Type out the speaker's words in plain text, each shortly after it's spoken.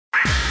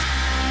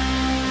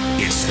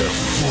The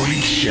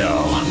Freak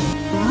Show.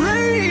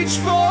 Reach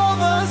for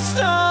the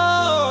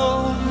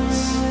stars.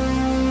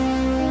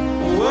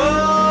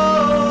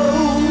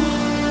 Whoa,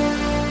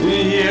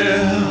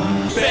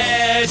 yeah.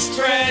 Best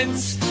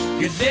friends,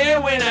 you're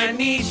there when I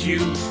need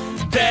you.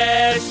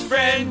 Best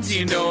friends,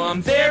 you know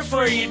I'm there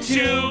for you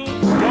too.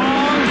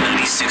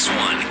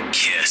 96.1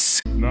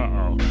 Kiss.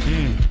 Uh-oh.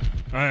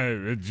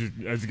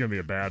 It's going to be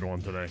a bad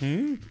one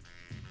today.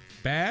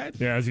 Bad?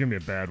 Yeah, it's going to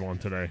be a bad one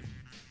today.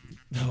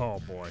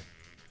 Oh, boy.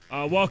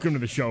 Welcome to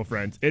the show,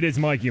 friends. It is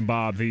Mikey and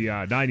Bob, the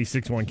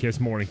 96.1 Kiss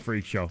Morning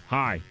Freak Show.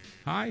 Hi.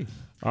 Hi.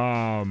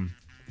 I'm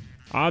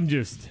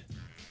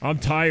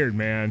tired,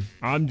 man.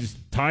 I'm just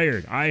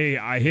tired.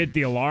 I hit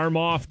the alarm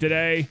off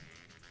today.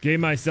 Gave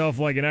myself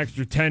like an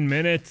extra 10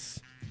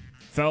 minutes.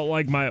 Felt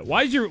like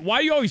why do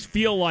you always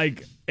feel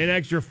like an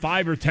extra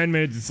 5 or 10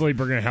 minutes of sleep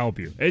are going to help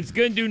you? It's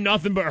going to do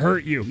nothing but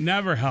hurt you.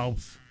 Never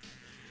helps.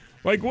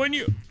 Like when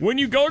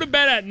you go to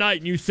bed at night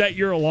and you set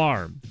your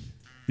alarm,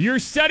 you're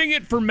setting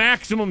it for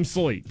maximum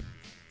sleep.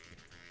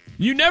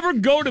 You never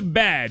go to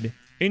bed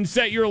and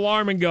set your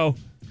alarm and go,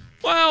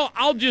 well,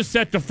 I'll just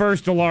set the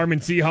first alarm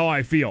and see how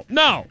I feel.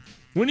 No.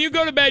 When you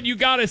go to bed, you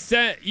gotta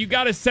set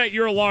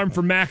your alarm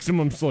for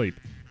maximum sleep.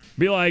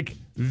 Be like,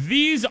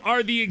 these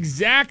are the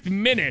exact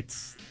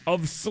minutes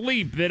of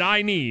sleep that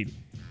I need.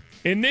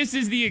 And this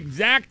is the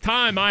exact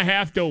time I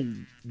have to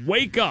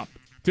wake up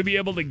to be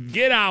able to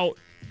get out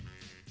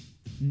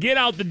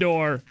the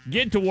door,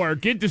 get to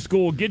work, get to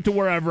school, get to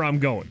wherever I'm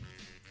going.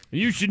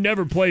 You should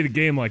never play the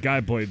game like I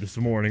played this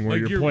morning, where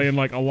you're playing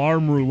like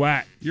alarm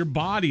roulette. Your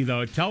body,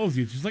 though, it tells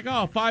you. It's just like,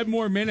 5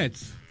 more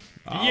minutes.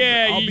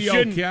 I'll you be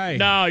shouldn't. okay.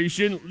 No, you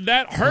shouldn't.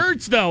 That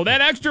hurts, though.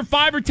 That extra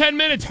 5 or 10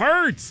 minutes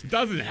hurts. It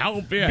doesn't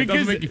help. Yeah, it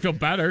Because doesn't make you feel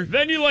better.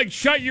 Then you,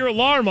 shut your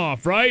alarm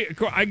off, right?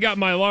 I got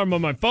my alarm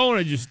on my phone.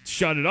 I just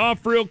shut it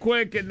off real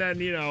quick and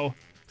then,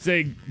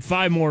 say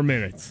 5 more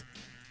minutes.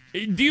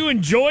 Do you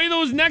enjoy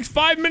those next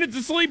 5 minutes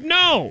of sleep?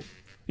 No.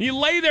 You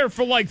lay there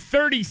for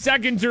 30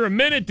 seconds or a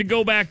minute to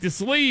go back to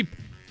sleep.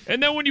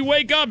 And then when you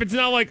wake up, it's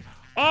not like,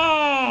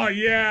 oh,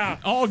 yeah.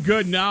 All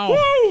good now.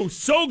 Woo!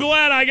 So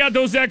glad I got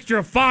those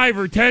extra 5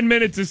 or 10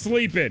 minutes of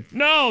sleep in.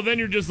 No, then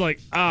you're just like,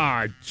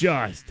 I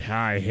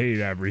hate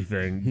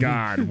everything.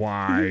 God,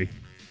 why?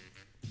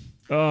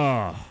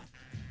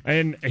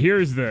 And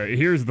here's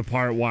the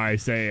part why I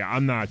say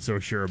I'm not so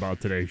sure about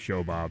today's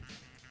show, Bob.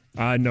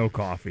 No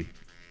coffee.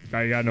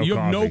 I got no coffee. You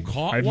have no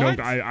coffee? What?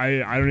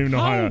 I don't even know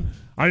how to.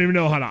 I don't even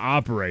know how to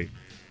operate.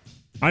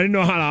 I didn't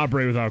know how to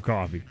operate without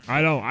coffee.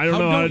 I don't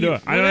know how to do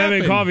it. I don't have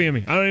any coffee in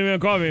me. I don't even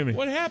have coffee in me.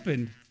 What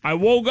happened? I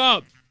woke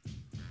up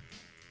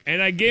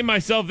and I gave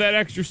myself that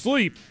extra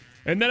sleep,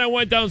 and then I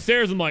went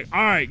downstairs. I'm like,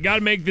 all right, got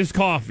to make this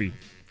coffee.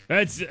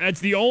 That's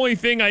the only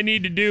thing I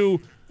need to do.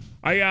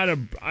 I got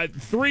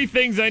 3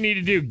 things I need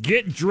to do: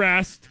 get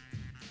dressed,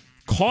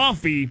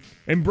 coffee,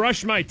 and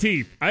brush my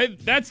teeth.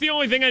 That's the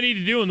only thing I need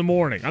to do in the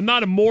morning. I'm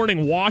not a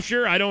morning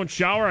washer. I don't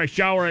shower. I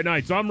shower at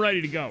night, so I'm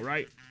ready to go,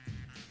 right?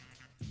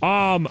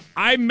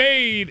 I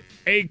made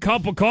a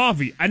cup of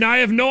coffee, and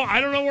I don't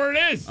know where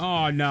it is.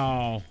 Oh,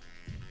 no.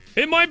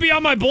 It might be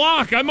on my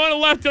block. I might have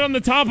left it on the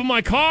top of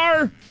my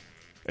car.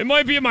 It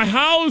might be in my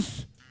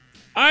house.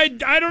 I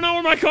don't know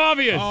where my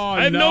coffee is. Oh,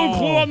 I have no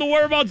clue on the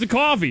whereabouts of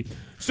coffee.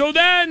 So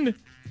then,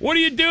 what do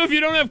you do if you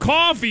don't have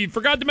coffee?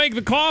 Forgot to make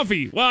the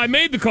coffee. Well, I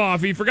made the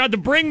coffee, forgot to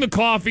bring the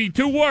coffee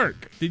to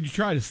work. Did you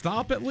try to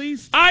stop at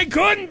least? I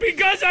couldn't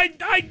because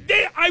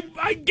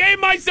I gave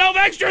myself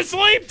extra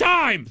sleep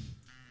time.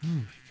 Oh, my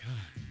God.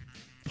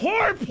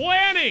 Poor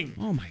planning.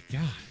 Oh, my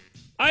God.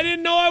 I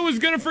didn't know I was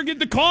going to forget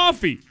the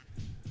coffee.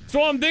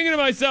 So I'm thinking to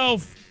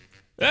myself,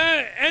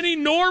 any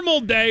normal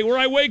day where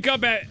I wake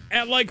up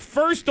at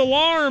first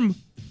alarm,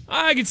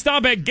 I could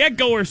stop at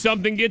Get-Go or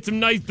something, get some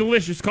nice,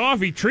 delicious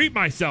coffee, treat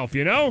myself,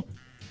 And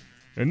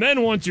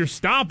then once you're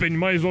stopping, you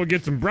might as well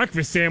get some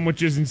breakfast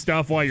sandwiches and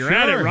stuff while you're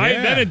at it, right?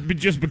 Yeah. Then it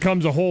just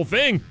becomes a whole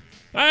thing.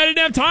 I didn't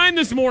have time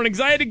this morning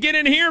because I had to get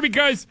in here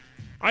because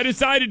I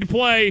decided to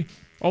play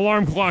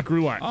alarm clock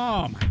roulette.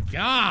 Oh, my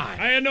God.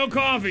 I had no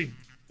coffee.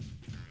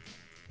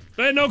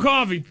 I don't know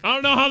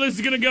how this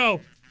is going to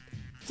go.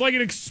 It's like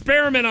an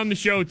experiment on the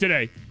show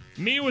today.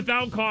 Me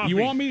without coffee. You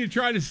want me to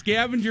try to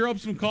scavenger up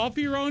some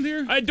coffee around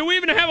here? Do we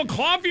even have a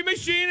coffee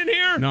machine in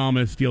here? No, I'm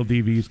going to steal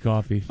DV's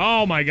coffee.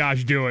 Oh, my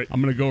gosh, do it.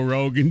 I'm going to go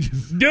rogue and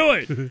just... Do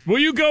it. Will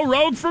you go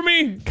rogue for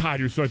me? God,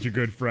 you're such a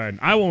good friend.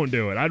 I won't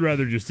do it. I'd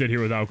rather just sit here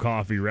without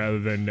coffee rather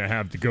than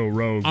have to go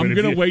rogue. I'm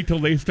going to wait till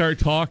they start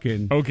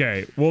talking.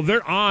 Okay. Well,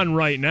 they're on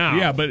right now.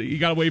 Yeah, but you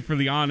got to wait for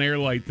the on-air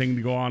light thing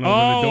to go on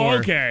over the door.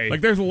 Okay.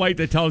 Like, there's a light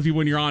that tells you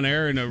when you're on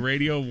air in a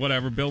radio,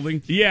 whatever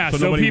building. Yeah,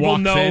 so people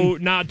know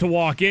in. not to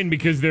walk in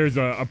because there's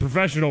a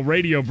professional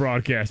radio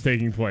broadcast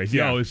taking place.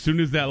 Yeah. No, as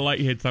soon as that light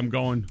hits, I'm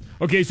going.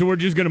 Okay, so we're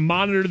just going to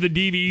monitor the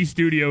DVE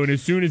studio, and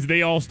as soon as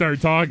they all start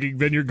talking,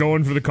 then you're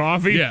going for the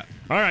coffee? Yeah.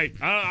 All right.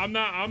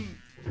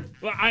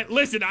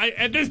 Listen,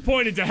 at this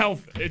point, it's a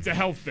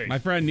health thing. My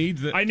friend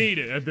needs it. I need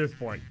it at this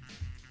point.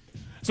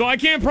 So I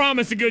can't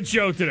promise a good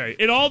show today.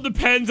 It all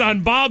depends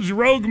on Bob's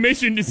rogue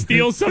mission to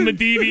steal some of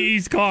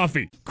DVE's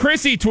coffee.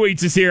 Chrissy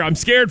tweets us here. I'm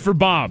scared for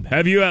Bob.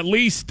 Have you at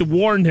least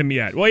warned him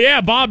yet? Well,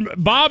 yeah,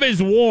 Bob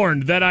is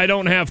warned that I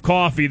don't have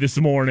coffee this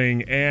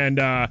morning, and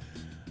I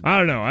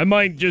don't know. I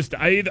might just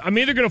I'm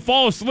either going to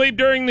fall asleep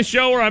during the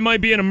show or I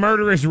might be in a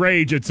murderous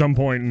rage at some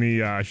point in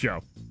the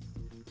show.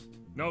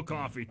 No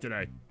coffee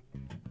today.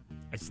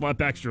 I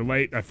slept extra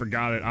late. I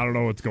forgot it. I don't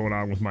know what's going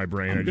on with my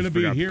brain. I'm going to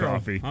be a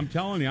hero. I'm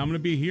telling you, I'm going to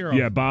be a hero.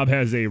 Yeah, Bob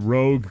has a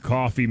rogue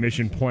coffee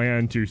mission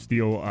plan to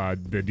steal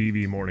the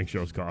DV Morning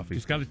Show's coffee.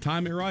 Just got to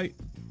time it right.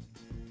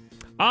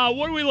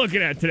 What are we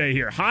looking at today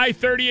here? High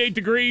 38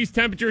 degrees,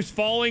 temperatures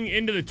falling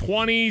into the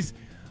 20s.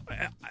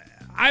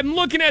 I'm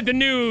looking at the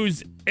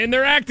news, and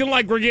they're acting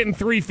like we're getting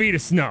 3 feet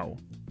of snow.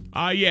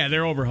 Yeah,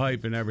 they're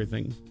overhyping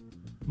everything.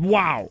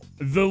 Wow.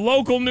 The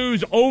local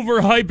news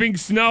overhyping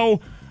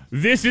snow.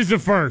 This is a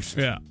first.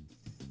 Yeah.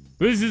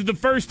 This is the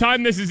first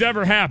time this has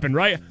ever happened,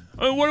 right?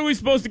 I mean, what are we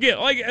supposed to get?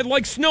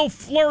 Like snow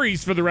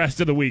flurries for the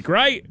rest of the week,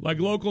 right? Like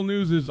local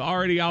news is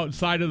already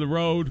outside of the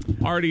road,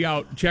 already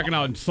out checking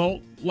out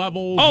salt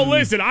levels. Oh,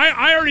 listen,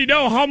 I already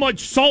know how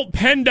much salt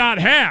PennDOT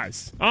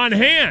has on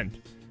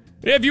hand.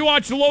 If you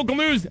watch the local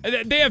news,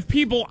 they have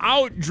people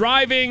out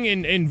driving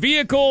in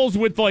vehicles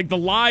with like the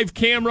live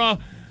camera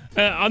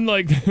on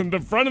like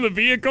the front of the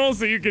vehicle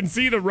so you can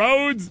see the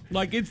roads.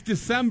 Like it's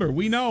December.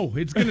 We know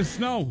it's going to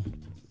snow.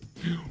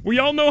 We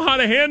all know how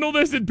to handle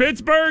this in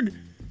Pittsburgh.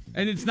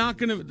 And it's not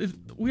going to,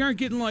 we aren't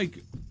getting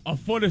like a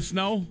foot of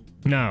snow.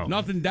 No.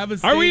 Nothing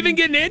devastating. Are we even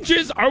getting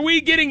inches? Are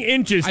we getting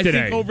inches today?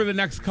 I think over the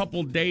next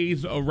couple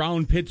days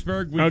around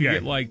Pittsburgh, we can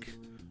get like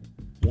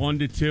 1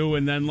 to 2.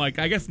 And then like,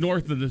 I guess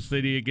north of the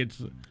city, it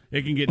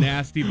can get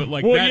nasty. But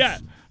like,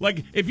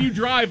 like if you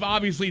drive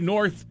obviously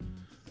north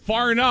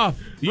far enough,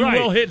 you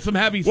will hit some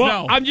heavy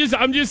snow. I'm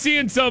just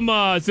seeing some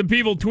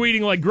people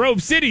tweeting like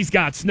Grove City's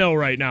got snow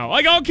right now.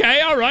 Like, okay,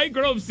 all right,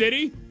 Grove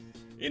City.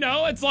 You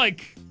know, it's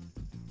like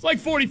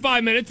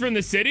 45 minutes from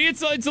the city.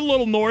 It's a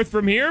little north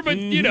from here, but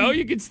you know,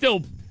 you could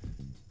still.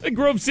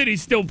 Grove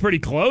City's still pretty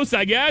close,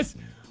 I guess.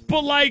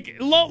 But like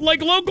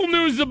local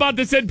news about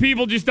to send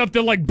people just up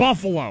to like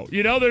Buffalo.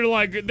 You know,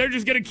 they're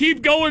just gonna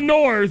keep going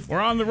north. We're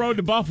on the road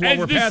to Buffalo. As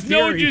We're the past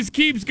snow Erie. just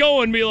keeps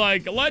going. Be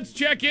like, let's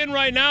check in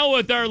right now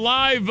with our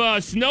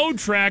live snow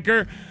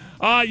tracker.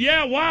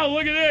 Yeah, wow,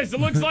 look at this.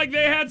 It looks like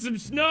they had some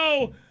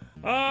snow.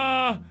 We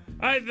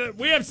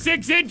have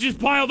 6 inches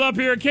piled up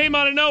here. It came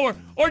out of nowhere.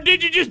 Or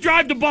did you just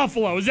drive to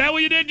Buffalo? Is that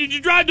what you did? Did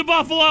you drive to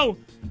Buffalo?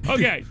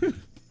 Okay.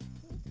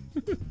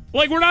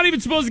 Like, we're not even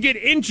supposed to get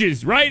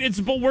inches, right?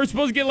 We're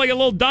supposed to get, like, a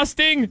little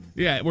dusting?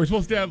 Yeah, we're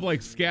supposed to have,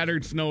 like,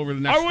 scattered snow over the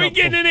next Are we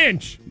getting an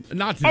inch?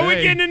 Not today. Are we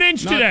getting an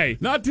inch today?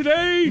 Not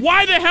today.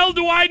 Why the hell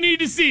do I need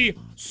to see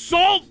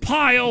salt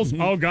piles?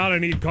 Oh, God, I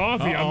need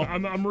coffee.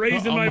 I'm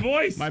raising my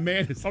voice. My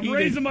man is I'm heated.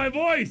 raising my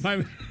voice.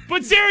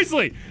 But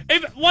seriously,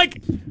 if,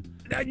 like,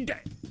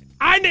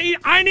 I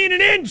need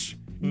an inch.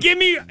 Give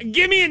me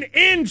an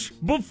inch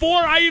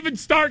before I even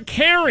start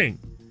caring.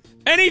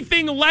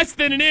 Anything less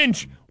than an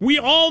inch, we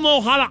all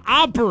know how to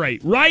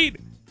operate, right?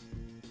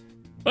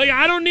 Like,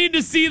 I don't need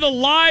to see the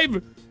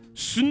live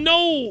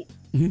snow,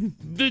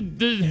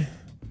 the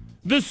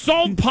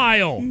salt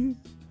pile.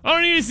 I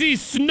don't need to see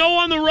snow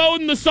on the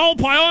road and the salt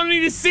pile. I don't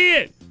need to see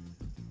it.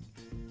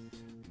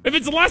 If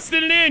it's less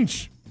than an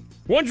inch,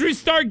 once we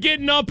start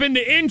getting up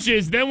into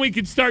inches, then we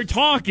can start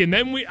talking.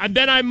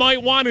 Then I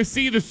might want to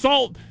see the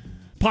salt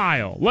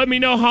pile. Let me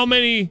know how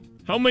many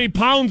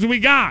pounds we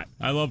got.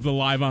 I love the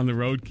live on the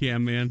road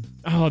cam, man.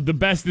 Oh, the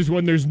best is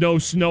when there's no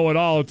snow at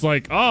all. It's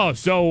like, oh,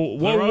 so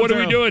what are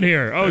we doing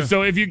here? Oh,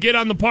 so if you get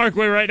on the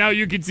Parkway right now,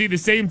 you can see the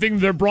same thing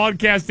they're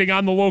broadcasting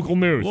on the local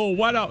news. A little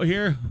wet out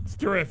here. It's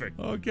terrific.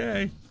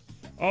 Okay.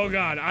 Oh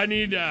God, I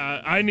need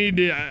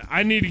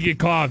to get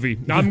coffee.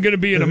 I'm gonna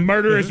be in a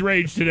murderous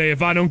rage today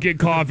if I don't get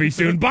coffee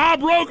soon.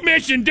 Bob, rogue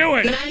mission, do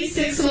it.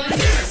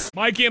 96.1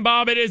 Mikey and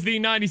Bob, it is the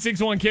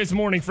 96.1 Kiss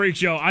Morning Freak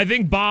Show. I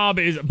think Bob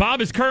is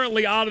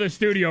currently out of the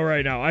studio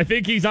right now. I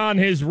think he's on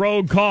his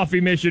rogue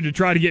coffee mission to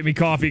try to get me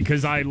coffee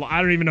because I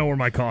don't even know where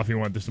my coffee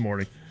went this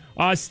morning.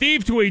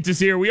 Steve tweets us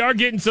here. We are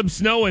getting some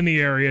snow in the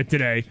area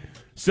today.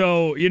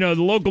 So, you know,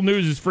 the local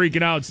news is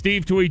freaking out.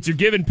 Steve tweets, you're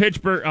giving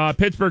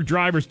Pittsburgh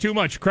drivers too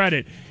much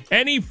credit.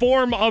 Any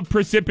form of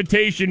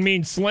precipitation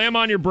means slam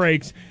on your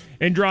brakes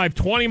and drive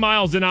 20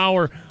 miles an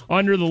hour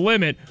under the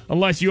limit.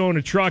 Unless you own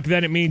a truck,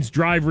 then it means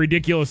drive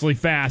ridiculously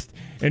fast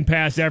and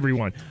pass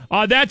everyone.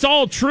 That's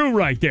all true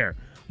right there.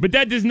 But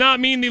that does not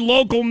mean the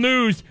local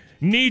news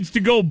needs to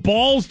go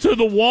balls to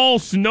the wall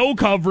snow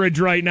coverage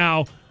right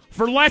now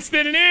for less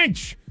than an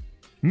inch.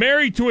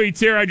 Mary tweets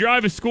here, I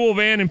drive a school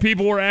van and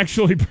people were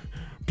actually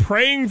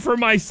praying for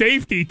my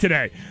safety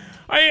today.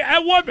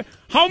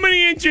 How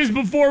many inches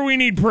before we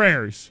need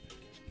prayers?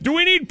 Do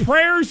we need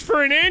prayers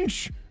for an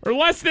inch or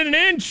less than an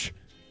inch?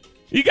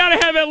 You got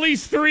to have at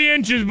least 3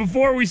 inches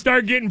before we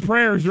start getting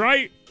prayers,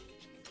 right?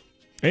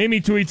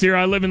 Amy tweets here,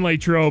 I live in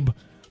Latrobe.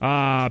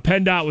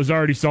 PennDOT was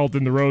already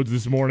salting the roads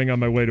this morning on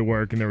my way to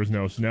work and there was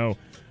no snow.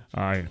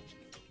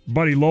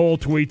 Buddy Lowell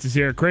tweets us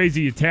here.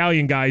 Crazy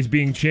Italian guy is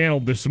being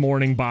channeled this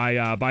morning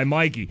by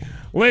Mikey.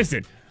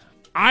 Listen,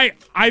 I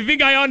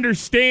think I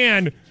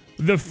understand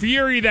the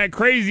fury that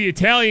Crazy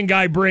Italian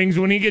guy brings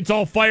when he gets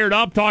all fired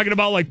up talking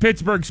about like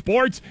Pittsburgh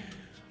sports.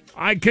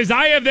 Because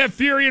I have that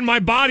fury in my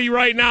body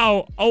right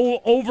now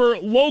over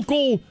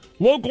local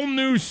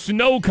news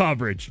snow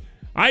coverage.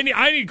 I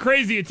need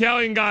Crazy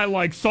Italian guy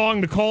like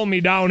song to calm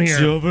me down here.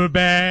 Silver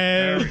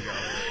Bab,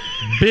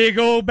 big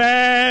old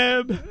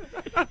Bab,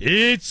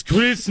 it's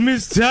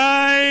Christmas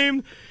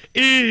time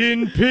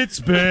in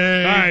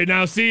Pittsburgh. All right,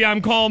 now see, I'm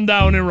calmed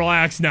down and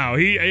relaxed now.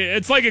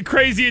 It's like a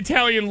Crazy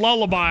Italian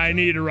lullaby I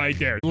needed right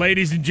there.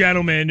 Ladies and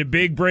gentlemen,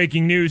 big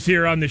breaking news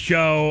here on the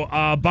show.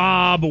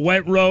 Bob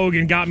went rogue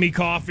and got me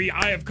coffee.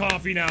 I have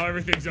coffee now.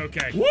 Everything's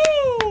okay.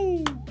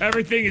 Woo!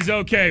 Everything is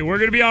okay. We're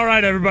going to be all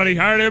right, everybody.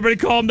 All right, everybody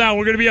calm down.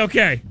 We're going to be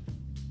okay.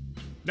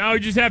 Now we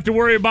just have to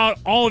worry about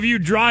all of you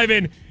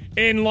driving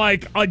in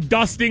like a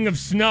dusting of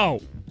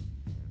snow.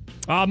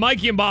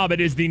 Mikey and Bob, it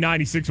is the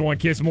 96.1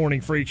 Kiss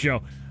Morning Freak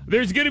Show.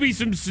 There's going to be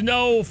some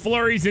snow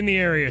flurries in the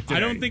area today.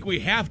 I don't think we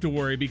have to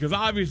worry because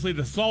obviously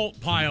the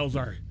salt piles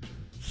are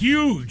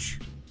huge.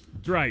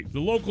 That's right. The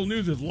local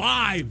news is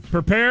live.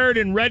 Prepared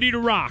and ready to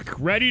rock.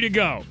 Ready to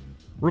go.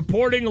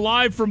 Reporting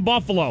live from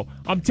Buffalo.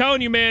 I'm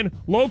telling you, man,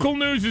 local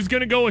news is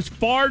going to go as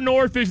far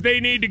north as they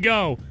need to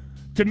go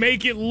to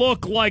make it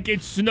look like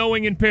it's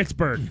snowing in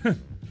Pittsburgh.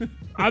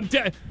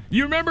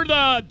 You remember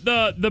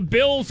the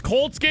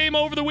Bills-Colts game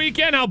over the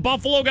weekend? How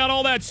Buffalo got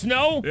all that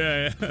snow?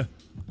 Yeah.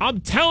 I'm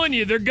telling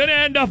you, they're going to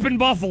end up in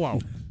Buffalo.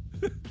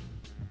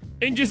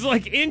 In just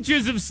like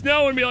inches of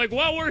snow and be like,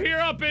 well, we're here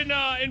up in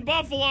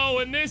Buffalo,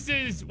 and this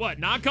is, what,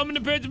 not coming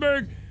to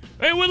Pittsburgh?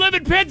 Hey, we live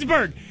in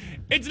Pittsburgh.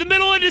 It's the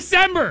middle of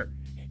December.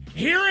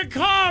 Here it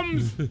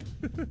comes.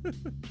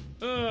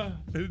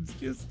 It's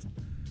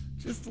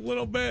just a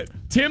little bit.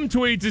 Tim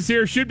tweets us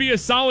here, should be a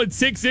solid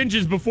 6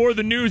 inches before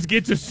the news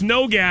gets a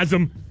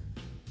snowgasm.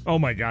 Oh,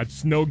 my God,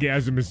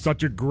 snowgasm is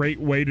such a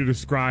great way to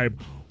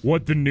describe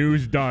what the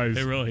news does.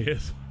 It really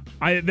is.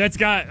 That's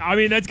got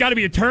to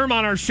be a term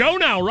on our show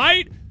now,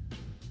 right?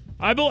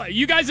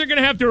 You guys are going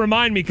to have to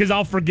remind me because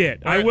I'll forget.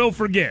 I will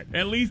forget.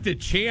 At least a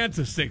chance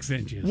of 6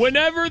 inches.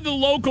 Whenever the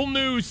local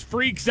news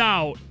freaks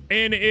out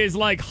and is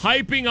like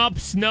hyping up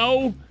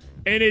snow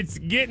and it's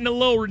getting a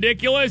little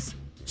ridiculous,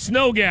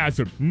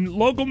 snowgasm.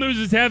 Local news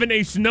is having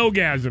a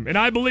snowgasm. And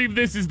I believe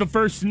this is the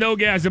first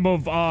snowgasm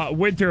of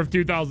winter of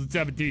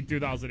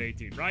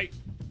 2017-2018, right?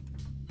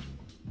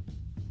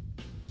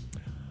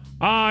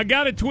 I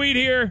got a tweet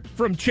here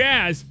from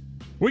Chaz.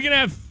 We're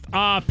going to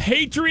have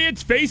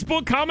Patriots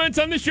Facebook comments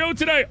on the show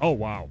today. Oh,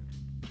 wow.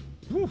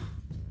 Whew.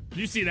 Did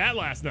you see that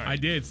last night? I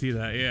did see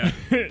that, yeah.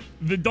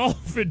 The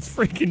Dolphins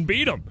freaking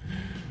beat them.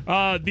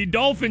 The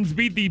Dolphins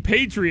beat the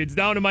Patriots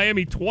down in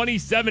Miami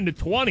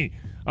 27-20.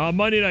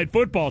 Monday Night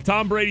Football.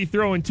 Tom Brady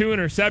throwing 2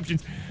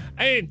 interceptions.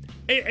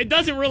 It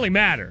doesn't really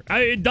matter.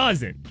 It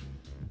doesn't.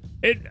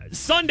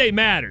 Sunday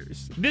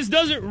matters. This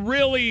doesn't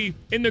really,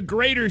 in the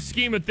greater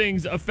scheme of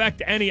things,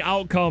 affect any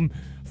outcome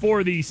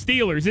for the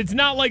Steelers. It's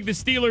not like the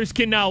Steelers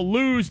can now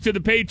lose to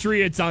the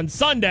Patriots on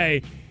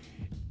Sunday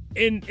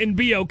and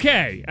be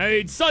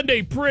okay.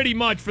 Sunday, pretty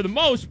much for the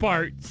most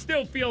part,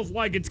 still feels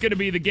like it's going to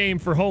be the game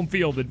for home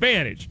field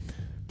advantage.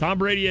 Tom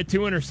Brady had 2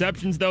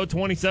 interceptions, though,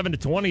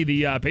 27-20.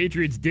 The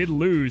Patriots did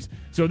lose.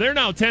 So they're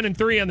now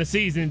 10-3 on the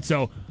season.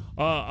 So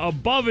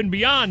above and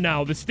beyond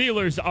now, the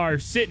Steelers are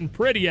sitting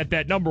pretty at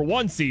that number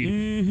 1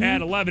 seed at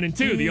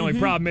 11-2. The only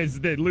problem is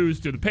they lose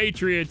to the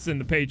Patriots,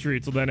 and the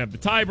Patriots will then have the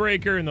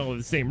tiebreaker, and they'll have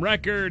the same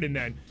record. And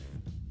then,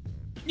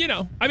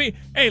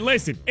 hey,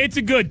 listen, it's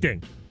a good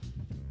thing.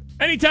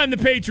 Anytime the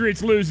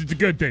Patriots lose, it's a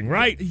good thing,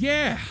 right?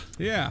 Yeah.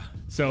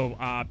 So,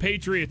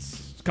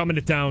 Patriots coming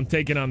to town,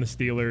 taking on the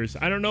Steelers.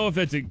 I don't know if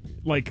that's are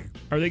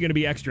they going to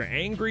be extra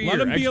angry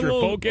or extra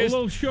focused? A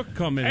little shook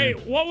coming. Hey,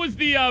 what was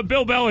the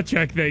Bill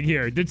Belichick thing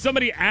here? Did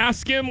somebody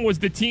ask him? Was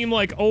the team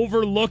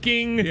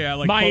overlooking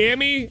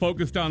Miami?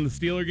 Focused on the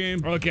Steeler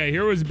game? Okay,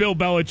 here was Bill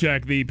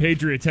Belichick, the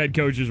Patriots head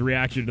coach's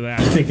reaction to that.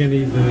 I think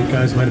any of the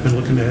guys might have been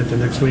looking ahead to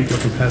next week,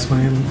 looking past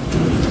Miami.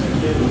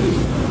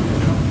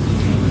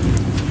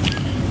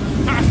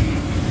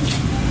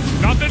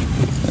 Nothing?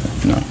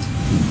 No.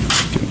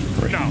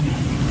 No.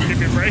 Give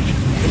me a break.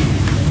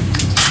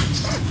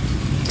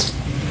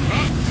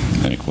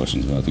 Any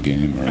questions about the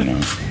game right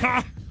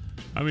now?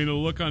 I mean, the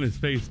look on his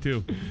face,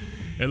 too.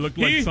 It looked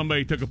like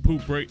somebody took a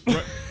poop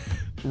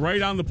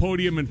right on the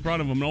podium in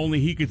front of him, and only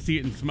he could see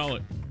it and smell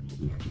it.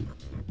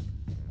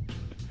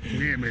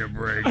 Give me a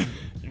break.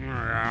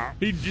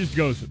 He just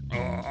goes,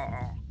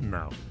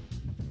 no.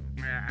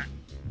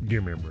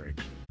 Give me a break.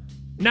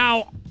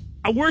 Now,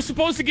 we're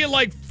supposed to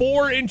get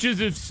 4 inches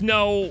of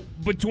snow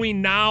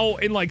between now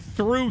and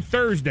through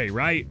Thursday,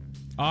 right?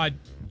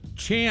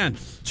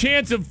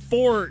 Chance of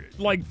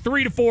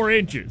 3 to 4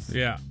 inches.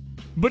 Yeah.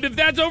 But if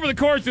that's over the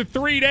course of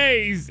 3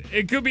 days,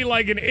 it could be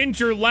an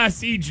inch or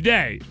less each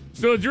day.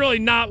 So it's really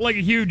not a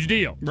huge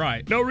deal.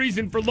 Right. No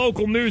reason for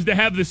local news to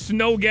have the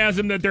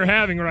snowgasm that they're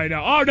having right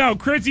now. Oh, no,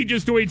 Chrissy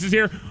just tweets us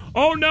here.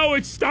 oh no,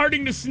 it's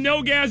starting to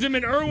snowgasm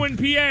in Irwin,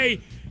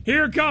 PA.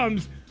 Here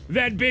comes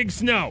that big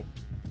snow.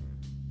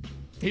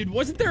 Dude,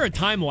 wasn't there a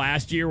time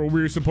last year where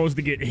we were supposed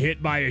to get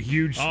hit by a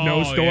huge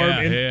snowstorm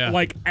and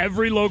like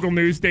every local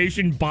news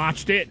station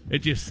botched it? It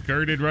just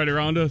skirted right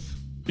around us.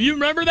 You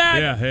remember that?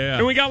 Yeah.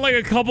 And we got like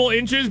a couple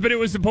inches, but it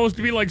was supposed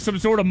to be like some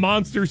sort of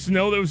monster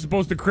snow that was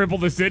supposed to cripple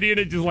the city, and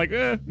it just like,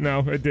 no,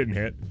 it didn't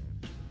hit.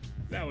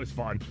 That was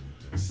fun.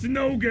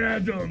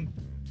 Snowgasm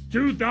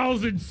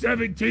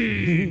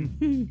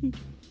 2017.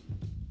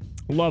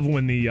 Love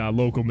when the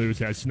local news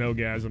has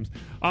snowgasms.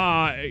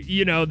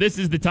 This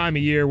is the time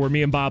of year where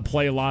me and Bob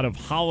play a lot of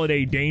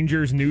holiday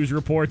dangers news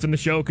reports on the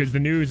show because the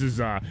news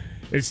is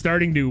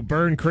starting to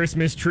burn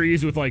Christmas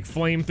trees with like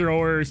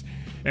flamethrowers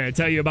and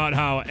tell you about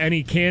how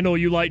any candle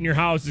you light in your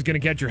house is going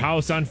to catch your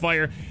house on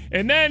fire.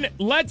 And then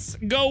let's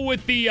go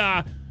with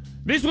the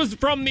this was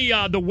from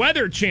the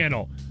Weather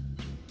Channel.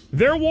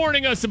 They're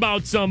warning us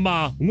about some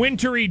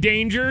wintry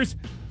dangers.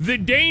 The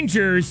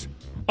dangers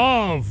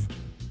of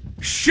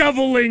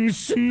shoveling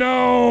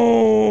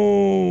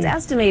snow. It's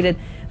estimated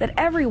that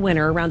every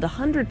winter around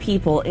 100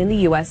 people in the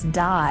U.S.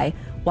 die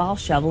while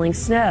shoveling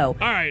snow.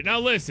 All right, now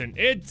listen.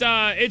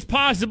 It's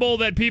possible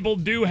that people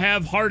do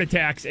have heart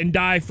attacks and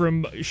die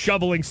from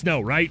shoveling snow,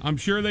 right? I'm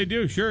sure they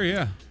do. Sure,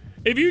 yeah.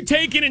 If you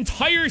take an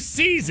entire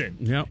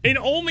season and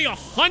only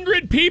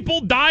 100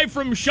 people die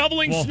from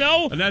shoveling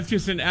snow... And that's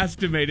just an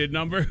estimated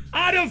number.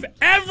 Out of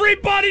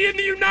everybody in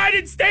the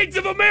United States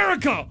of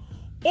America,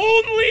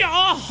 only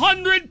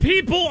 100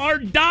 people are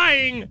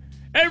dying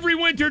every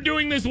winter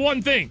doing this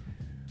one thing.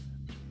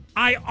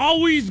 I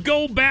always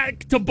go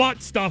back to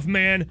butt stuff,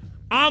 man.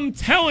 I'm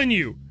telling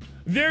you,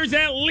 there's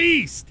at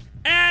least,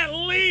 I'm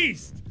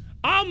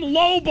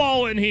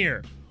lowballing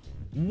here,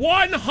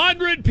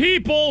 100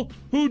 people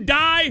who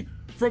die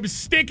from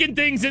sticking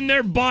things in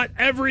their butt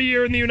every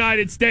year in the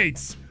United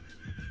States.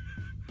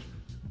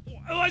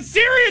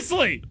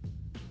 Seriously.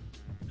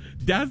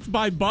 Deaths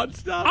by butt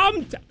stuff?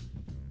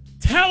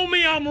 Tell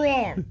me I'm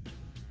wrong.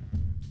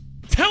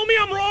 Tell me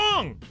I'm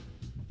wrong.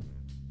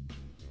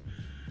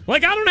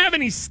 Like, I don't have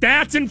any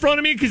stats in front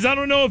of me because I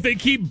don't know if they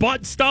keep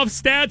butt stuff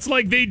stats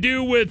like they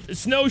do with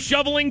snow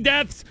shoveling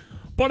deaths,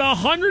 but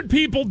 100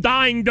 people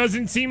dying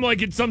doesn't seem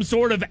like it's some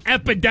sort of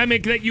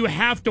epidemic that you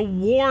have to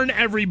warn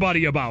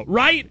everybody about,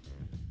 right?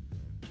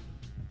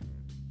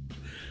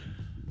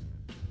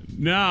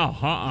 No,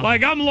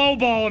 Like, I'm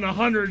lowballing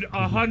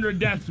 100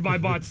 deaths by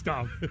butt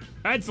stuff.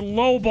 That's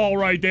lowball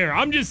right there.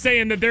 I'm just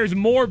saying that there's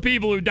more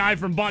people who die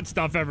from butt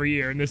stuff every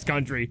year in this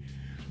country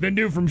than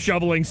do from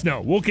shoveling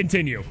snow. We'll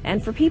continue.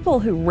 And for people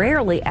who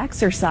rarely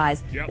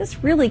exercise,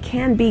 this really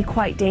can be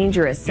quite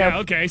dangerous.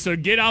 So, so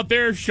get out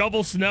there,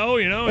 shovel snow,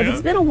 If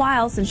it's been a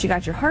while since you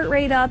got your heart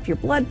rate up, your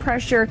blood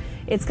pressure,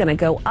 it's going to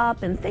go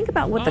up. And think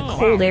about what the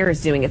cold air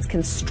is doing. It's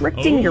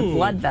constricting your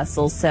blood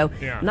vessels, so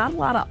not a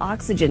lot of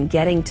oxygen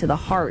getting to the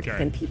heart.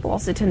 Okay. And people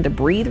also tend to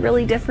breathe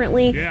really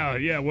differently.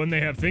 Yeah, when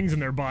they have things in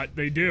their butt,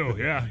 they do,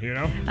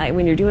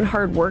 When you're doing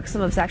hard work,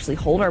 some of us actually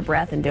hold our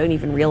breath and don't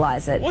even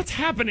realize it. What's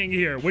happening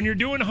here? When you're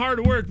doing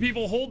hard work,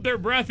 people hold their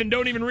breath and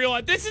don't even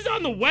realize. This is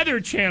on the Weather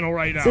Channel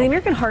right now. So the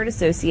American Heart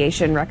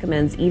Association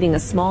recommends eating a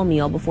small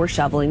meal before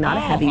shoveling, not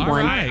a heavy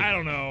one. Right. I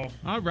don't know.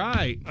 All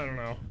right. I don't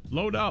know.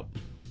 Load up.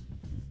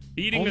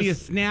 Eating Only a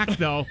snack,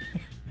 though.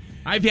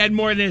 I've had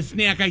more than a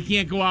snack. I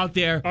can't go out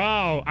there.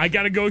 Oh, I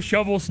got to go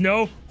shovel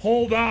snow?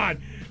 Hold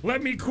on.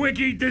 Let me quick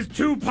eat this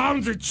 2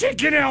 pounds of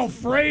chicken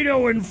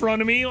Alfredo in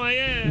front of me.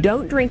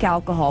 Don't drink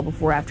alcohol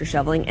before or after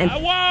shoveling. And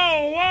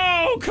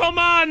whoa, come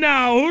on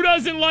now. Who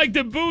doesn't like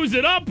to booze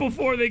it up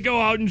before they go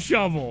out and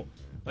shovel?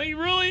 Like,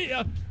 really?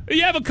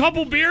 You have a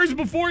couple beers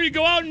before you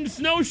go out and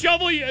snow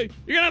shovel? You're going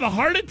to have a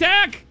heart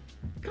attack?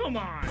 Come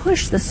on.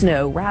 Push the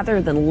snow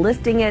rather than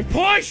lifting it.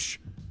 Push!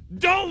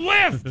 Don't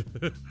lift!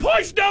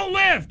 Push, don't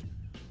lift!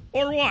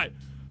 Or what?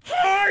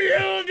 Or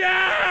you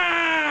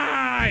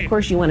die! Of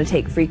course, you want to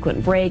take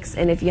frequent breaks,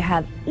 and if you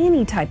have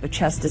any type of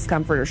chest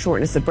discomfort or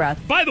shortness of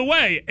breath. By the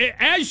way,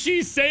 as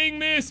she's saying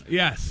this,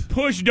 yes,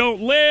 push,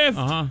 don't lift,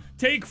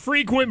 take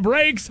frequent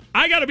breaks.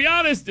 I gotta be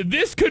honest,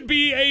 this could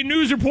be a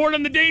news report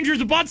on the dangers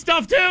of butt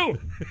stuff, too.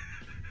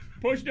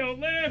 Push, don't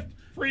lift,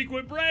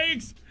 frequent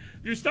breaks.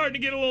 You're starting to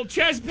get a little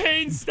chest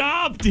pain,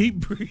 stop. Deep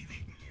breathing.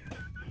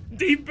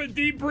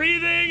 Deep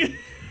breathing.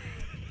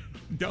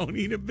 Don't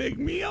eat a big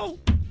meal.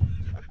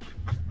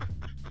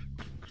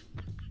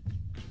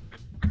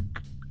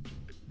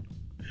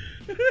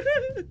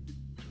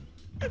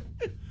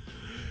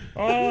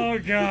 Oh,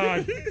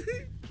 God.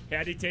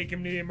 Had to take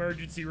him to the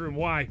emergency room.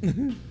 Why?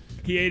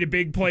 He ate a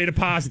big plate of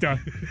pasta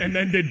and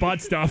then did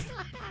butt stuff.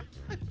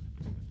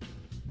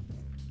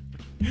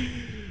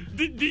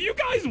 Do you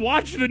guys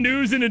watch the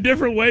news in a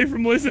different way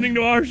from listening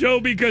to our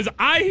show? Because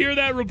I hear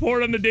that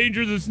report on the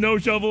dangers of snow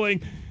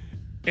shoveling,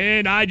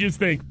 and I just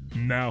think,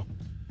 no.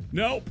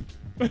 Nope.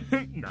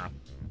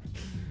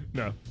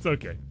 No, it's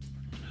okay.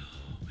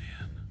 Oh,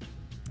 man.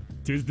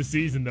 'Tis the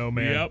season, though,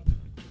 man. Yep.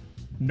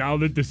 Now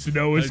that the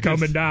snow is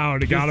coming down,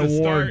 gotta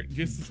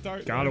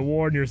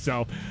warn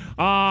yourself.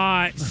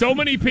 So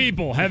many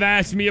people have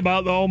asked me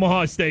about the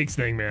Omaha Steaks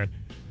thing, man.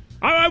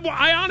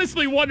 I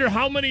honestly wonder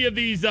how many of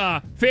these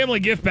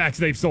family gift packs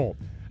they've sold.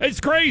 It's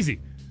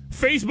crazy.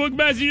 Facebook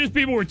messages,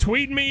 people were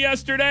tweeting me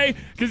yesterday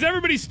because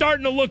everybody's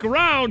starting to look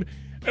around.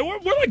 And we're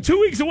like 2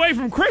 weeks away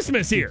from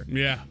Christmas here.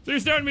 Yeah. So they're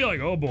starting to be like,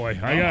 oh boy,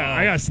 I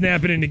got to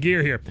snap it into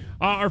gear here.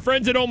 Our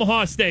friends at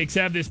Omaha Steaks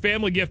have this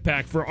family gift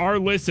pack for our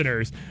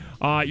listeners.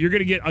 You're going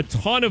to get a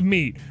ton of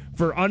meat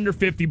for under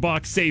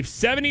 $50. Save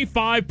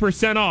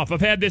 75% off.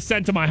 I've had this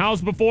sent to my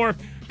house before.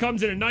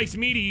 Comes in a nice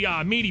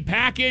meaty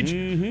package.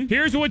 Mm-hmm.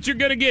 Here's what you're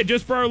going to get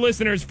just for our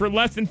listeners for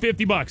less than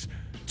 $50.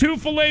 2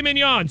 filet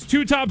mignons,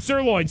 2 top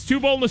sirloins, 2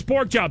 boneless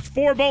pork chops,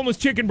 4 boneless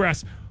chicken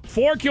breasts,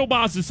 4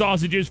 kielbasa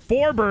sausages,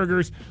 4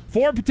 burgers,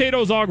 4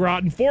 potatoes au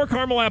gratin, 4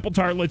 caramel apple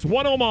tartlets,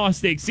 1 Omaha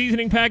Steak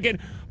seasoning packet,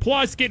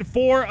 plus get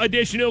 4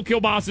 additional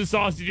kielbasa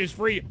sausages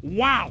free.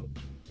 Wow!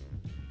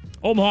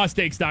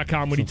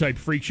 OmahaSteaks.com when you type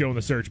Freak Show in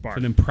the search bar. It's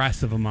an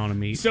impressive amount of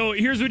meat. So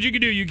here's what you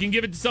can do. You can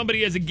give it to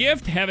somebody as a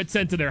gift, have it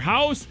sent to their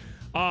house.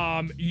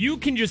 You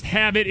can just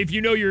have it if you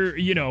know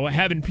you're,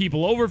 having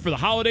people over for the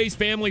holidays,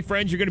 family,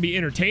 friends, you're going to be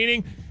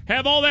entertaining.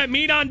 Have all that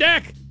meat on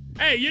deck.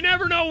 Hey, you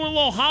never know when a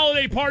little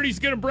holiday party's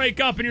going to break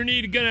up and you're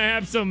going to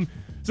have some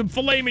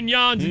filet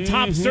mignons and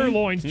top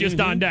sirloins just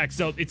on deck.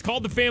 So it's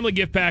called the Family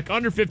Gift Pack,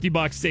 under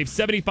 $50, save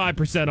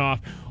 75% off.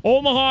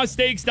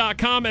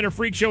 OmahaSteaks.com, enter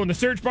Freak Show in the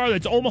search bar.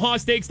 That's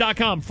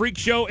OmahaSteaks.com, Freak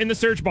Show in the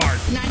search bar.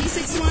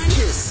 96.1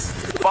 Kiss.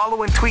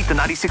 Follow and tweet the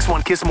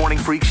 96.1 Kiss Morning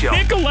Freak Show.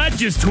 Nicolette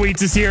just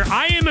tweets us here.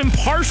 I am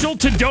impartial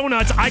to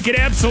donuts. I could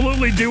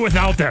absolutely do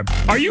without them.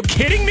 Are you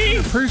kidding me?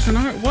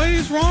 What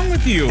is wrong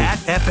with you?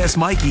 At FS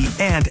Mikey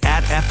and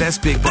at FS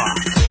Big Bob.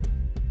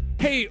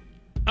 Hey,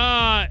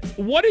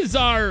 what is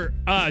our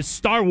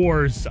Star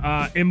Wars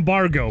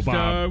embargo,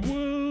 Bob? Star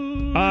Wars.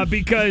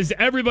 Because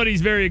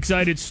everybody's very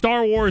excited.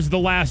 Star Wars The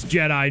Last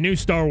Jedi, new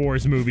Star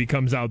Wars movie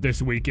comes out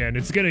this weekend.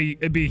 It's going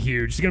to be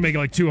huge. It's going to make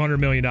like $200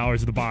 million at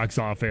the box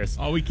office.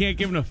 Oh, we can't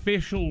give an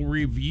official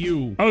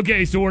review.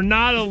 Okay, so we're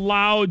not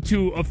allowed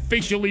to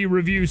officially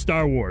review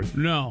Star Wars.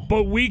 No.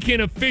 But we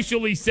can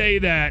officially say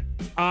that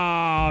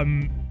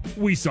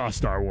we saw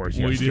Star Wars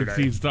yesterday. We did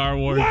see Star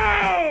Wars.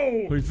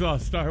 Wow! We saw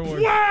Star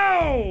Wars.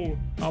 Wow!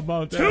 How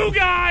about that? 2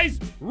 guys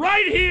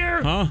right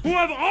here Huh? who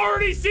have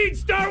already seen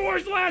Star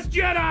Wars Last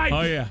Jedi.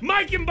 Oh, yeah.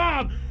 Mike and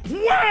Bob.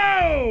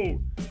 Wow!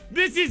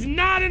 This is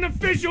not an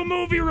official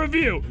movie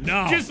review.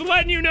 No. Just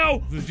letting you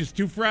know. This is just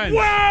 2 friends.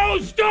 Wow,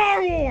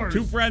 Star Wars!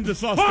 2 friends that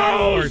saw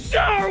Star Wars.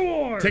 Star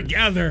Wars!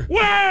 Together.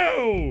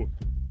 Wow!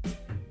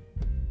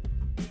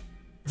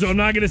 So I'm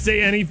not going to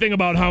say anything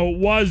about how it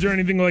was or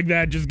anything like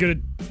that. Just gonna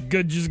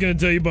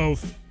tell you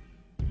both.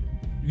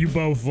 You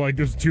both, like,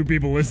 there's 2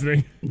 people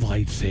listening.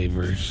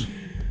 Lightsabers.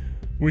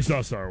 We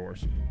saw Star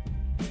Wars.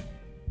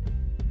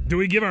 Do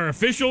we give our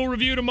official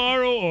review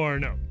tomorrow or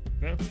no?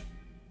 No?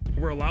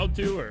 We're allowed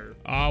to, or?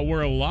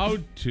 We're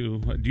allowed to.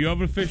 Do you have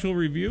an official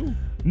review?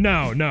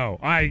 No.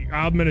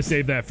 I'm going to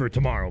save that for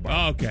tomorrow.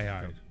 Bob. Okay,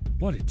 all right.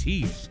 What a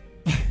tease.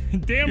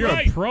 Damn You're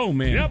right. a pro,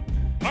 man. Yep.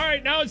 All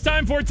right, now it's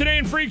time for Today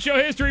in Freak Show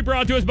History,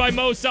 brought to us by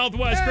Moe's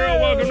Southwest Grill.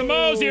 Welcome to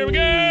Moe's. Here we go.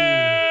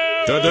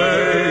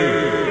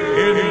 Today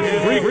in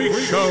Freak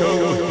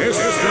Show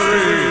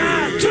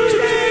History.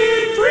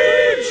 Today in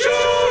Freak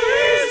Show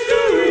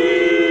History.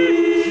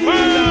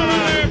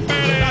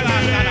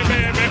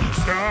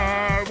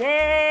 Star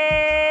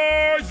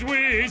Wars.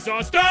 We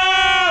saw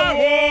Star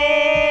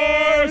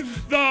Wars.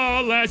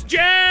 The Last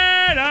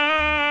Jedi.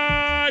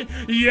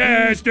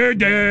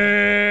 Yesterday.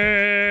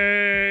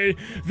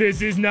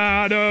 This is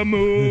not a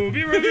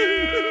movie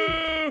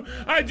review.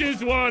 I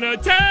just want to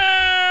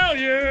tell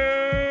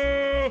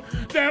you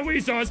that we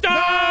saw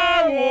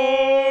Star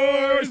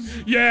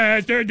Wars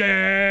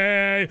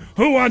yesterday.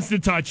 Who wants to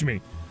touch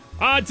me?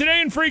 Today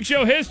in Freak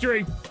Show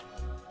History,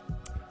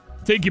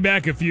 take you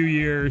back a few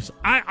years.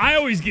 I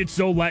always get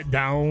so let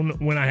down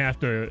when I have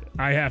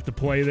to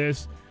play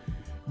this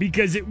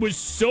because it was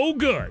so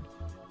good.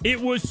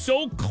 It was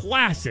so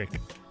classic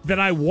that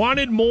I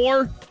wanted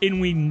more, and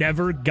we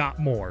never got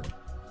more.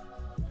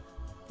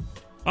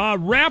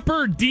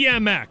 Rapper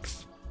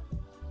DMX.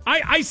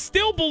 I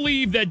still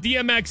believe that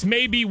DMX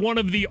may be one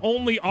of the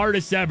only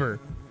artists ever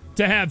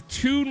to have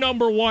 2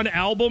 number-1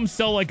 albums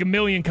sell like 1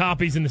 million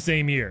copies in the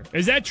same year.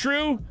 Is that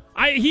true?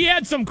 He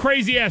had some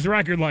crazy-ass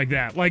record like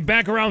that, like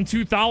back around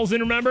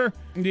 2000, remember?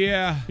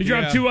 Yeah. He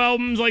dropped 2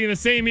 albums like in the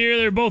same year.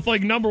 They're both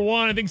like number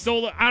 1, I think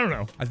sold. I don't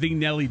know. I think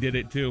Nelly did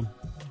it too.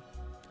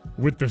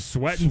 With the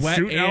Sweat and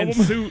Suit album?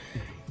 Suit.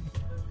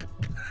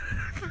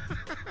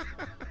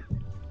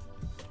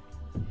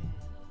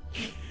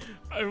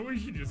 We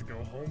should just go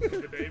home for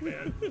today,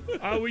 man.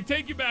 We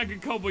take you back a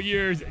couple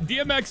years.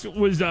 DMX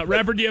was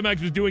rapper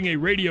DMX was doing a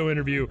radio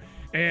interview,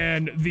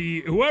 and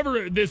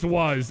whoever this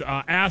was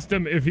asked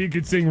him if he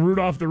could sing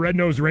Rudolph the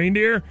Red-Nosed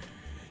Reindeer.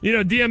 You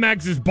know,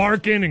 DMX is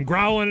barking and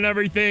growling and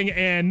everything,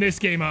 and this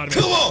came out of it.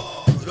 Come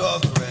on,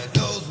 Rudolph the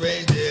Red-Nosed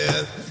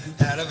Reindeer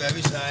had a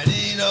very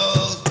shiny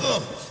nose,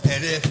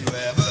 and if you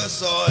ever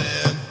saw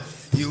him,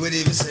 You would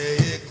even say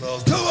it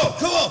close. Come on,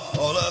 come on.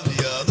 All of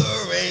the other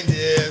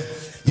reindeer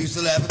used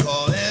to laugh and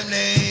call him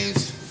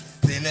names.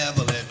 They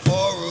never let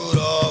poor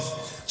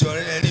Rudolph join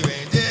in any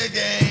reindeer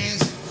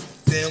games.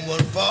 Then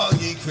one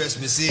foggy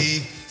Christmas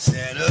Eve,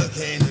 Santa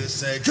came to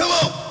say, come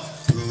on,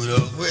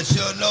 Rudolph, with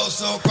your nose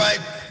so bright,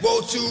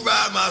 won't you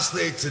ride my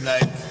sleigh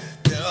tonight?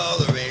 Then all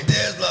the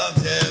reindeers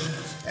loved him,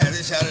 as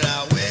they shouted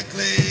out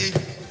weekly,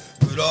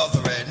 Rudolph the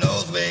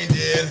red-nosed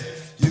reindeer,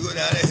 you go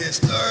down in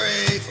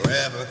history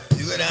forever.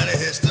 You go down in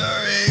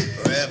history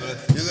forever.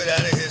 You go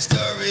down in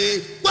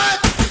history.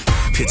 What?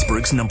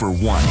 Pittsburgh's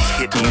 #1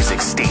 hit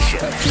music station.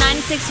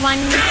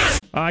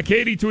 96.1.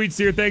 Katie tweets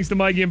here, thanks to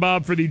Mikey and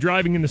Bob for the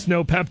driving in the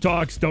snow pep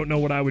talks. Don't know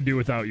what I would do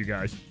without you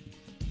guys.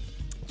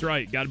 That's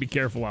right. Got to be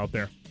careful out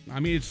there. I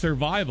mean, it's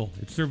survival.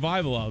 It's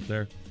survival out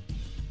there.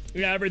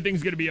 Yeah,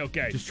 everything's going to be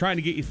okay. Just trying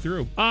to get you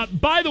through.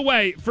 By the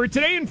way, for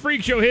Today in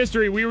Freak Show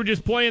history, we were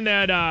just playing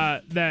that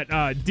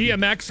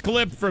DMX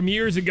clip from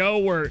years ago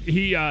where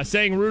he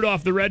sang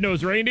Rudolph the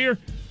Red-Nosed Reindeer.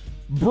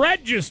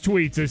 Brett just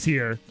tweets us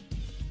here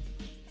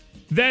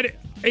that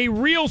a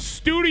real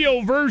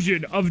studio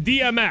version of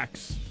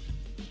DMX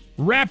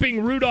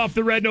rapping Rudolph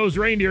the Red-Nosed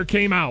Reindeer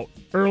came out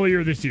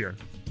earlier this year.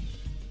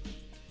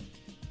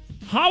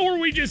 How are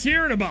we just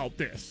hearing about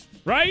this,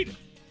 right?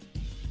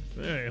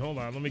 Hey, hold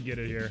on. Let me get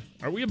it here.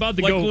 Are we about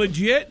to go... Like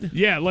legit?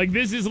 Yeah, like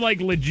this is like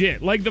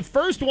legit. Like the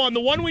first one,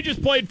 the one we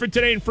just played for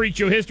Today in Freak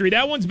Show history,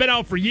 that one's been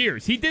out for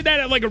years. He did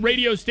that at like a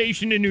radio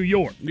station in New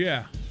York.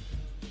 Yeah.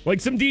 Like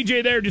some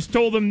DJ there just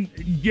told him,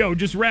 yo,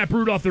 just rap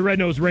Rudolph the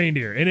Red-Nosed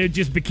Reindeer. And it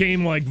just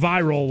became like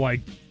viral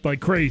like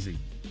crazy.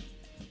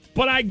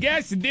 But I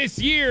guess this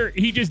year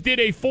he just did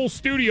a full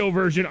studio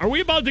version. Are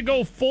we about to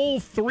go full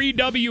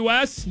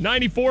 3WS,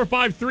 94.5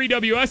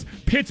 3WS,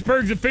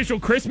 Pittsburgh's official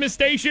Christmas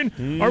station?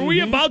 Mm-hmm. Are we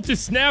about to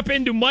snap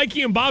into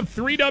Mikey and Bob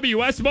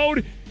 3WS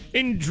mode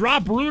and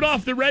drop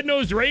Rudolph the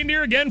Red-Nosed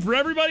Reindeer again for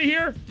everybody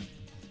here?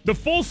 The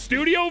full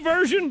studio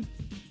version?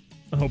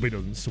 I hope he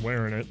doesn't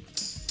swear in it.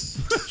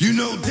 You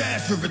know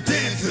Dasher and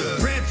Dancer,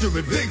 Prancer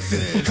and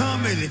Vixen,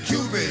 Comet and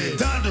Cupid, and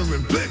Donder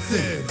and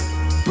Blitzen.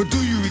 But do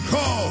you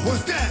recall,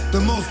 what's that? The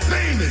most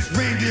famous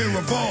reindeer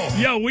of all.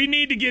 Yo, we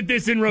need to get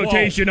this in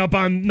rotation up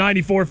on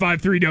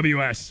 94.5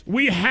 3WS.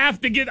 We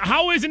have to get...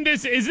 How isn't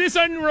this... Is this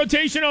on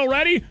rotation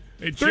already?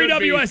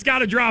 3WS got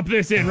to drop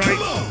this in, right?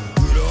 Come on!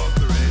 Rudolph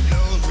the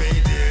Red-Nosed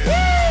Reindeer.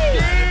 Woo!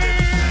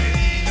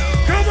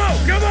 Come on,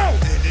 come on!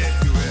 And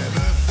if you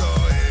ever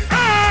saw it,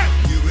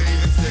 you would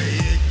even say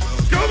it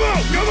close. Come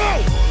on, come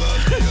on! All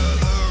of the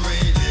other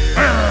reindeer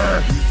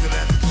used to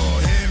have to call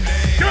him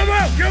names. Come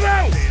on, come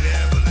on! They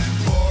never let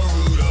poor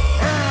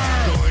Rudolph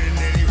join in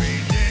any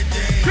reindeer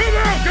game. Come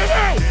on, come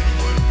on! Then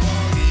one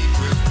foggy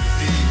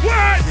Christmas Eve,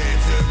 What?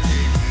 Santa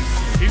came to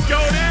say, He's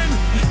going in.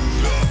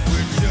 Rudolph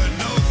with your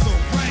nose so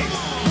bright.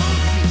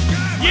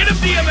 Get him,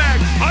 DMX!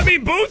 I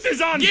mean, Booth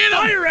is on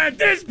fire at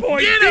this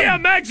point. Get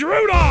him! DMX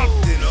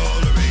Rudolph! Then all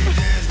the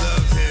reindeers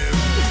loved him.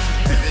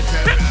 And they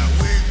shouted out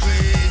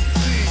weekly,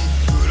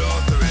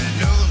 Rudolph the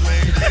Red-Nosed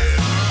Reindeer.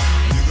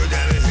 You go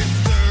down in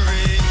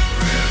history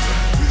forever.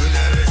 You go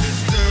down in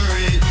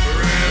history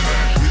forever.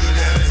 You go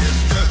down in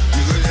history.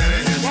 You go down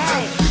in history.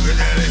 Wow. You go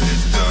down in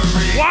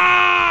history.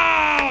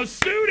 Wow!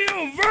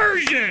 Studio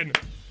version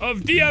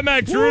of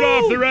DMX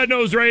Rudolph the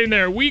Red-Nosed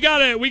Reindeer. We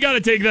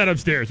gotta take that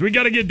upstairs. We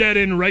gotta get that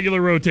in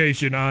regular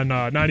rotation on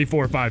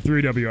 94.5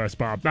 3WS,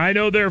 Bob. I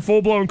know they're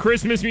full-blown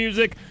Christmas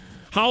music.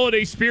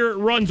 Holiday spirit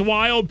runs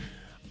wild.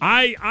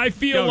 I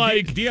feel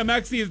like...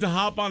 DMX needs to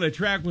hop on a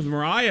track with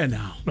Mariah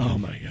now. Oh,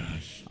 my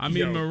gosh. I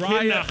mean, Can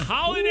Mariah... the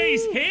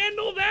holidays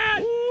handle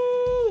that?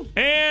 Ooh.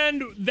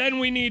 And then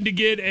we need to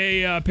get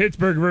a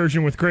Pittsburgh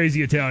version with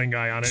Crazy Italian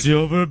Guy on it.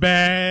 Silver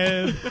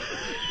Bab,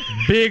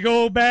 big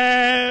old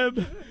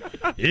Bab,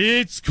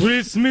 it's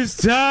Christmas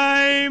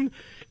time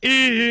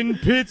in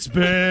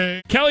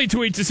Pittsburgh. Kelly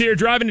tweets us here,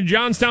 driving to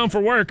Johnstown for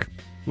work.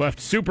 Left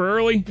super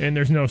early, and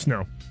there's no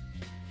snow.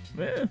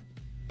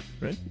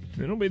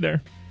 It'll be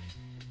there.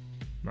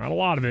 Not a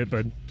lot of it,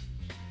 but...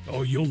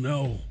 Oh, you'll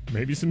know.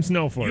 Maybe some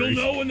snow flurries.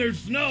 You'll know when there's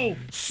snow.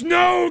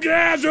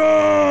 Snowgasm!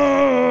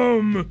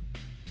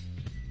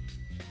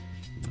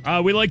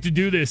 We like to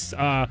do this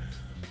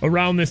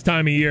around this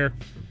time of year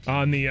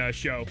on the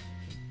show.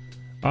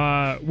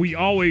 We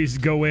always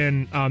go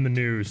in on the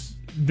news.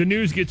 The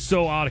news gets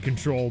so out of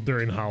control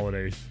during the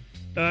holidays.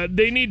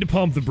 They need to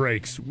pump the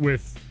brakes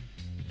with,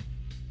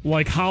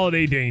 like,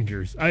 holiday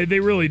dangers. They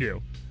really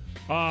do.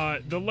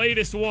 The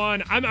latest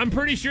one, I'm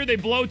pretty sure they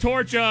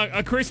blowtorch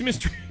a Christmas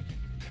tree.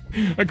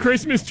 A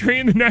Christmas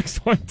tree in the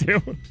next one,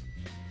 too.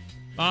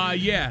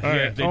 Yeah,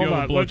 Right, they do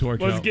have a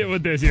blowtorch. Let's get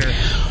with this here.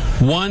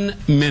 1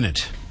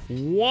 minute.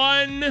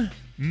 1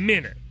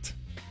 minute.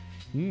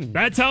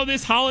 That's how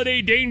this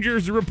holiday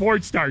dangers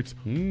report starts.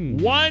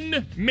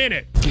 1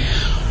 minute.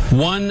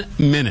 1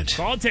 minute. That's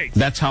all it takes.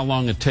 That's how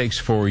long it takes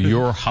for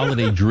your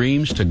holiday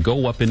dreams to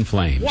go up in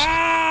flames.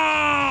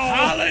 Wow!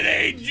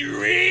 Holiday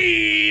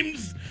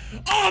dreams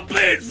up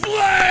in flames!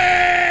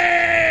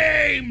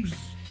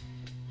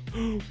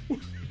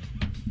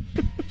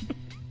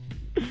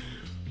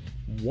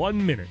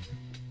 1 minute.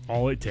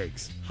 all it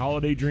takes.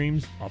 Holiday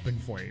dreams up in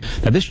flames.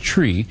 Now, this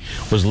tree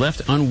was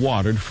left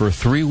unwatered for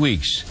 3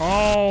 weeks.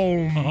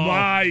 Oh,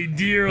 my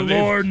dear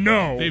Lord,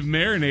 no. They've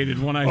marinated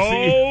one, I see.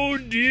 Oh,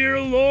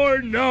 dear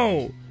Lord,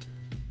 no.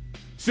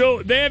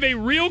 So they have a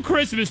real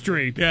Christmas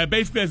tree. Yeah, it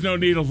basically has no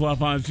needles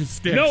left on it. It's just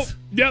sticks. Nope.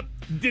 Yep.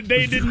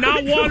 They did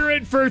not water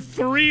it for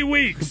 3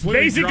 weeks.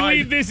 Completely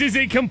Basically, dried. this is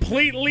a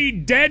completely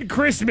dead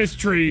Christmas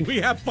tree. We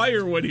have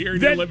firewood here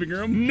in your living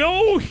room.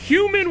 No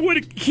human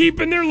would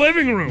keep in their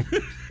living room.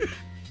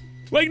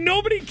 Like,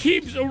 nobody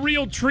keeps a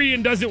real tree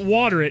and doesn't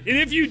water it. And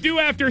if you do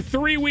after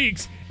 3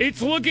 weeks,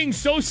 it's looking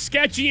so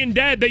sketchy and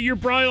dead that you're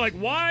probably like,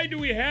 why do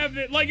we have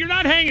that? Like, you're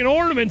not hanging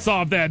ornaments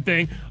off that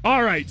thing.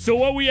 All right, so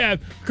what we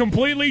have,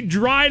 completely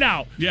dried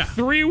out. Yeah.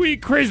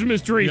 3-week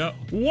Christmas tree. Yep.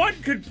 What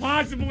could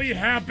possibly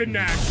happen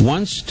next?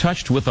 Once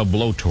touched with a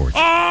blowtorch.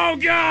 Oh,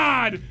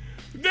 God!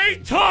 They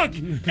took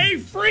a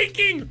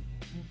freaking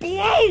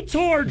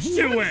blowtorch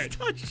to it.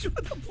 Touched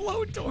with a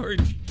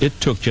blowtorch. It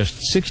took just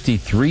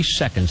 63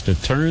 seconds to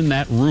turn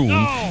that room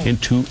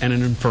into an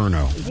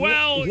inferno.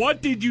 Well,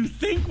 what did you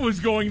think was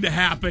going to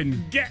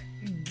happen?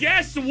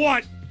 Guess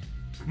what,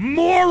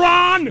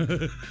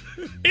 moron?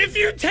 If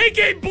you take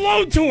a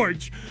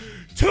blowtorch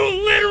to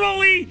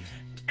literally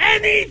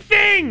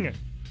anything,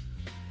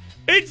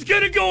 it's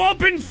going to go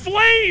up in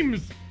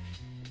flames.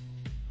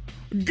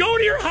 Go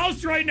to your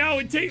house right now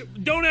and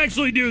don't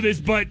actually do this,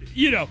 but,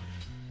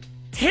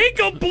 take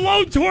a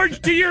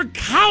blowtorch to your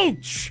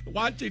couch.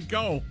 Watch it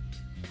go.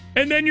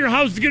 And then your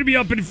house is going to be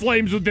up in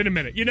flames within a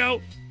minute,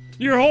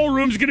 Your whole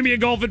room's going to be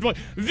engulfed in flames.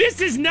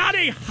 This is not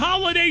a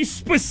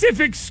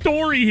holiday-specific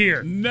story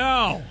here.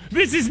 No.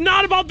 This is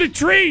not about the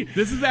tree.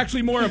 This is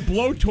actually more a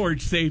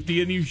blowtorch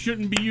safety, and you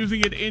shouldn't be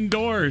using it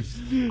indoors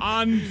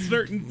on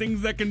certain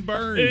things that can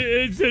burn.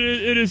 It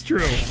is true.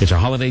 It's a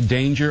holiday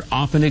danger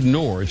often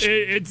ignored.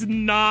 It's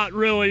not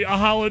really a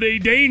holiday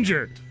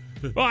danger.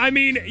 Well, I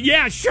mean,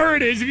 yeah, sure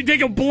it is. If you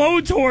take a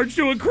blowtorch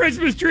to a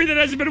Christmas tree that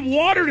hasn't been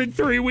watered in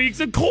 3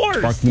 weeks, of course.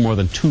 Sparking more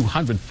than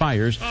 200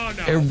 fires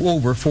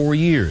over 4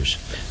 years.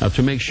 Now,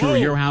 to make sure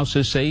your house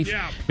is safe,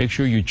 make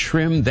sure you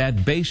trim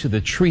that base of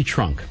the tree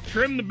trunk.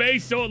 Trim the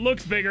base so it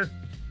looks bigger.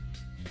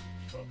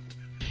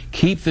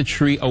 Keep the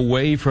tree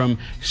away from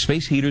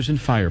space heaters and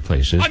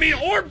fireplaces. I mean,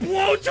 or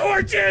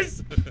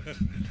blowtorches!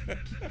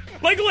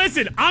 Like,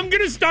 listen, I'm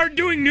going to start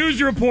doing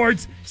news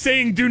reports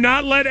saying do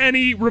not let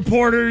any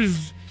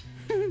reporters...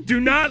 Do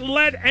not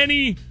let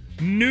any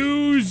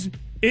news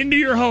into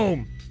your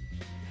home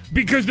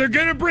because they're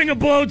going to bring a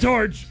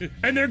blowtorch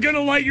and they're going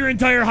to light your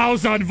entire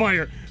house on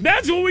fire.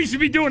 That's what we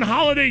should be doing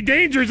holiday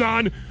dangers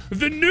on.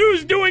 The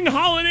news doing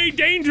holiday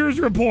dangers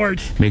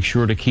reports. Make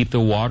sure to keep the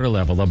water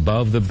level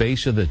above the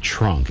base of the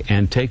trunk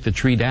and take the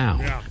tree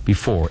down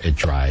before it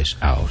dries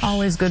out.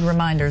 Always good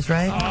reminders,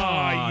 right?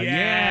 Oh,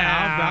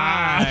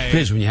 yeah. It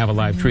is when you have a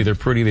live tree. They're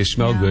pretty, they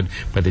smell good,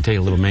 but they take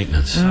a little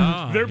maintenance.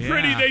 They're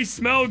pretty, they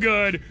smell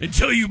good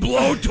until you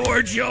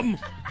blowtorch them.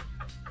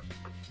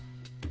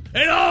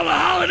 And all the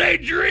holiday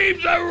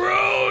dreams are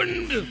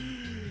ruined.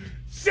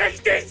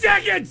 60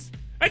 seconds.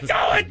 That's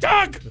all it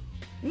took.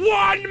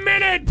 1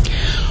 minute.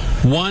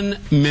 1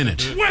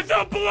 minute. With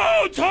a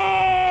blowtorch.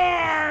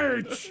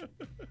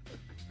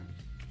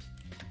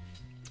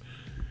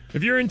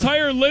 If your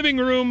entire living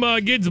room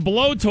gets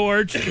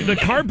blowtorched, the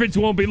carpets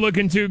won't be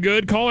looking too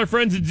good. Call our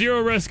friends at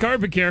Zero Rest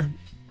Carpet Care.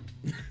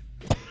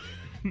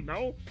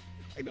 No?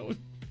 I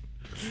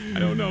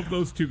don't know if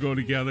those two go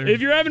together.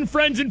 If you're having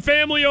friends and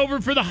family over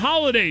for the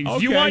holidays,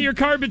 you want your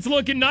carpets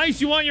looking nice,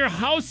 you want your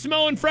house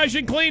smelling fresh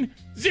and clean,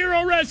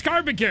 Zero Rest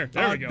Carpet Care.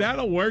 There we go.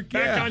 That'll work,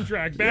 Back on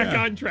track.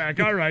 On track.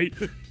 All right.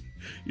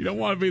 You don't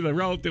want to be the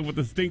relative with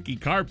the stinky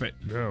carpet.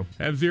 No.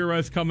 Have Zero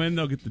Rest come in.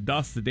 They'll get the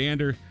dust, the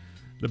dander,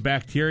 the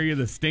bacteria,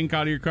 the stink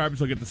out of your carpets.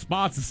 They'll get the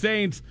spots, the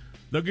stains.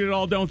 They'll get it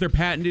all done with their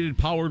patented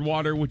powered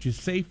water, which is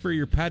safe for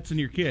your pets and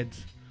your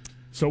kids.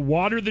 So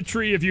water the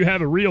tree if you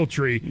have a real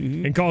tree,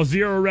 and call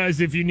Zero Res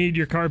if you need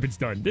your carpets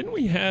done. Didn't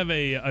we have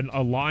a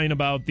line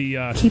about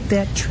the... Keep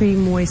that tree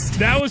moist.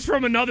 That was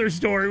from another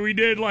story we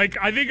did,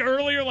 I think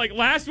earlier,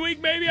 last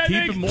week maybe, I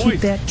think? Keep it moist. Keep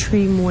that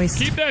tree moist.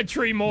 Keep that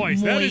tree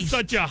moist. That is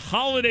such a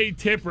holiday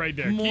tip right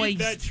there. Moist. Keep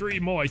that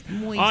tree moist.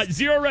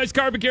 Zero Res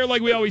Carpet Care,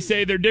 like we always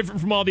say, they're different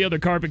from all the other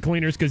carpet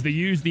cleaners because they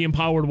use the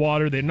empowered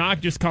water. They're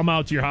not just come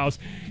out to your house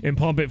and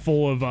pump it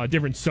full of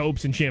different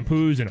soaps and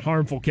shampoos and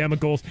harmful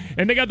chemicals.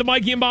 And they got the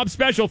Mikey and Bob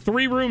special,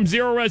 3-room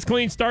Zero Res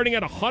Clean starting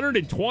at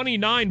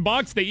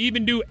 $129. They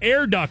even do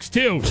air ducts,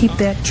 too. Keep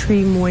that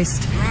tree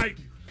moist. Right.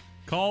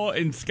 Call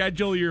and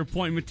schedule your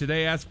appointment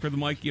today. Ask for the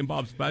Mikey and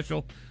Bob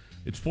special.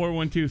 It's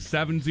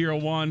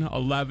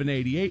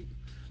 412-701-1188.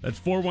 That's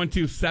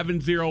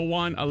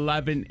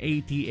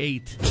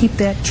 412-701-1188. Keep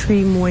that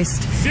tree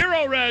moist.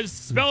 Zero Res.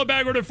 Spell it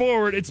backward or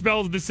forward. It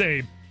spells the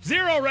same.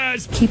 Zero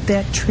Res. Keep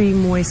that tree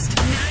moist.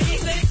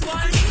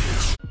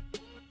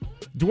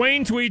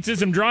 Dwayne tweets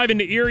as I'm driving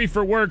to Erie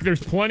for work.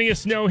 There's plenty of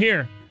snow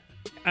here.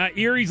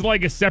 Erie's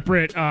like a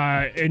separate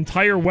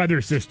entire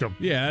weather system.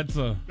 Yeah,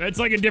 that's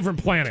like a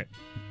different planet.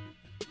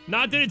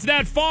 Not that it's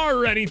that far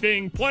or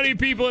anything. Plenty of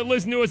people that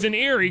listen to us in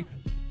Erie.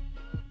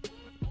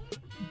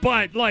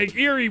 But, like,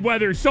 Erie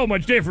weather is so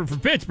much different from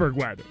Pittsburgh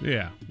weather.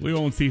 Yeah, we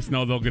won't see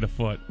snow. They'll get a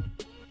foot.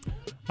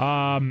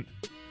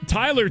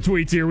 Tyler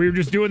tweets here. We were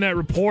just doing that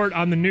report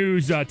on the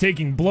news,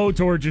 taking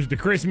blowtorches to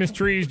Christmas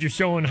trees, just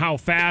showing how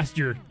fast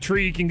your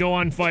tree can go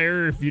on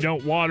fire if you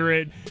don't water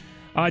it.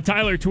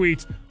 Tyler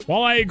tweets,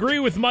 while I agree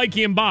with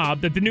Mikey and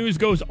Bob that the news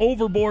goes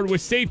overboard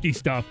with safety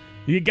stuff,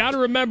 you got to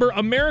remember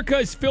America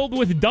is filled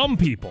with dumb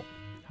people.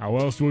 How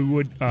else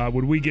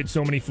would we get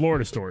so many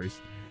Florida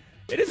stories?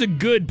 It is a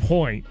good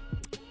point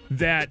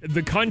that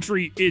the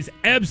country is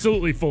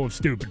absolutely full of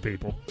stupid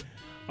people.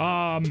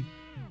 But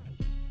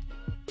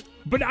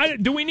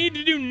do we need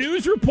to do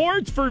news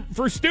reports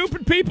for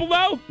stupid people,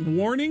 though?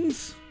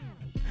 Warnings?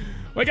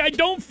 Like, I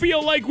don't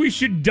feel like we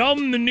should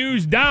dumb the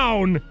news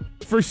down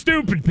for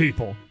stupid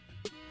people.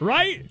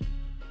 Right?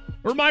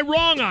 Or am I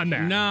wrong on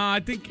that? No,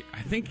 I think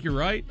you're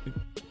right.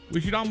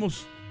 We should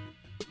almost,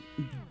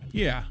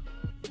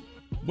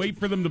 wait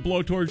for them to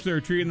blowtorch their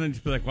tree and then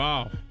just be like,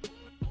 wow,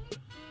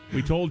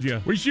 we told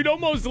you. We should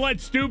almost let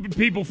stupid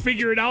people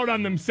figure it out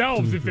on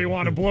themselves if they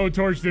want to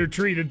blowtorch their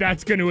tree,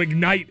 that's going to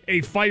ignite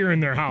a fire in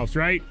their house,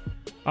 right?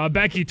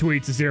 Becky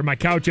tweets us here. My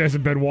couch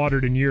hasn't been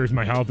watered in years.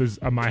 My house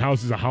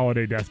is a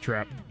holiday death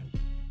trap.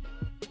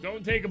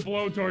 Don't take a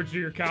blowtorch to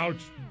your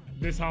couch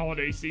this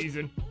holiday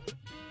season.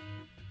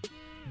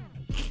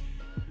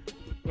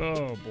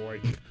 Oh, boy.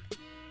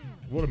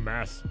 What a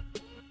mess.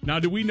 Now,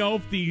 do we know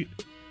if the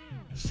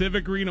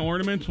Civic Arena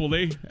ornaments, will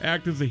they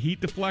act as a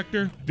heat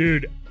deflector?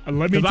 Dude,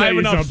 let me tell you something. Because I have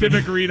enough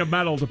Civic Arena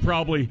metal to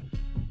probably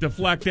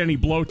deflect any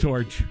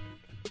blowtorch.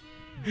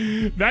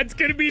 That's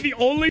going to be the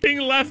only thing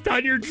left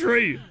on your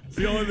tree. It's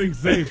the only thing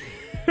safe.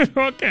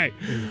 Okay.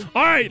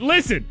 All right,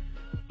 listen.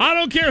 I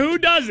don't care who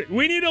does it.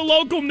 We need a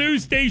local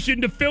news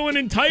station to fill an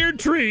entire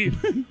tree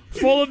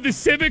full of the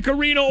Civic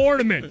Arena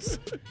ornaments.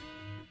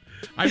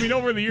 I mean,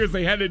 over the years,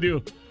 they had to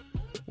do,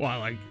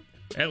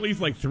 at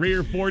least 3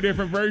 or 4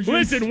 different versions.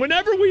 Listen,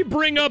 whenever we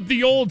bring up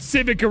the old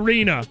Civic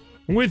Arena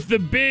with the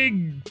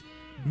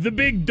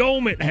big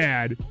dome it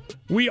had,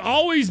 we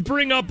always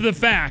bring up the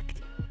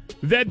fact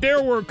that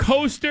there were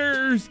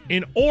coasters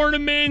and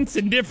ornaments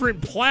and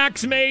different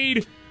plaques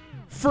made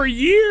for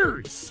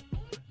years.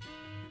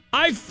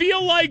 I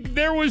feel like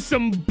there was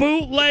some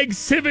bootleg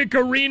Civic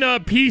Arena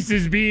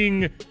pieces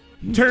being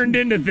turned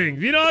into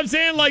things. You know what I'm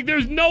saying? Like,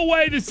 there's no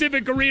way the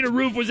Civic Arena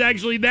roof was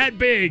actually that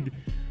big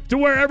to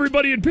where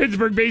everybody in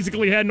Pittsburgh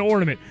basically had an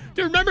ornament.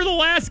 Do you remember the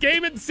last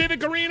game at the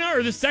Civic Arena,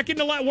 or the second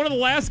to one of the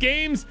last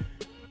games,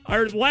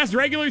 or the last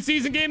regular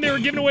season game? They were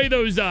giving away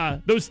those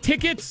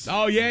tickets.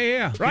 Oh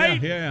yeah,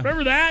 right. Yeah.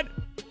 Remember that?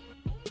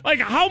 Like,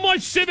 how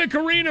much Civic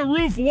Arena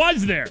roof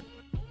was there?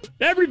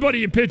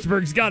 Everybody in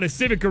Pittsburgh's got a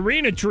Civic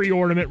Arena tree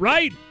ornament,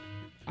 right?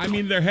 I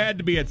mean, there had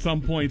to be at some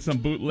point some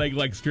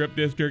bootleg strip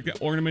district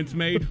ornaments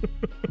made.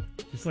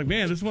 It's like,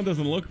 man, this one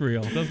doesn't look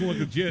real. It doesn't look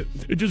legit.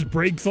 It just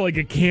breaks like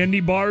a candy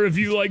bar if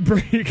you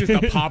break it.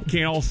 Just a pop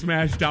can all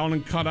smashed down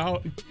and cut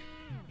out.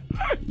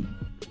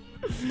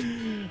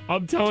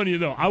 I'm telling you,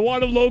 though, I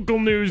want a local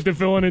news to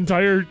fill an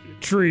entire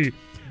tree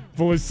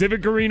full of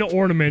Civic Arena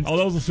ornaments. Oh,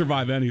 those will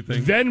survive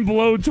anything. Then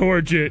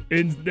blowtorch it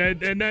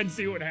and then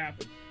see what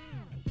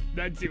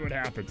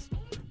happens.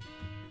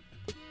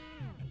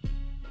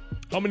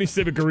 How many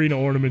Civic Arena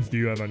ornaments do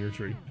you have on your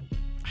tree?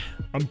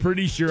 I'm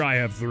pretty sure I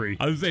have 3.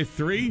 I would say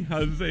 3. I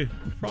would say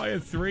probably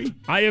have 3.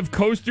 I have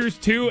coasters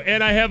too,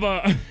 and I have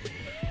a.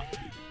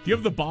 Do you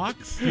have the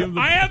box?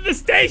 I have the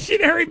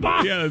stationary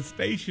box. Yeah, the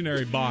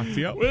stationary box.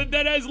 Yep.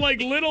 That has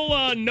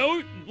little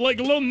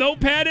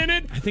notepad in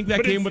it. I think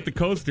that came with the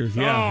coasters.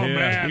 Yeah. Oh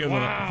man! You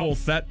have a full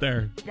set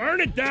there.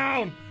 Burn it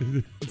down.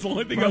 It's the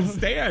only thing I'll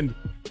stand.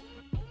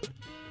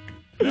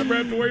 Never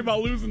have to worry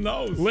about losing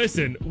those.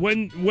 Listen,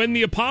 when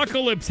the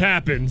apocalypse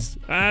happens,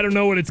 I don't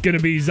know what it's going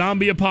to be.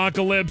 Zombie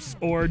apocalypse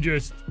or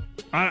just,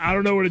 I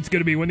don't know what it's going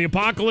to be. When the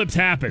apocalypse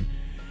happens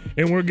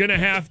and we're going to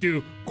have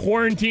to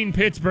quarantine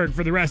Pittsburgh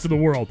for the rest of the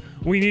world,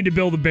 we need to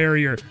build a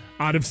barrier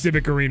out of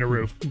Civic Arena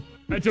roof.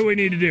 That's what we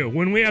need to do.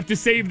 When we have to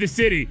save the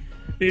city,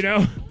 you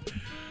know.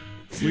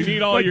 We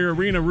need all your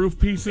arena roof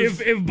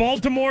pieces. If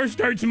Baltimore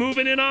starts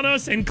moving in on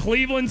us and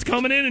Cleveland's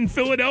coming in and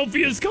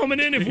Philadelphia's coming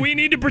in, if we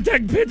need to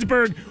protect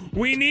Pittsburgh,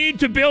 we need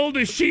to build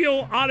a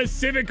shield out of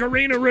Civic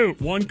Arena roof.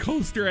 One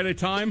coaster at a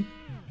time.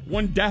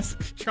 One desk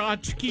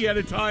tchotchke at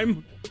a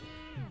time.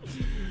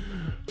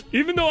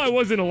 Even though I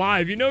wasn't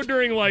alive,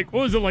 during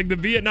the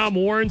Vietnam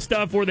War and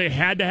stuff where they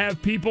had to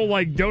have people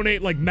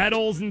donate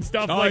medals and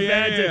stuff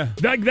that.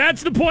 Yeah.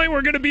 That's the point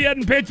we're going to be at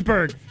in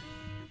Pittsburgh.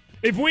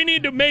 If we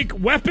need to make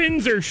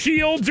weapons or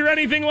shields or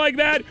anything like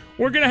that,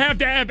 we're going to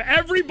have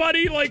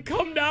everybody,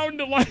 come down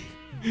to,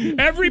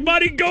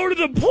 everybody go to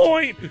the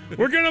point.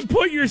 We're going to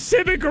put your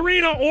Civic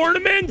Arena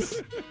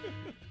ornaments,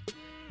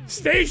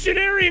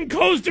 stationery, and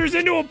coasters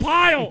into a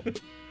pile.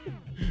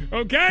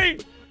 Okay?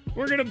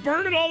 We're going to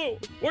burn it all.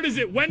 What is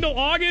it, Wendell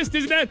August?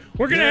 Isn't that?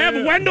 We're going to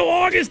have Wendell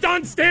August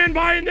on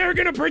standby, and they're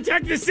going to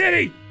protect the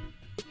city.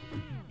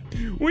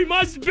 We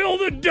must build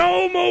a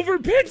dome over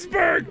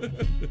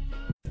Pittsburgh.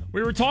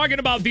 We were talking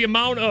about the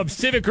amount of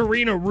Civic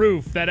Arena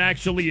roof that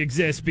actually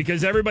exists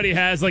because everybody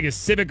has like a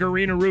Civic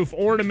Arena roof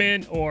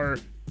ornament or,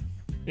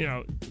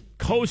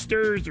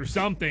 coasters or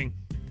something.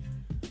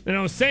 And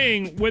I was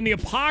saying, when the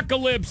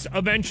apocalypse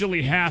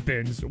eventually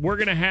happens, we're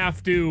going to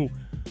have to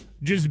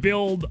just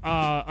build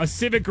a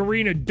Civic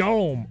Arena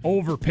dome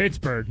over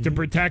Pittsburgh to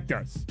protect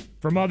us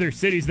from other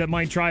cities that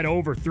might try to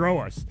overthrow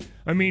us.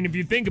 I mean, if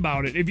you think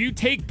about it, if you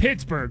take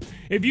Pittsburgh,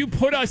 if you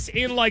put us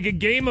in like a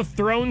Game of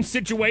Thrones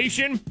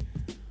situation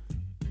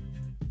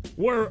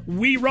where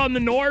we run the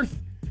North,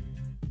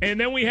 and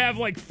then we have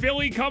like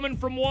Philly coming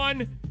from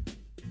one,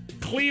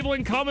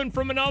 Cleveland coming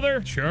from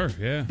another. Sure,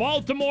 yeah.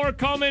 Baltimore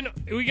coming.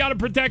 We got to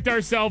protect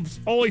ourselves.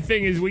 Only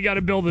thing is we got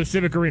to build a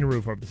Civic Arena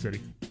roof over the city.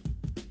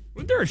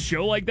 Wasn't there a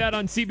show like that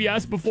on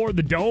CBS before?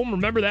 The Dome?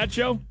 Remember that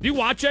show? Did you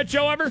watch that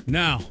show ever?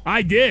 No.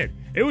 I did.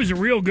 It was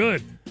real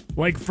good.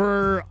 Like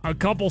for a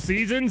couple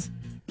seasons.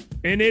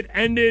 And it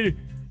ended.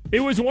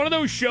 It was one of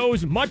those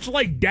shows, much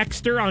like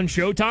Dexter on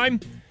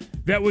Showtime,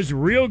 that was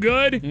real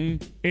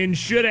good and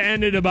should have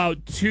ended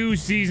about 2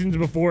 seasons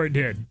before it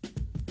did.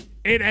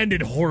 It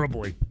ended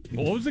horribly.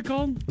 What was it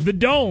called? The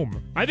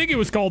Dome. I think it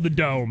was called The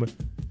Dome.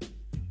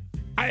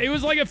 It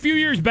was like a few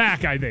years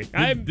back, I think.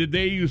 Did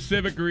they use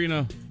Civic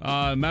Arena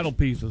metal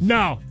pieces?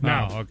 No.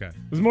 Oh, okay.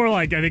 It was more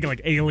like, I think,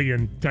 like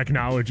alien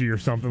technology or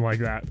something like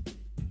that.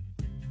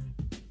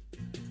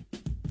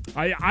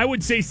 I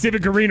would say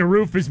Civic Arena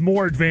roof is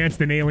more advanced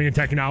than alien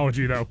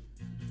technology, though.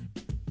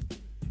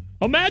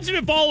 Imagine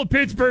if all of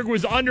Pittsburgh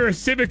was under a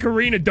Civic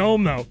Arena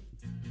dome, though.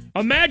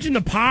 Imagine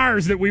the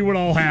powers that we would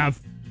all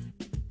have.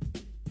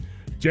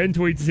 Jen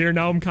tweets here,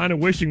 now I'm kind of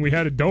wishing we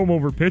had a dome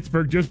over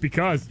Pittsburgh just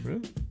because.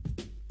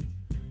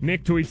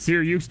 Nick tweets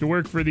here, used to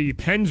work for the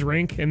Pens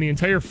rink, and the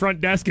entire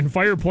front desk and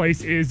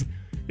fireplace is,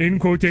 in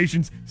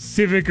quotations,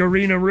 Civic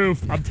Arena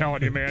roof. I'm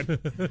telling you, man.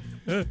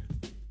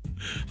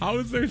 How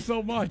is there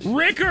so much?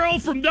 Rick Earl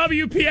from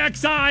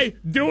WPXI,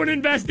 do an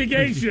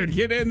investigation.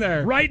 Get in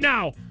there. Right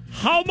now.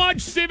 How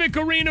much Civic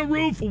Arena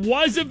roof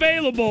was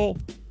available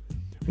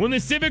when the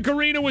Civic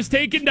Arena was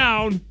taken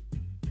down?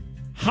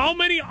 How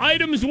many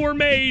items were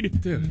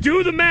made? Dude.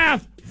 Do the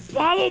math.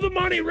 Follow the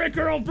money, Rick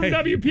Earl from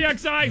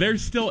WPXI.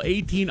 There's still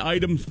 18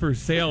 items for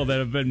sale that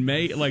have been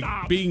made,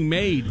 being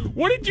made.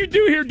 What did you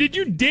do here? Did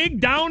you dig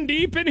down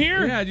deep in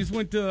here? Yeah, I just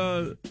went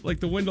to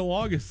the Wendell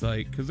August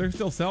site because they're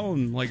still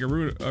selling like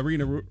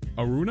arena roof.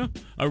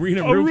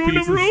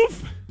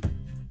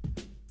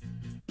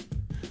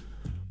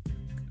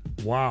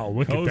 Wow,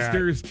 look at that.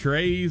 Coasters,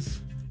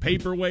 trays,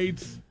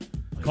 paperweights,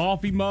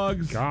 coffee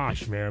mugs.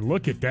 Gosh, man,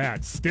 look at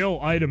that. Still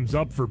items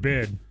up for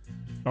bid,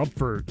 up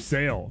for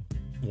sale.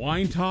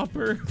 Wine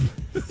topper.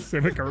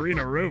 Civic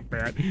Arena roof,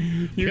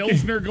 man.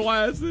 Pilsner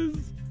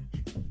glasses.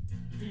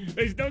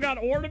 They still got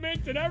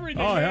ornaments and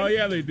everything. Oh, man. hell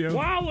yeah, they do.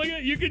 Wow, look at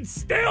it. You can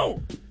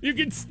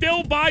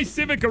still buy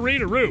Civic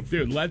Arena roof.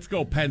 Dude, Let's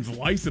Go Pens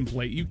license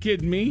plate. You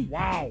kidding me?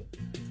 Wow.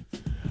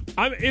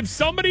 If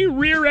somebody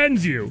rear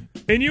ends you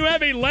and you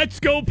have a Let's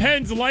Go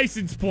Pens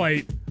license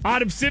plate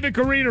out of Civic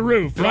Arena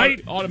roof,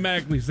 right?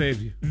 Automatically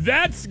saves you.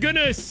 That's going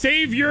to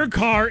save your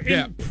car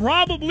and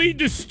probably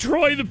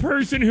destroy the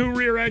person who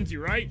rear ends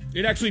you, right?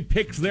 It actually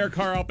picks their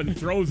car up and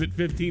throws it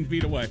 15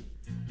 feet away.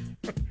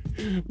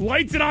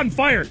 Lights it on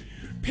fire.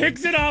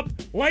 Picks it up,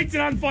 lights it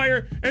on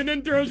fire, and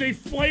then throws a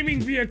flaming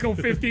vehicle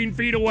 15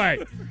 feet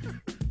away.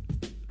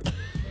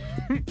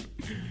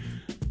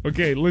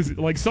 Okay, listen,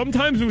 like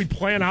sometimes when we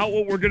plan out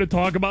what we're going to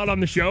talk about on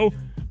the show,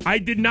 I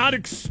did not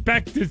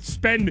expect to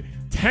spend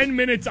 10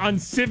 minutes on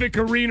Civic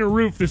Arena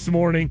roof this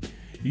morning,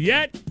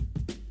 yet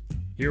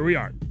here we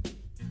are.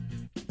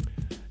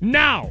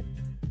 Now,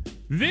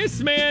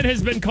 this man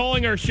has been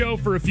calling our show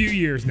for a few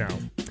years now.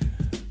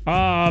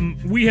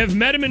 We have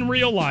met him in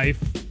real life.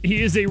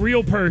 He is a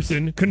real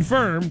person,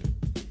 confirmed.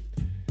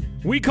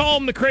 We call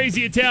him the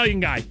crazy Italian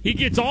guy. He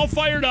gets all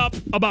fired up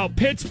about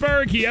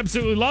Pittsburgh. He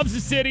absolutely loves the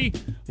city,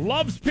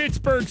 loves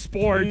Pittsburgh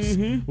sports,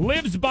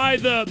 lives by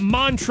the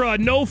mantra,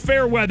 no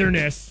fair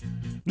weatherness.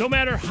 No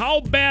matter how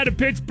bad a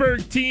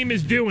Pittsburgh team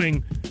is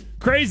doing,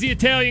 crazy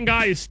Italian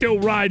guy is still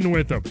riding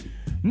with them.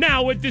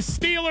 Now, with the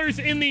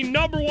Steelers in the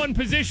number one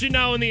position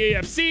now in the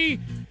AFC,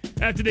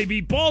 after they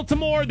beat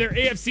Baltimore, they're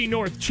AFC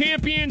North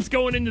champions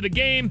going into the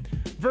game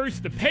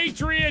versus the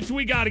Patriots.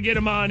 We got to get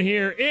him on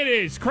here. It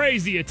is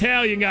crazy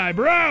Italian guy,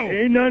 bro.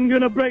 Ain't nothing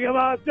gonna break him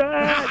off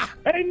that.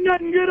 Ain't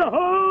nothing gonna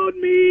hold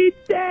me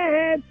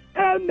down.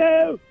 Oh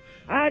no,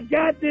 I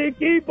got to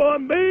keep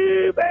on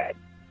moving.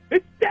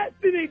 It's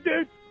destiny,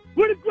 dude.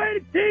 We're the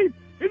greatest team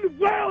in the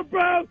world,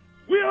 bro.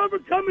 We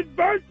overcome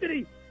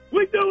adversity.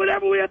 We do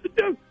whatever we have to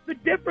do. The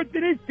difference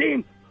in this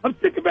team, I'm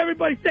sick of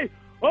everybody saying,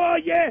 oh,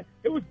 yeah,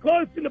 it was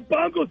close in the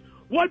Bungles,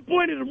 1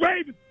 point in the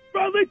Ravens.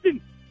 Bro,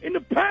 listen, in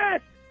the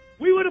past,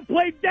 we would have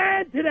played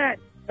down to that,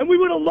 and we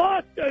would have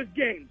lost those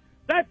games.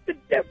 That's the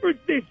difference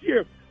this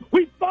year.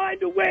 We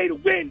find a way to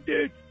win,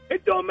 dude.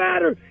 It don't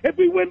matter if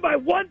we win by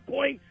 1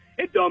 point.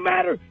 It don't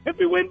matter if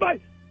we win by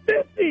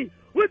 50.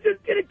 We're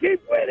just going to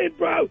keep winning,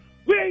 bro.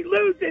 We ain't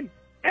losing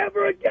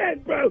ever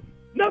again, bro.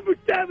 Number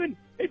 7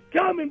 is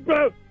coming,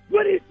 bro.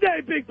 What do you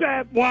say, Big Bad?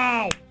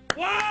 Wow.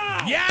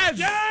 Wow. Yes.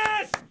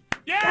 Yes.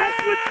 Yes.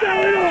 That's what's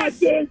going on,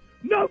 dude.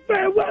 No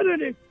fair weather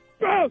this.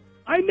 Bro,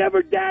 I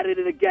never doubted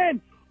it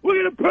again.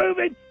 We're going to prove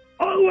it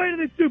all the way to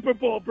the Super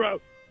Bowl, bro.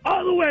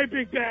 All the way,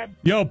 Big Bab.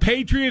 Yo,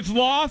 Patriots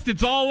lost.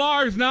 It's all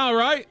ours now,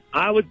 right?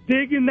 I was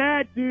digging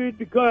that, dude,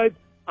 because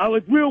I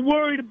was real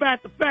worried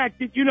about the fact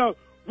that,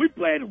 we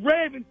play the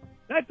Ravens.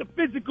 That's a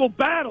physical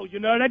battle,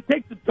 That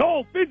takes a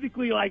toll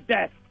physically like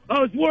that. I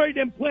was worried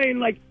them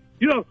playing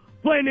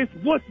playing this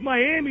wuss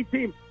Miami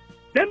team.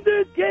 Them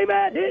dudes came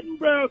out hitting,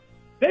 bro.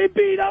 They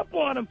beat up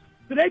on them.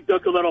 So they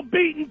took a little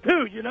beating,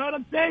 too. You know what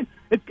I'm saying?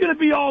 It's going to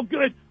be all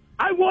good.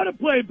 I want to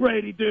play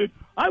Brady, dude.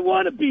 I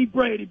want to beat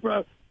Brady,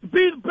 bro. To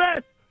be the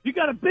best, you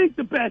got to beat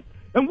the best.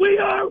 And we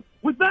are,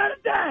 without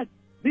a doubt,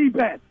 the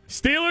best.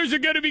 Steelers are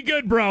going to be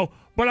good, bro.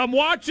 But I'm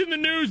watching the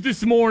news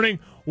this morning.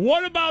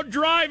 What about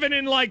driving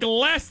in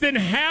less than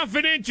half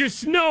an inch of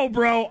snow,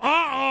 bro?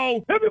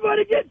 Uh-oh.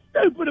 Everybody gets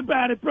stupid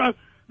about it, bro.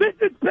 This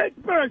is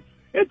Pittsburgh.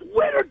 It's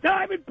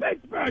wintertime in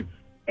Pittsburgh.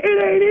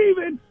 It ain't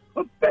even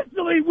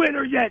officially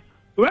winter yet.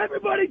 So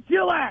everybody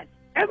chill out.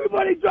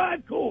 Everybody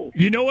drive cool.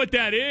 You know what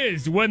that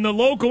is? When the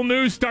local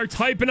news starts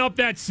hyping up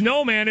that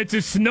snow, man, it's a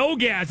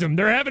snowgasm.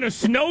 They're having a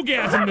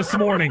snowgasm this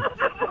morning.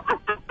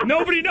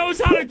 Nobody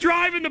knows how to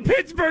drive in the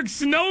Pittsburgh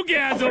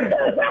snowgasm.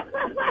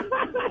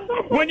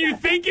 When you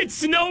think it's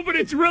snow, but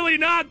it's really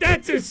not,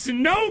 that's a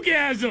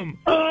snowgasm.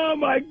 Oh,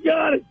 my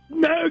God, a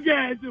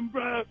snowgasm,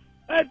 bro.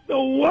 That's the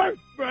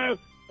worst, bro.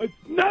 A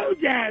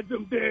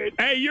snowgasm, dude.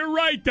 Hey, you're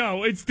right,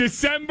 though. It's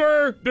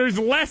December. There's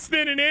less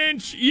than an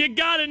inch. You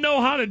got to know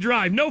how to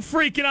drive. No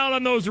freaking out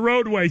on those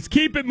roadways.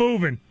 Keep it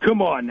moving.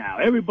 Come on now.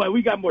 Everybody,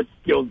 we got more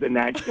skills than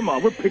that. Come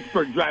on, we're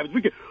Pittsburgh drivers.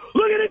 Look at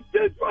this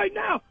dude right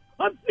now.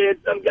 I'm seeing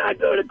some guy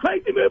doing a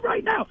crazy move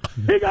right now.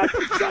 He got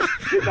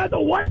the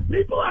white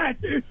people out,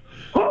 dude.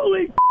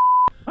 Holy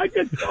I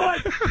just saw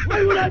it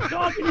right when I was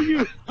talking to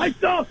you. I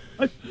saw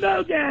a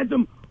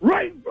snowgasm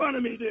right in front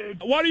of me,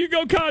 dude. Why don't you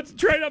go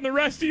concentrate on the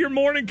rest of your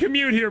morning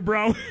commute here,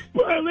 bro?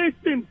 Bro,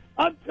 listen,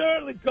 I'm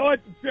totally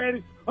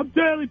concentrated. I'm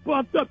totally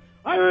pumped up.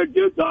 I heard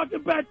you talking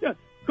about the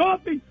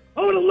coffee.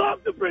 I would have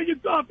loved to bring you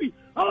coffee.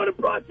 I would have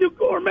brought you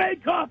gourmet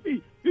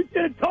coffee. You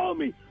should have told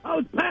me. I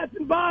was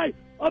passing by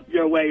up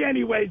your way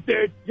anyways,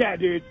 dude. Yeah,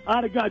 dude.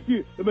 I'd have got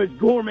you the most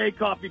gourmet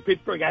coffee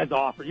Pittsburgh has to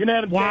offer. You know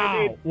what I'm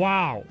saying, dude?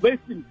 Wow.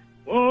 Listen.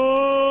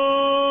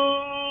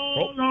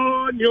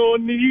 On your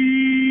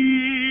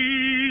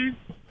knees.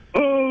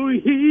 Oh,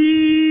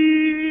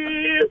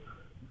 here.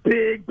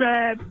 Big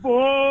bad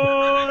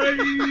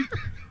boys.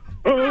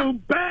 Oh,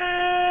 bad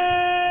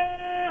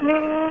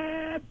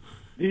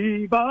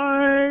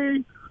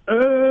divine.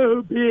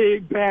 Oh,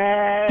 big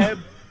bad.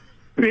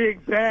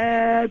 Big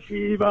bad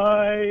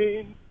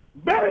divine.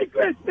 Merry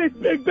Christmas,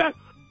 Big Bad.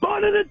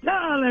 Bon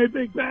Natale,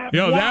 Big Bad.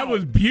 Yo, that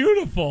was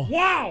beautiful.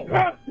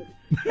 Wow.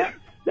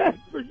 That's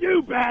for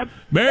you, Bab.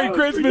 Merry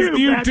Christmas to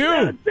you,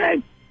 too.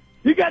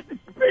 You got the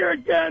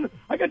spirit gun.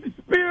 I got the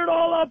spirit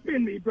all up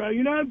in me, bro.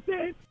 You know what I'm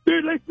saying?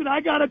 Dude, listen,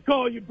 I got to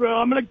call you, bro.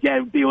 I'm going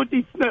to deal with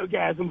these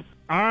snowgasms.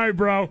 All right,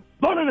 bro.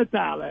 Bon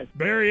Natale.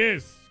 There he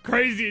is.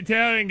 Crazy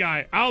Italian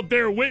guy out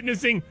there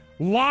witnessing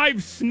live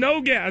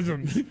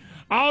snowgasms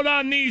out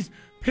on these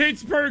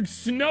Pittsburgh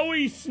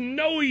snowy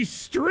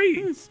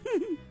streets.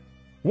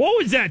 What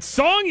was that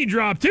song he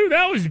dropped, too?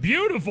 That was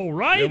beautiful,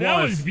 right?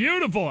 That was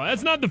beautiful.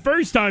 That's not the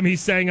first time he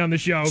sang on the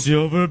show.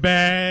 Silver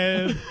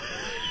Bab,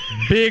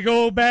 big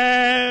old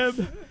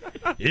Bab,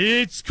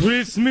 it's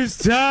Christmas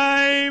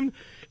time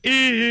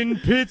in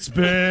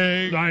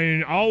Pittsburgh. I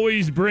mean,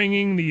 always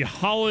bringing the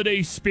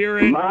holiday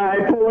spirit.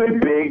 My boy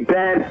Big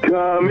Bad's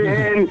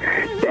coming,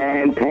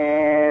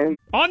 Dan.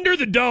 Under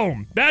the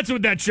Dome. That's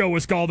what that show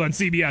was called on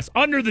CBS.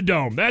 Under the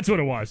Dome. That's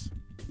what it was.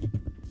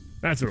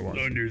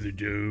 Under the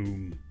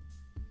Dome.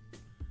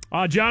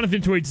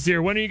 Jonathan tweets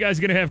here, when are you guys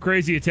going to have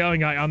Crazy Italian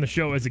Guy on the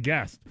show as a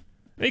guest?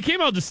 He came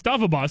out to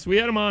Stuff-A-Bus. We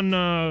had him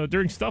on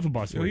during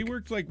Stuff-A-Bus Well, week. he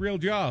works like real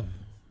job.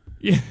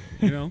 Yeah.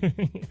 You know?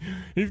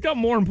 He's got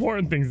more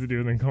important things to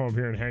do than come up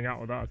here and hang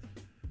out with us.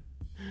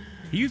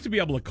 He used to be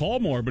able to call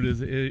more, but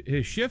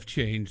his shift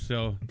changed,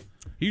 so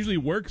he usually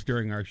works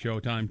during our show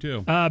time,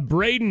 too.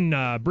 Braden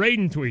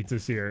tweets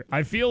us here.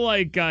 I feel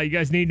like you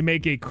guys need to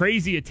make a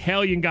Crazy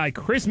Italian Guy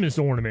Christmas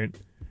ornament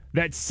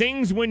that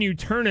sings when you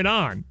turn it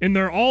on, and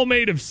they're all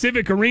made of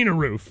Civic Arena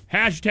roof.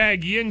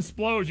 Hashtag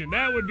Yinsplosion.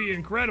 That would be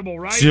incredible,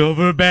 right?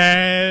 Silver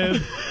Bab,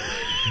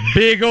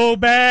 big old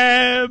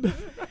Bab,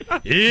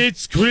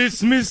 it's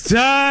Christmas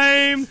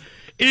time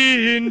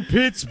in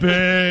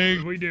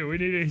Pittsburgh. We do. We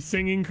need a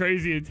singing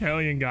Crazy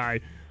Italian Guy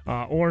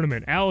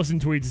ornament. Allison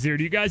tweets us here.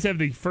 Do you guys have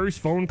the first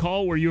phone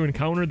call where you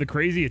encountered the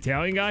Crazy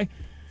Italian Guy?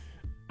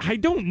 I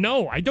don't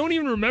know. I don't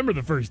even remember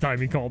the first time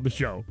he called the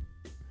show.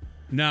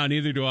 No,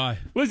 neither do I.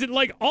 Listen,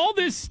 like, all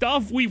this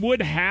stuff we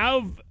would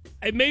have,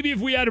 maybe if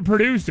we had a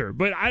producer,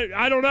 but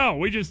I don't know.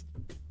 We just...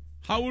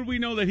 How would we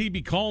know that he'd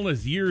be calling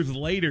us years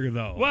later,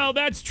 though? Well,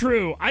 that's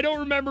true. I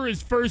don't remember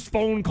his first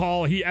phone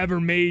call he ever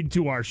made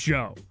to our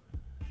show.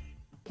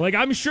 Like,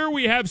 I'm sure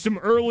we have some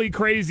early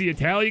Crazy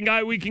Italian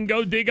Guy we can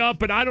go dig up,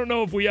 but I don't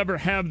know if we ever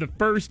have the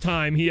first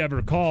time he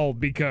ever called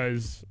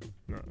because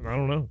I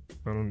don't know.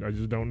 I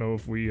just don't know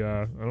if we.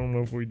 I don't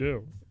know if we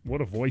do.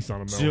 What a voice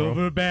on him,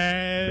 Silver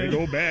Bab. Big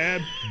old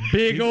Bab.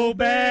 Big old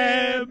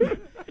Bab.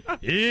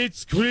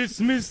 It's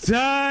Christmas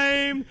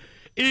time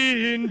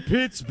in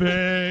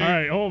Pittsburgh. All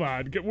right, hold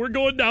on. We're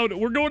going down a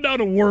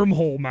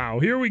wormhole now.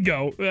 Here we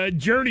go.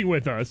 Journey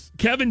with us.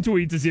 Kevin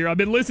tweets us here. I've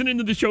been listening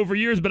to the show for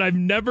years, but I've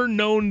never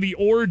known the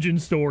origin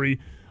story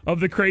of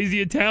the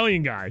Crazy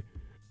Italian Guy.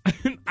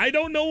 I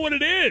don't know what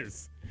it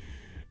is.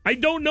 I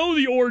don't know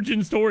the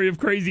origin story of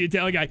Crazy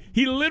Italian Guy.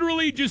 He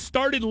literally just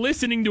started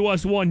listening to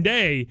us one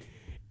day,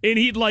 and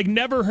he'd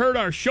never heard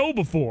our show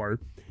before,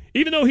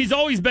 even though he's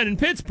always been in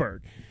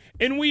Pittsburgh.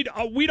 And we'd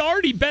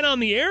already been on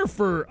the air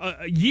for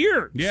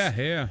years.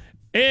 Yeah.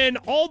 And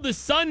all of a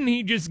sudden,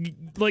 he just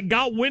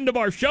got wind of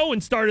our show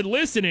and started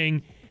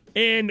listening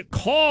and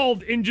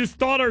called and just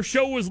thought our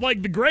show was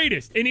the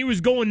greatest. And he was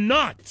going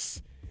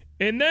nuts.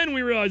 And then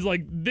we realized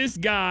this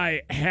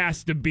guy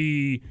has to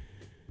be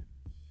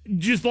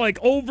just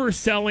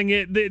overselling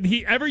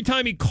it. Every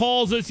time he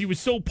calls us, he was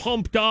so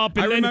pumped up.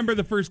 And I remember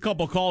the first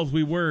couple calls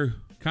we were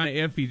kind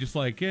of iffy, just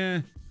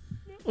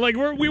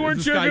we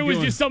weren't sure if it was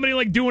just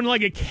somebody doing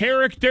a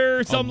character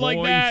or something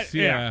like that.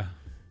 Yeah.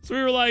 So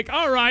we were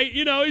all right,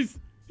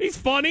 he's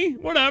funny,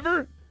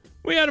 whatever.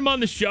 We had him on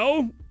the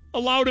show,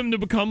 allowed him to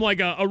become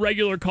a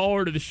regular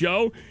caller to the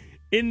show.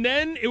 And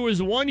then it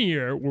was one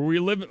year where we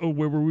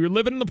were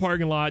living in the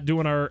parking lot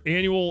doing our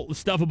annual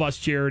Stuff-A-Bus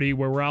charity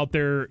where we're out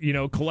there,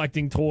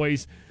 collecting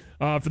toys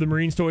for the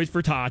Marines Toys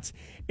for Tots.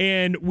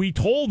 And we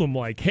told them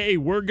hey,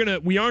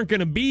 we aren't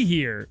gonna be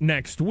here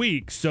next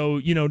week, so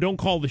don't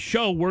call the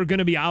show. We're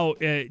gonna be out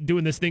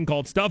doing this thing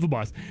called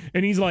Stuff-A-Bus.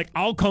 And he's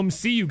I'll come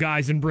see you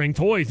guys and bring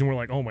toys. And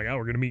we're oh my god,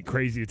 we're gonna meet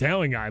Crazy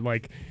Italian Guy.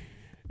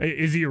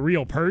 Is he a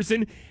real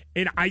person?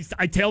 And I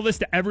tell this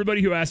to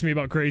everybody who asks me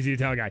about Crazy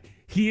Italian Guy.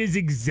 He is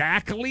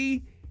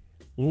exactly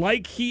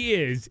like he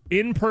is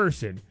in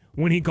person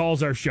when he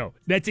calls our show.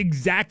 That's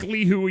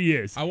exactly who he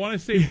is. I want to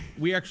say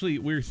we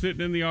were sitting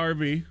in the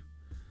RV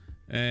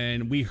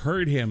and we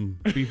heard him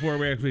before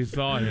we actually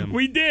saw him.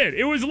 We did.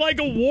 It was like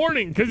a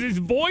warning because his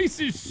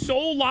voice is so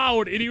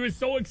loud and he was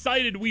so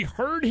excited. We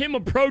heard him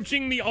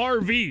approaching the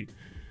RV.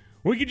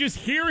 We could just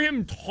hear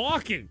him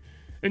talking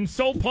and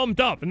so pumped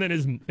up. And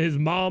then his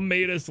mom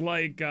made us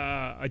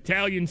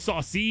Italian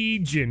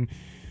sausage, and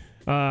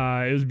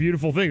it was a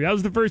beautiful thing. That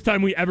was the first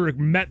time we ever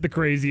met the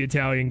Crazy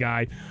Italian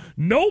Guy.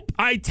 Nope,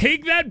 I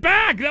take that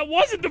back. That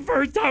wasn't the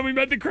first time we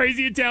met the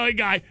Crazy Italian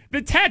Guy.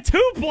 The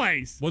tattoo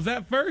place. Was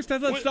that first? I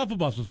thought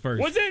Stuff-A-Bus was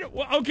first. Was it?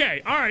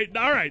 Okay, all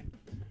right.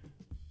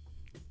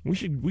 We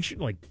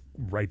should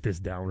write this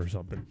down or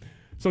something.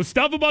 So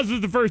Stuff-A-Bus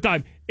was the first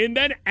time. And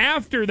then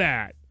after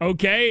that,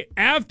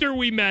 after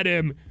we met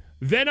him,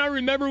 then I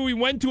remember we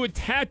went to a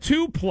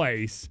tattoo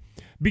place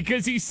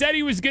because he said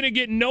he was going to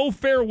get No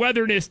Fair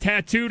Weatherness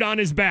tattooed on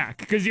his back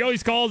because he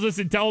always calls us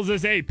and tells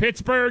us, hey,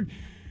 Pittsburgh,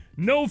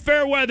 no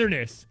fair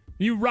weatherness.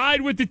 You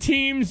ride with the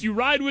teams, you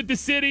ride with the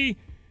city,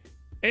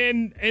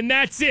 and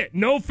that's it.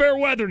 No fair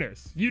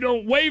weatherness. You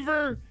don't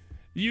waver,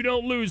 you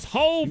don't lose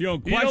hope, you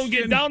don't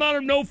get down on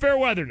them, no fair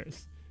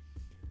weatherness.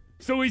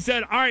 So he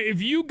said, all right,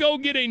 if you go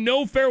get a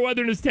No Fair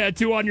Weatherness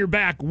tattoo on your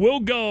back, we'll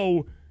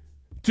go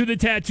to the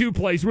tattoo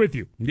place with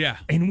you. Yeah.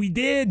 And we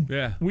did.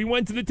 Yeah. We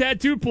went to the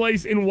tattoo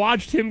place and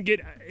watched him get,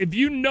 if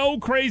you know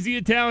Crazy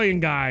Italian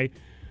Guy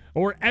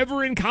or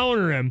ever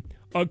encounter him,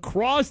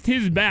 across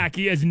his back,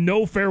 he has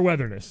no fair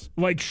weatherness,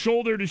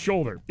 shoulder to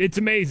shoulder. It's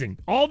amazing.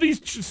 All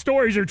these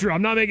stories are true.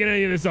 I'm not making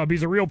any of this up.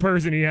 He's a real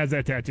person. He has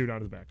that tattooed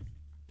on his back.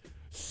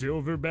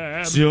 Silver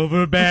Bab.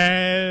 Silver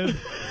Bab.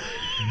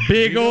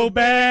 Big old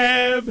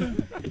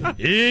Bab.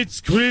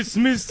 It's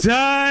Christmas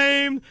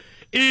time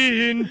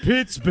in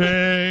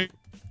Pittsburgh.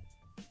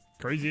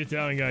 Crazy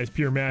Italian Guy is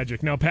pure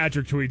magic. Now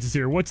Patrick tweets us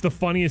here. What's the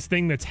funniest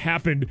thing that's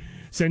happened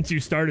since you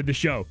started the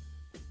show?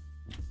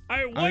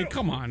 I mean,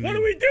 come on. What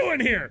are we doing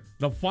here?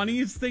 The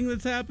funniest thing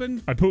that's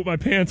happened? I pooped my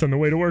pants on the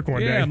way to work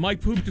one day. Yeah,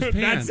 Mike pooped his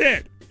pants.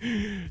 That's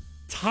it.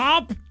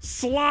 Top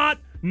slot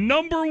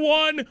number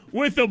one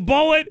with a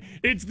bullet.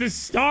 It's the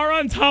star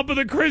on top of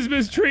the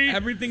Christmas tree.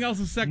 Everything else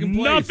is second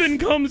place. Nothing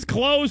comes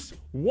close.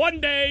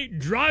 One day,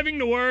 driving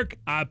to work,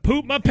 I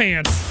pooped my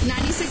pants.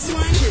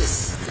 96.1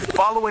 Kiss.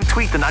 Follow and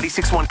tweet the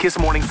 96.1 Kiss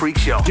Morning Freak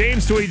Show.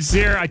 James tweets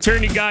here. I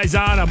turned you guys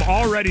on. I'm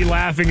already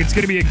laughing. It's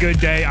going to be a good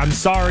day. I'm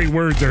sorry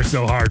words are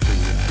so hard for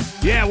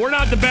you. Yeah, we're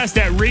not the best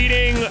at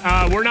reading.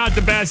 We're not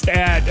the best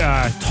at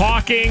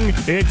talking.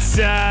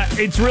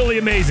 It's really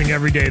amazing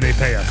every day they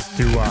pay us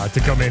to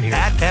come in here.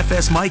 At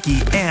FS Mikey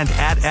and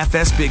at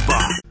FS Big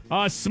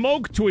Bob.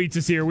 Smoke tweets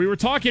us here. We were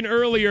talking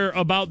earlier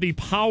about the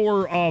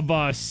power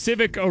of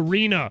Civic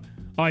Arena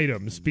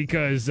items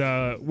because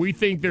we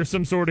think there's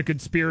some sort of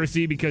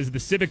conspiracy because the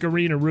Civic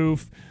Arena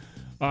roof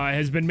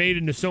has been made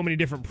into so many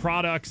different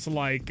products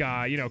like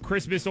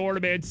Christmas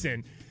ornaments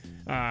and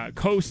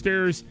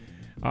coasters.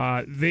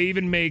 They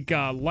even make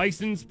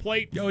license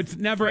plate. Yo, it's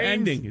never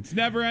ending. It's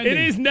never ending. It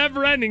is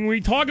never ending.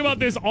 We talk about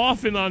this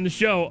often on the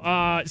show.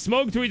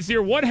 Smoke tweets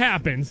here. What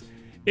happens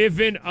if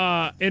an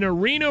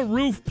arena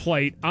roof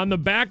plate on the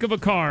back of a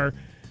car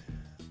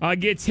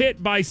gets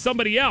hit by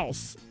somebody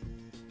else,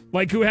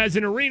 like who has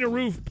an arena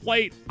roof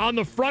plate on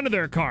the front of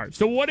their car?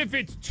 So what if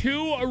it's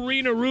two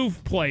arena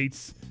roof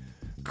plates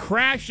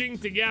crashing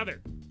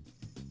together?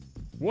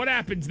 What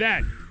happens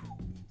then?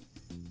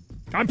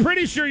 I'm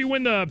pretty sure you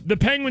win the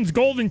Penguins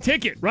golden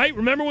ticket, right?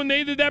 Remember when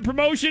they did that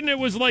promotion? It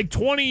was like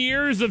 20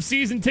 years of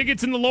season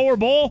tickets in the lower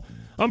bowl.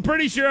 I'm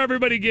pretty sure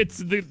everybody gets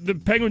the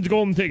Penguins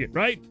golden ticket,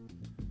 right?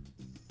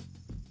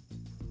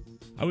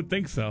 I would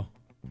think so.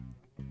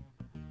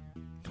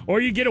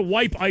 Or you get a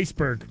wipe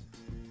iceberg.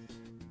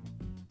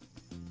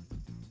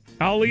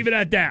 I'll leave it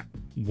at that.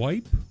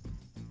 Wipe?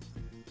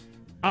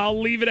 I'll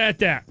leave it at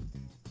that.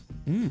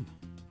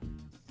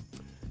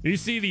 You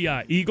see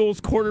the Eagles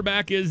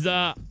quarterback is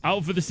out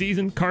for the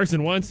season,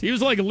 Carson Wentz. He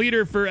was like a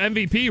leader for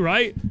MVP,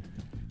 right?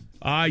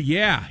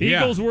 Yeah.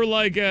 Eagles were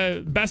like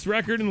best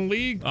record in the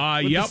league with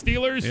the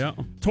Steelers.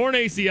 Yep. Torn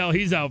ACL,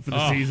 he's out for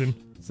the season.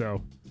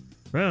 So,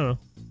 I don't know.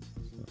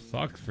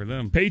 Sucks for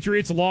them.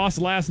 Patriots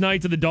lost last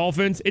night to the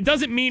Dolphins. It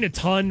doesn't mean a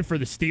ton for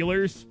the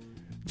Steelers.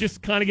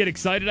 Just kind of get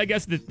excited, I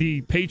guess, that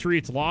the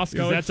Patriots lost,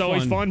 because that's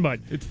always fun.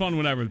 But it's fun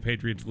whenever the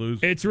Patriots lose.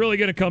 It's really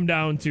going to come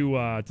down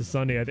to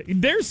Sunday, I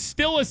think. There's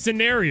still a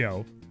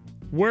scenario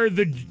where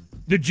the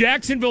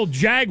Jacksonville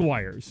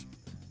Jaguars,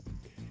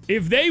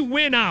 if they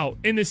win out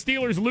and the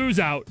Steelers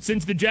lose out,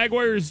 since the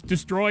Jaguars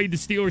destroyed the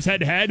Steelers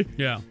head-to-head,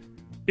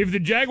 if the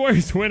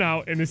Jaguars win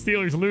out and the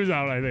Steelers lose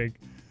out,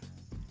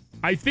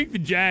 I think the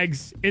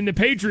Jags and the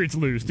Patriots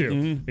lose,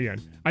 too.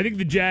 Again, I think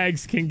the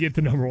Jags can get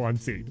the number 1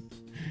 seed.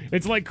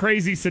 It's like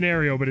crazy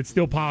scenario, but it's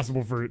still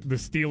possible for the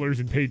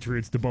Steelers and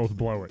Patriots to both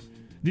blow it.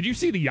 Did you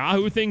see the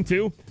Yahoo thing,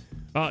 too?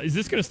 Is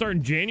this going to start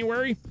in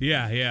January?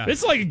 Yeah.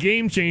 It's like a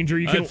game changer.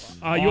 You can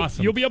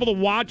awesome. You'll be able to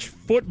watch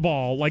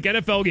football, like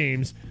NFL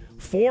games,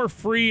 for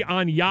free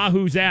on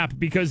Yahoo's app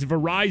because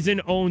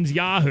Verizon owns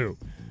Yahoo.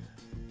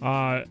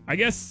 I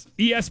guess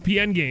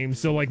ESPN games,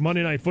 so like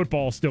Monday Night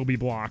Football, will still be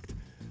blocked.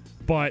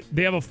 But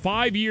they have a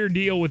 5-year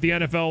deal with the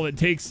NFL that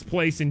takes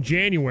place in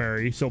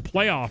January, so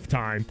playoff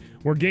time,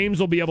 where games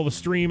will be able to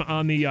stream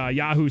on the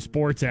Yahoo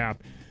Sports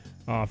app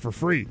for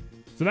free.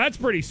 So that's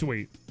pretty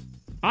sweet.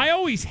 I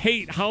always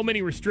hate how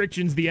many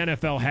restrictions the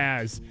NFL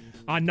has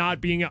on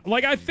not being...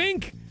 Like, I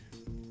think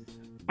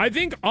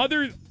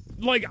other...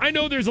 Like, I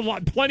know there's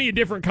plenty of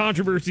different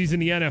controversies in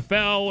the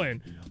NFL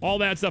and all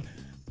that stuff.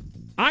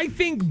 I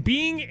think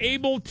being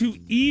able to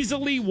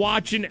easily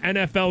watch an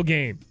NFL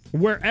game,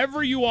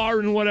 wherever you are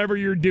and whatever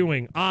you're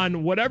doing,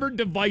 on whatever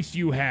device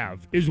you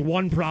have, is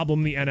one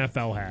problem the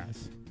NFL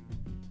has.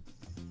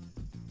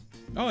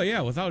 Oh,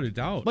 yeah, without a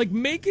doubt. Like,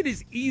 make it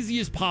as easy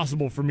as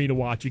possible for me to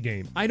watch a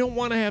game. I don't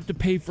want to have to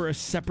pay for a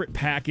separate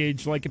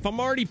package. Like, if I'm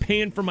already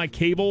paying for my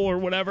cable or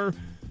whatever,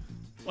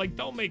 like,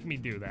 don't make me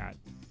do that.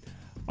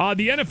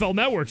 The NFL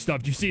Network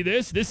stuff. Do you see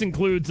this? This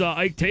includes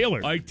Ike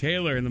Taylor. Ike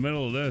Taylor in the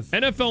middle of this.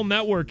 NFL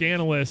Network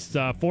analysts,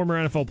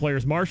 former NFL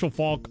players Marshall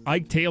Faulk,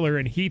 Ike Taylor,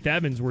 and Heath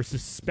Evans were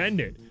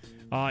suspended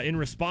in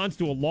response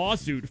to a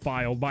lawsuit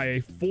filed by a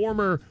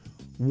former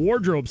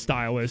wardrobe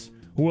stylist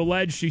who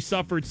alleged she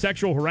suffered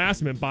sexual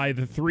harassment by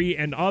the three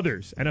and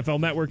others. NFL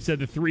Network said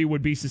the three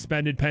would be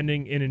suspended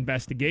pending an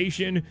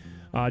investigation.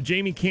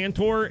 Jamie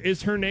Cantor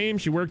is her name.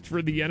 She worked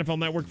for the NFL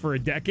Network for a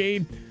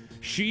decade.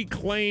 She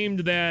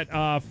claimed that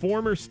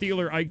former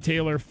Steeler Ike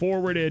Taylor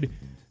forwarded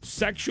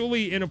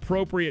sexually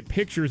inappropriate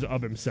pictures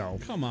of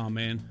himself. Come on,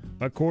 man.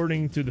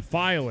 According to the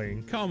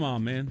filing. Come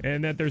on, man.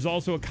 And that there's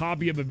also a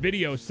copy of a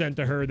video sent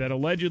to her that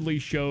allegedly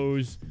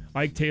shows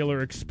Ike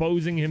Taylor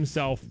exposing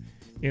himself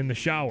in the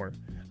shower.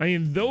 I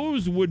mean,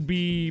 those would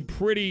be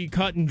pretty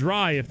cut and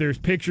dry if there's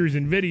pictures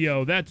and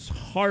video. That's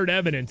hard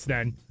evidence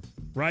then,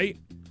 right?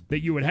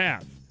 That you would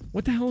have.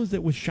 What the hell is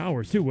it with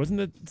showers, too? Wasn't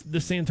that the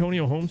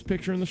Santonio Holmes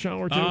picture in the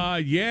shower, too?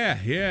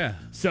 Yeah.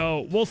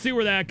 So we'll see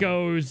where that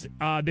goes.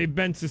 They've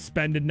been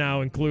suspended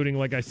now, including,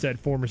 like I said,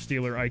 former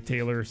Steeler Ike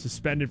Taylor,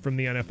 suspended from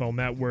the NFL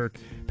Network,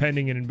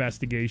 pending an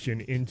investigation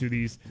into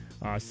these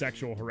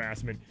sexual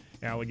harassment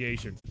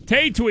allegations.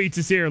 Tay tweets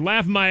us here,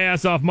 laughing my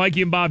ass off.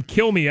 Mikey and Bob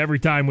kill me every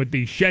time with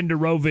the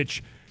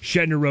Shenderovich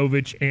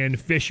and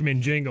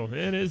Fishman jingle.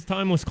 It is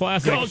timeless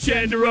classic. Call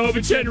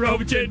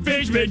Shenderovich and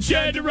Fishman.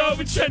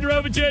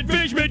 Shenderovich and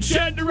Fishman.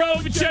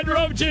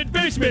 Shenderovich and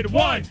Fishman.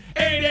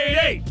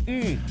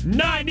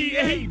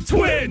 1-888-98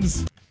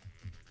 Twins.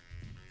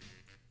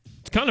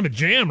 It's kind of a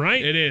jam,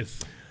 right? It is.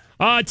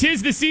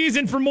 'Tis the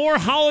season for more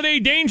holiday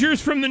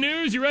dangers from the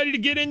news. You ready to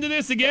get into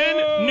this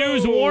again?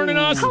 News warning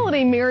us.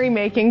 Holiday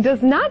merrymaking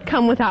does not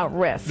come without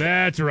risk.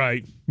 That's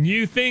right.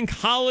 You think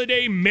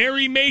holiday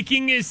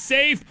merrymaking is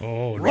safe?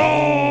 Oh,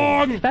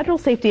 wrong! Federal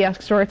safety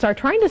experts are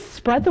trying to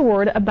spread the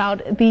word about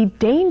the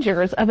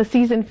dangers of a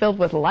season filled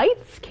with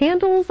lights,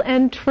 candles,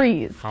 and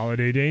trees.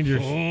 Holiday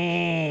dangers.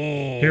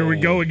 Here we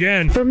go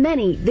again. For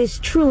many, this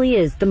truly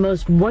is the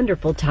most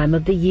wonderful time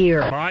of the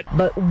year.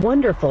 But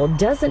wonderful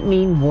doesn't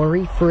mean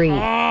worry-free.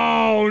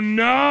 Oh,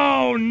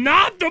 no!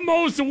 Not the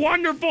most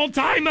wonderful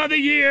time of the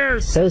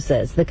year! So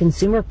says the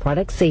Consumer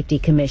Product Safety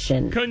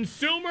Commission.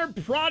 Consumer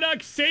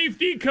Product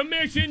Safety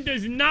Commission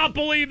does not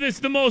believe this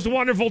is the most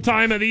wonderful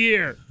time of the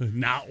year.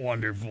 Not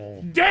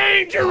wonderful.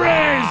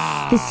 Dangerous!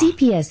 The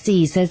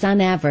CPSC says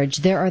on average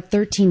there are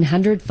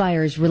 1,300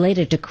 fires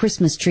related to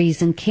Christmas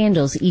trees and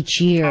candles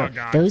each year.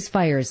 Those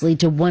fires lead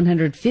to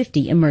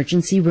 150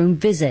 emergency room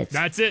visits.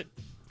 That's it.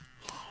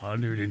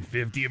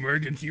 150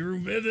 emergency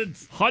room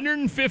visits.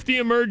 150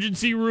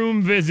 emergency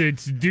room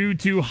visits due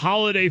to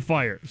holiday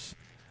fires.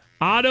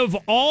 Out of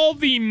all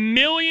the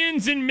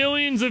millions and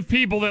millions of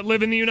people that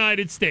live in the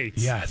United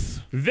States. Yes.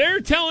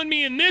 They're telling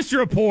me in this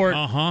report,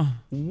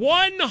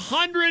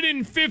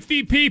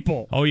 150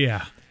 people. Oh,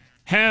 yeah.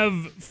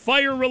 Have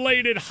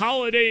fire-related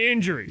holiday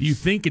injuries. You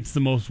think it's the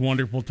most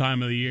wonderful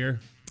time of the year?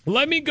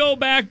 Let me go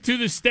back to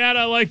the stat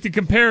I like to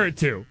compare it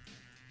to.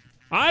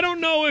 I don't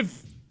know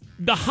if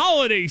the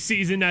holiday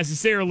season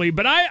necessarily,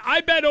 but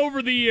I bet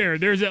over the year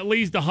there's at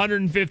least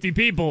 150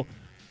 people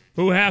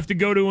who have to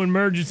go to an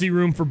emergency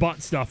room for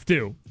butt stuff,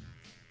 too.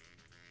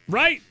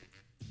 Right?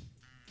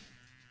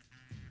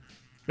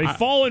 They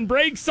fall and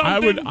break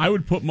something. I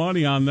would put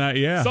money on that,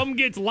 yeah. Some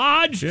gets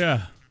lodged.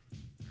 Yeah.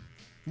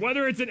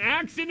 Whether it's an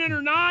accident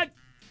or not.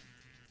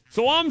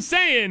 So I'm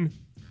saying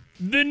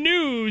the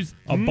news...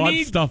 butt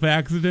stuff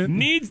accident?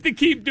 Needs to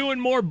keep doing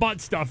more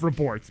butt stuff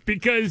reports.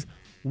 Because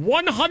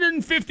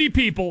 150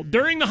 people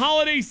during the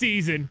holiday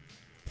season,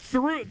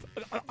 through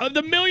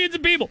the millions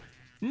of people...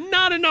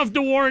 Not enough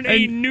to warrant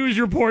a news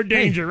report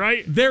danger,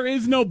 right? There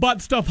is no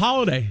butt stuff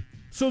holiday.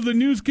 So the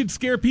news could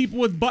scare people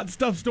with butt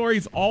stuff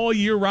stories all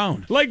year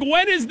round. Like,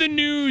 when is the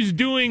news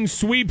doing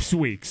sweeps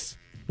weeks?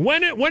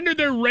 When do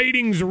their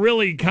ratings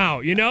really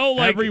count, you know?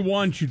 Like,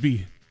 everyone should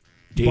be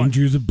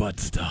dangers of butt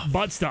stuff.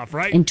 Butt stuff,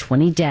 right? And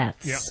 20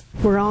 deaths. Yep.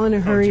 We're all in a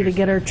hurry to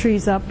get our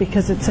trees up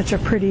because it's such a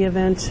pretty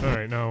event. All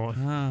right,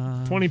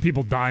 no. 20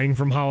 people dying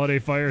from holiday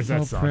fires,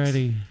 that sucks.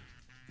 Pretty.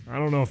 I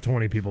don't know if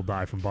 20 people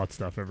die from butt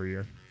stuff every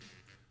year.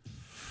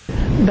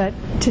 But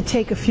to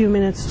take a few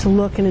minutes to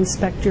look and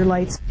inspect your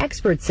lights.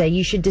 Experts say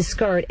you should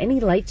discard any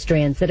light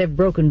strands that have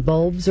broken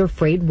bulbs or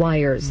frayed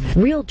wires.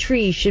 Real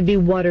trees should be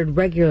watered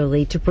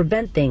regularly to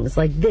prevent things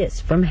like this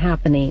from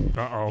happening.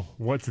 Uh-oh.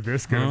 What's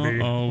this going to be?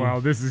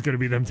 Wow, this is going to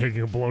be them taking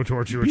a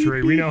blowtorch to a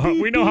tree. We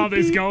know how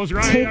this goes,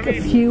 right? Take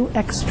a few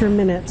extra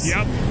minutes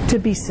to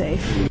be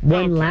safe.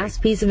 One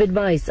last piece of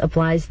advice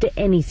applies to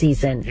any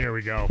season. Here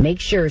we go. Make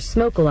sure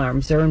smoke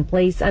alarms are in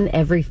place on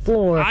every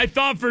floor. I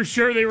thought for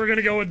sure they were going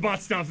to go with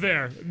butt stuff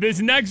there. This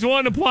next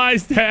one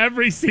applies to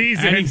every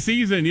season. Any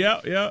season,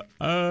 yeah.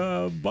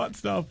 Butt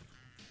stuff.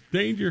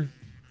 Danger.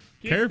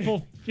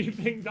 Careful. Keep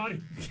things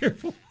on.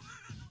 Careful.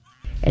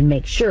 And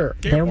make sure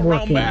they're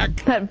working.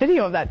 That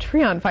video of that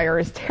tree on fire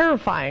is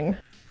terrifying.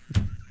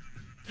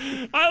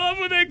 I love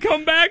when they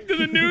come back to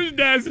the news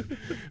desk.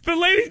 The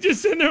lady's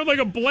just sitting there with like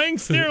a blank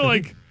stare,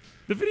 like,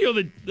 the video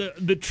of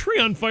the tree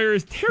on fire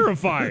is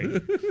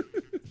terrifying.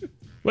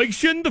 Like,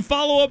 shouldn't the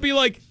follow-up be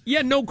like,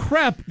 yeah, no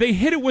crap, they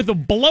hit it with a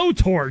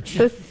blowtorch?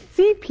 The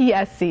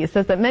CPSC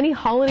says that many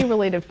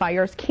holiday-related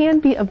fires can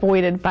be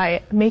avoided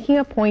by making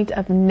a point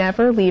of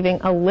never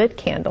leaving a lit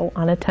candle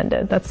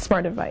unattended. That's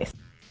smart advice.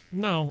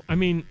 No, I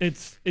mean,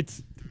 it's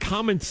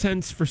common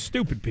sense for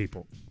stupid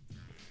people.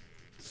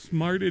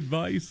 Smart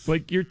advice?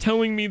 Like, you're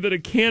telling me that a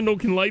candle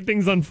can light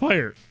things on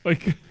fire.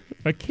 Like,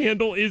 a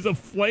candle is a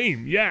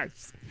flame,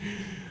 yes.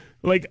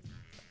 Like...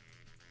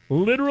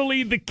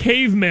 Literally, the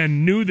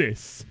cavemen knew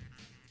this.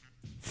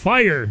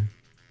 Fire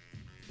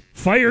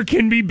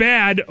can be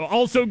bad,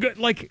 also good.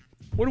 Like,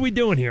 what are we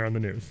doing here on the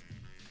news?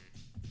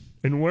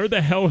 And where the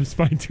hell is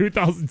my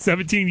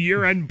 2017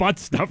 year-end butt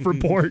stuff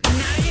report?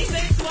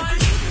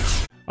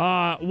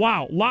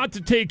 Wow, lot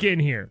to take in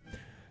here.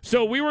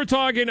 So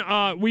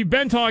we've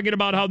been talking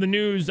about how the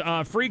news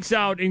freaks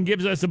out and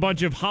gives us a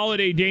bunch of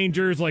holiday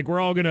dangers, like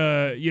we're all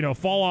gonna,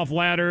 fall off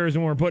ladders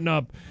and we're putting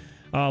up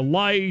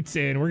lights,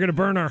 and we're going to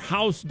burn our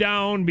house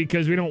down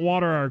because we don't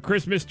water our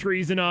Christmas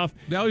trees enough.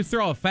 They always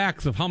throw out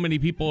facts of how many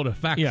people it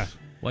affects,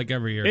 like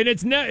every year. And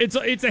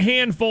it's a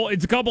handful.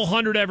 It's a couple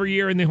hundred every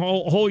year in the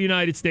whole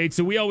United States.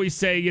 So we always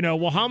say,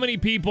 well, how many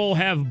people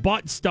have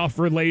butt stuff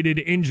related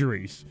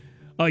injuries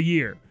a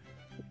year?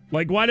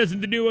 Like, why doesn't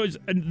the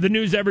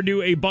news ever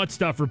do a butt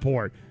stuff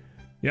report?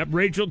 Yep,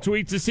 Rachel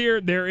tweets us here.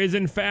 There is,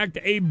 in fact,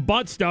 a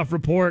butt stuff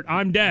report.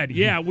 I'm dead.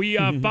 Yeah, we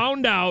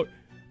found out.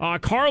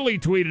 Carly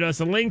tweeted us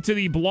a link to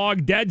the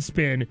blog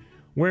Deadspin,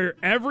 where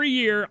every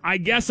year, I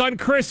guess on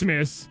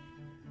Christmas,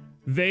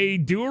 they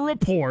do a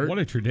report. What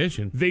a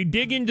tradition. They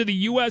dig into the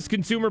U.S.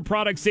 Consumer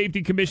Product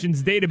Safety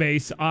Commission's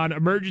database on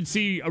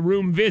emergency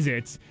room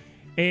visits.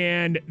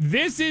 And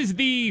this is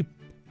the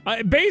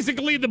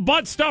Basically, the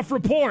butt stuff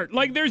report.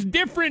 Like, there's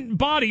different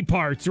body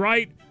parts,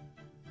 right?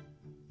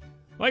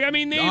 Like, I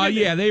mean,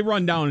 they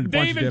run down a bunch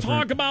They of even different...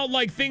 talk about,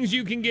 like, things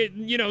you can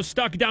get,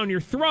 stuck down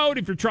your throat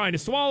if you're trying to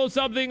swallow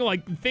something,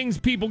 like things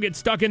people get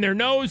stuck in their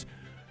nose.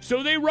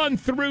 So they run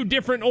through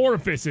different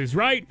orifices,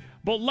 right?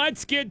 But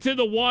let's get to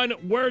the one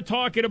we're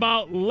talking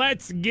about.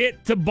 Let's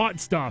get to butt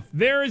stuff.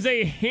 There is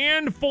a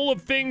handful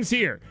of things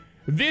here.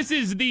 This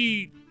is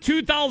the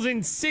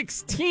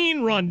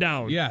 2016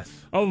 rundown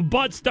of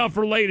butt stuff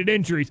related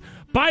injuries.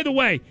 By the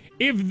way,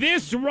 if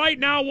this right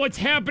now, what's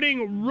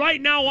happening right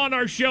now on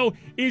our show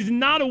is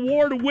not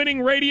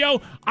award-winning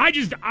radio, I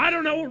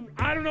don't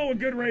know what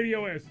good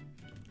radio is.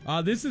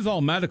 This is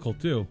all medical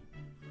too.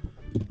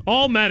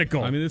 All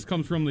medical. I mean, this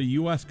comes from the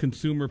U.S.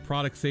 Consumer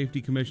Product Safety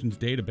Commission's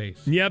database.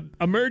 Yep.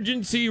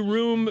 Emergency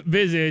room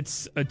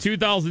visits,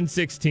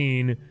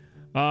 2016,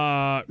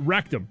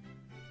 rectum.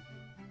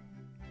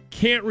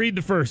 Can't read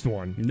the first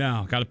one.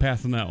 No, got to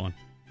pass on that one.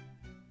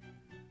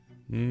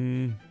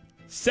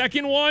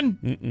 Second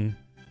one?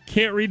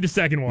 Can't read the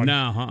second one.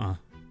 No,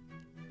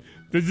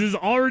 This is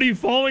already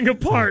falling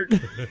apart.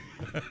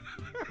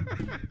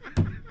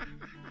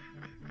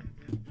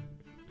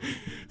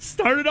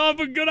 Started off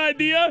a good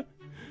idea.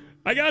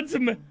 I got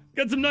some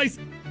nice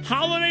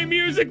holiday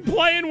music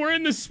playing. We're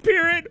in the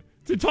spirit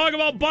to talk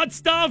about butt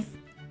stuff.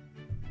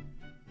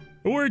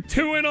 We're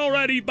 2 in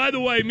already. By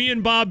the way, me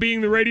and Bob, being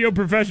the radio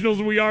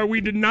professionals we are,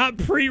 we did not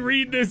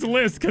pre-read this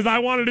list because I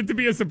wanted it to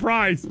be a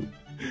surprise.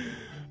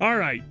 All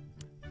right.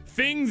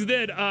 Things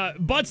that,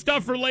 butt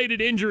stuff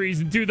related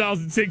injuries in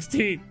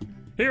 2016.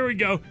 Here we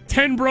go.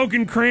 10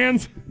 broken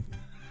crayons.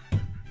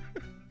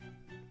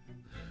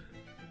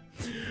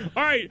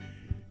 All right.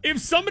 If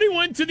somebody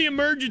went to the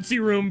emergency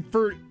room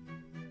for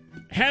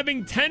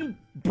having 10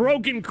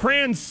 broken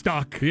crayons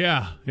stuck.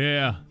 Yeah.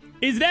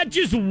 Is that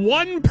just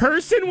one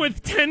person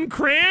with 10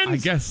 crayons? I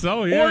guess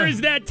so, yeah. Or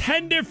is that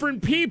 10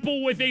 different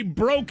people with a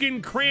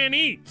broken crayon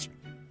each?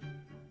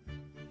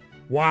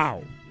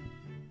 Wow.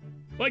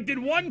 Like, did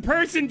one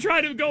person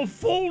try to go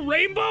full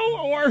rainbow,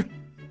 or...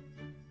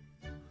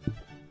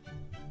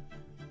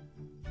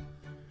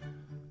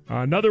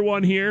 Another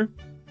one here.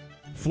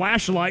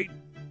 Flashlight.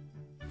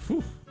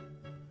 Whew.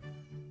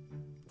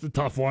 It's a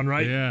tough one,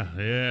 right?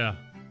 Yeah.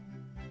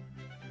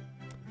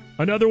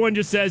 Another one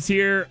just says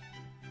here,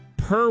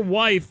 per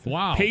wife,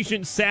 wow.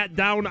 Patient sat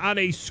down on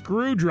a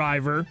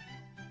screwdriver.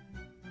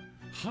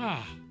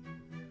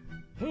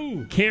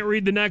 Who? Can't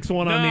read the next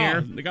one on the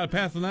air. They got to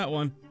pass on that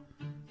one.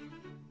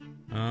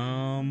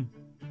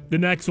 The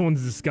next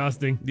one's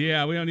disgusting.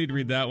 Yeah, we don't need to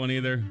read that one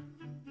either.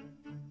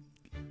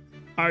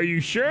 Are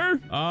you sure?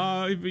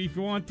 If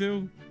you want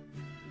to.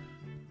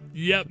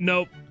 Yep,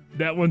 nope.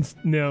 That one's,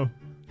 no.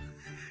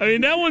 I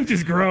mean, that one's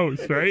just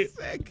gross, right?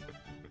 Sick.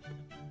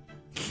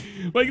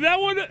 Like, that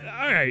one,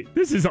 all right,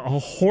 this is a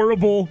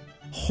horrible,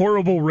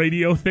 horrible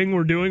radio thing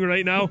we're doing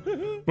right now.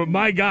 But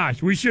my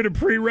gosh, we should have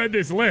pre-read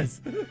this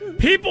list.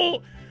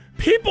 People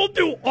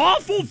do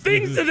awful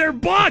things to their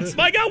butts.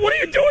 My God, what are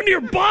you doing to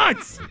your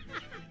butts?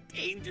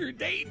 Danger.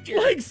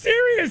 Like,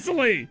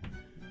 seriously.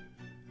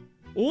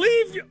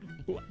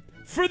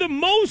 For the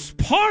most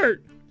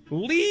part,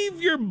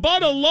 leave your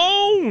butt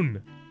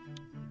alone.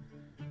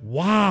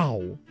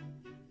 Wow.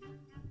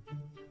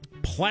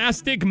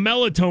 Plastic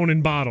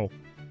melatonin bottle.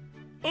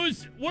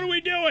 What are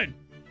we doing?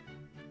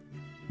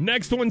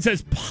 Next one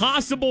says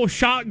possible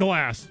shot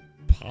glass.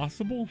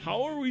 Possible?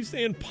 How are we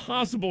saying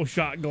possible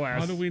shot glass?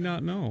 How do we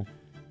not know?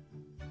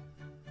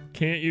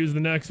 Can't use the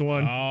next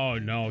one. Oh,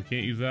 no.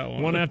 Can't use that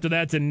one. One after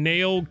that's a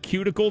nail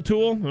cuticle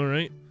tool. All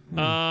right.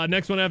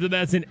 Next one after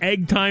that's an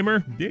egg timer.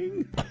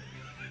 Ding.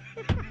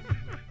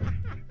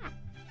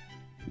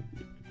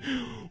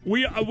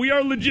 We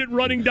are legit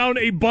running down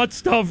a butt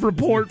stuff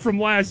report from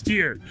last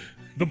year.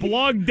 The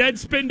blog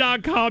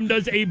Deadspin.com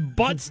does a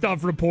butt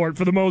stuff report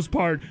for the most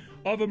part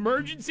of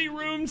emergency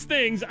rooms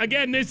things.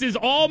 Again, this is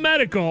all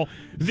medical.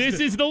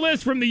 This is the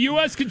list from the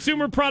U.S.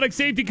 Consumer Product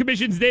Safety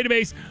Commission's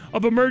database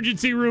of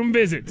emergency room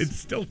visits. It's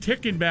still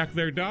ticking back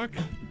there, Doc.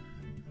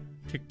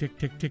 Tick, tick,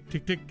 tick, tick,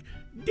 tick, tick.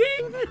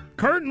 Ding!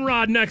 Curtain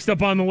rod next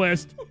up on the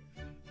list.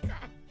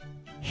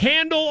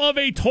 Handle of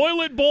a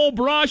toilet bowl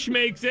brush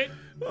makes it.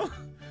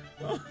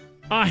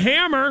 A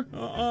hammer.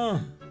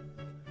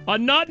 A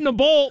nut and a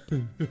bolt.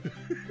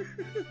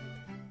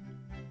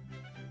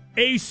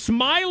 A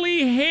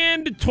smiley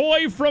hand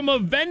toy from a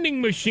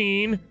vending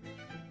machine.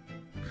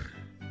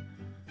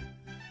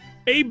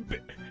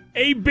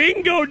 A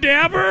bingo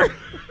dabber.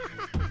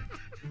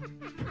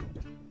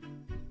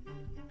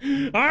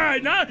 All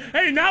right,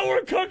 now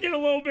we're cooking a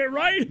little bit,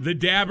 right? The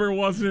dabber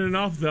wasn't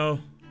enough, though.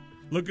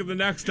 Look at the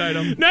next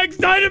item.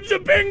 Next item's a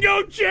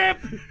bingo chip.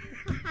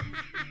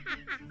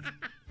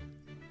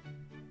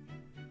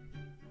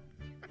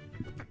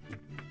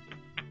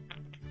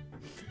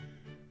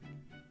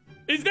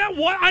 Is that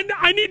what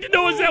I need to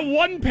know? Is that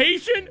one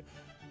patient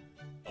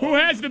who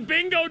has the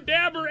bingo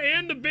dabber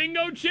and the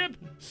bingo chip?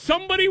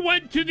 Somebody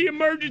went to the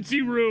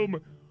emergency room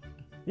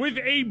with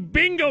a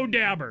bingo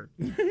dabber.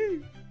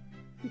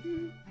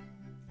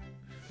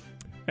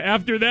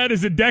 After that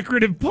is a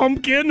decorative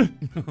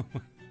pumpkin,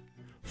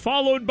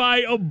 followed by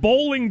a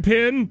bowling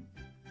pin.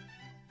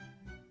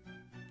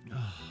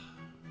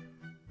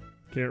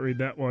 Can't read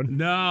that one.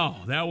 No,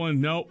 that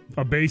one, nope.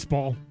 A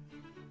baseball.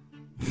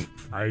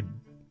 It's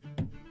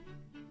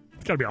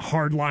got to be a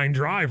hard line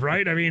drive,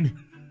 right? I mean,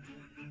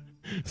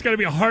 it's got to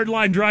be a hard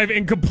line drive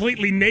and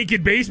completely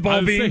naked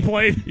baseball being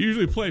played. You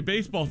usually play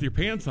baseball with your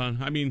pants on.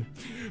 I mean,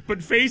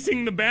 but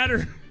facing the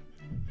batter,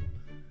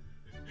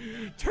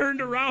 turned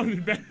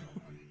around and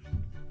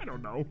I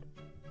don't know.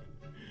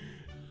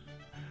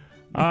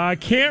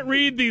 Can't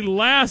read the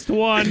last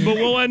one, but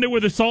we'll end it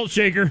with a salt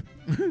shaker.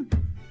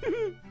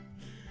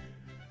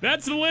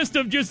 That's the list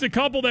of just a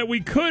couple that we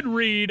could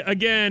read.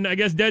 Again, I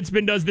guess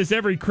Deadspin does this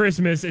every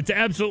Christmas. It's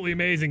absolutely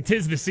amazing.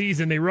 'Tis the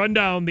season. They run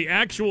down the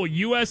actual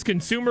U.S.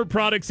 Consumer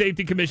Product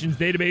Safety Commission's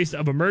database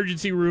of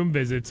emergency room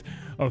visits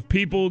of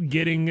people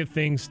getting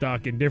things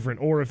stuck in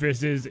different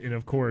orifices. And,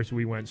 of course,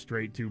 we went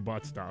straight to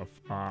butt stuff.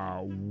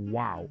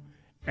 Wow.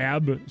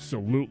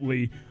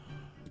 Absolutely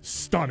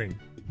stunning.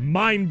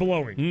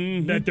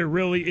 Mind-blowing that there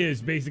really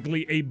is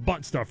basically a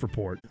butt stuff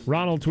report.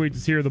 Ronald tweets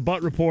us here, the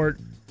butt report.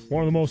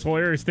 One of the most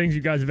hilarious things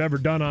you guys have ever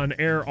done on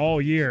air all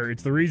year.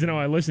 It's the reason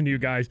why I listen to you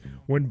guys.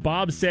 When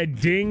Bob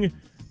said ding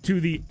to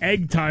the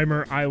egg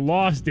timer, I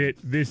lost it.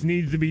 This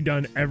needs to be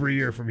done every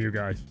year from you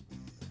guys.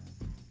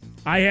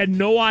 I had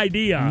no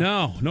idea.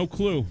 No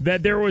clue.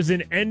 That there was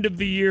an end of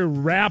the year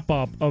wrap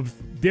up of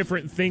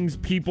different things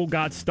people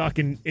got stuck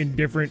in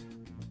different.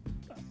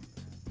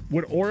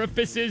 Would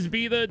orifices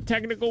be the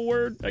technical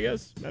word, I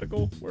guess?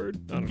 Medical word?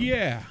 I don't know.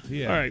 Yeah.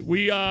 All right,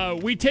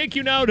 we take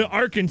you now to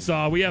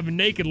Arkansas. We have a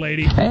naked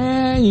lady.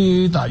 And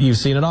you thought you've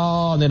seen it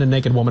all, and then a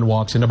naked woman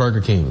walks into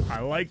Burger King.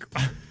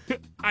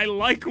 I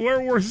like where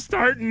we're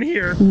starting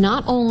here.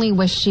 Not only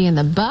was she in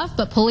the buff,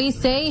 but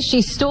police say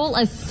she stole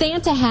a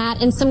Santa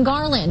hat and some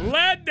garland.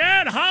 Let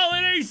that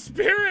holiday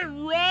spirit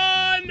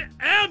run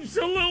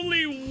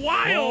absolutely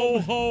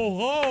wild. Ho, ho,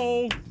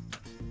 ho.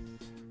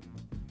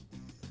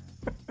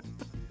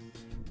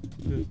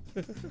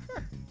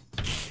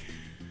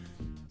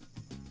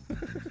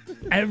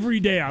 Every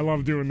day I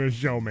love doing this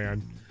show,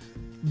 man,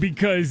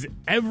 because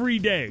every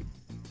day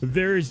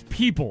there's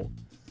people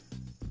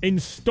in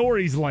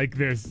stories like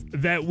this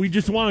that we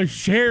just want to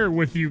share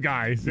with you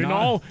guys and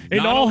all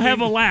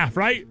have a laugh,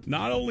 right?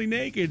 Not only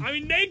naked. I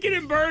mean, naked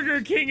and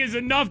Burger King is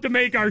enough to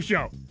make our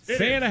show.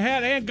 Santa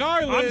hat and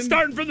garland. I'm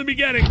starting from the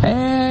beginning.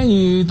 And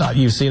you thought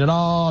you've seen it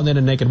all, and then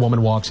a naked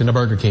woman walks into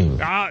Burger King.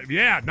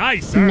 Yeah,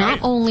 nice. Not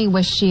only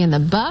was she in the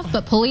buff,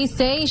 but police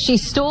say she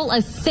stole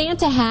a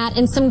Santa hat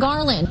and some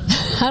garland.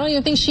 I don't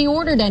even think she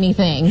ordered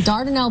anything.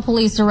 Dardanelle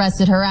police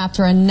arrested her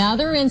after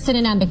another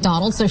incident at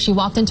McDonald's, so she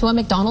walked into a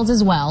McDonald's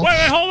as well. Wait,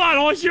 hold on.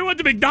 Oh, she went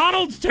to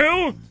McDonald's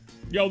too?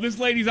 Yo, this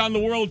lady's on the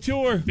world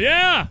tour.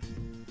 Yeah.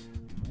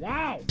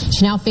 Wow.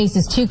 She now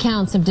faces 2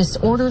 counts of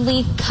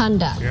disorderly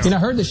conduct. Yeah. And I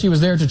heard that she was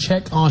there to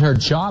check on her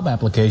job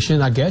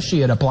application. I guess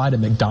she had applied at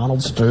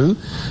McDonald's too.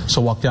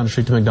 So walked down the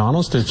street to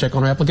McDonald's to check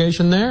on her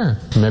application there.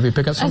 Maybe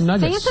pick up some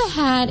nuggets. Santa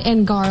hat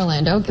and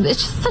garland. Okay,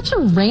 it's just such a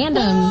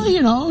random.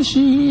 Well,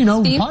 she,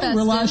 probably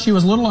realized she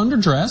was a little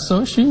underdressed,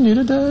 so she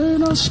needed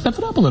to, step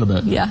it up a little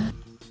bit. Yeah.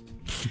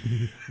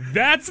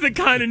 That's the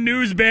kind of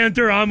news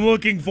banter I'm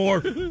looking for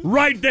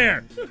right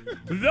there.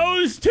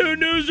 Those 2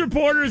 news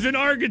reporters in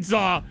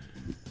Arkansas.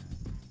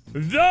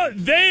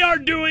 They are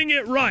doing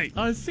it right.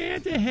 A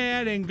Santa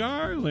hat and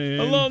garland.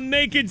 A little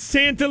naked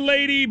Santa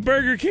lady,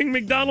 Burger King,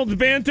 McDonald's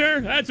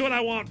banter. That's what I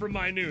want from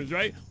my news,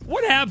 right?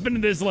 What happened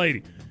to this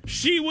lady?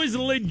 She was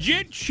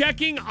legit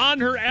checking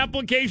on her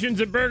applications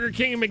at Burger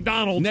King and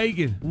McDonald's.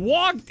 Naked.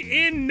 Walked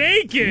in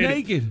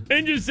naked.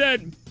 And just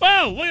said,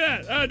 oh, look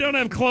at that. I don't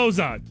have clothes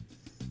on.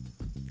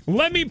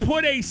 Let me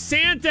put a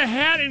Santa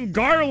hat and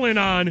garland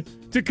on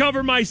to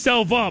cover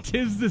myself up.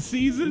 'Tis the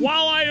season.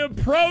 While I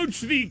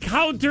approach the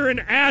counter and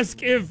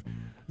ask if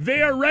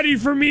they are ready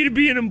for me to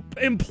be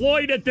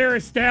employed at their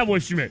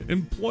establishment.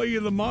 Employee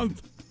of the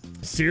month.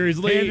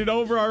 Seriously. Handed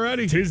over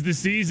already. 'Tis the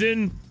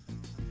season.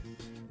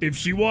 If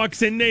she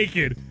walks in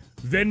naked,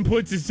 then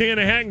puts a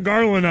Santa hat and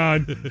garland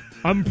on,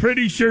 I'm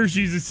pretty sure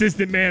she's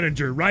assistant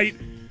manager, right?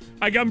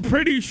 I'm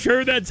pretty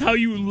sure that's how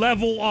you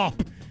level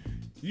up.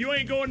 You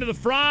ain't going to the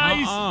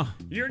fries.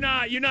 You're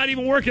not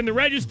even working the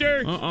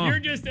register. You're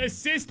just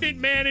assistant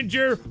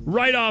manager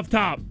right off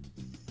top.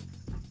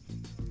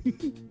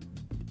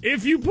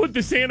 If you put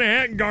the Santa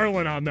hat and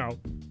garland on, though.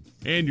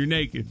 And you're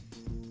naked.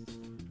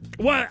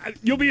 Well,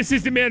 you'll be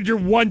assistant manager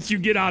once you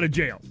get out of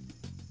jail.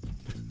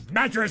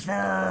 Mattress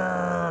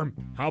Firm.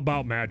 How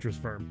about Mattress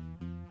Firm?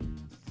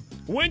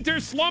 Winter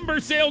slumber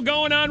sale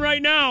going on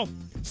right now.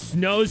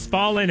 Snow's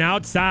falling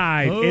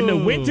outside, and the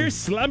winter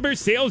slumber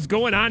sale's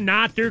going on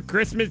now through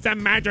Christmas at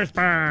Mattress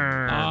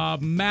Firm.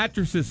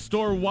 Mattresses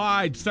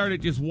store-wide start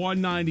at just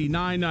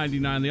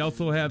 $199.99. They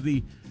also have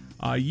the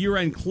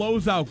year-end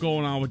closeout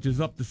going on, which is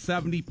up to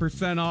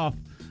 70% off.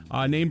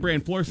 Name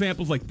brand floor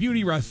samples like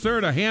Beauty,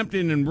 Racerta,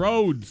 Hampton, and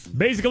Rhodes.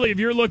 Basically, if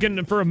you're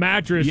looking for a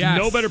mattress,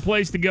 no better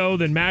place to go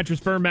than Mattress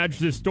Firm.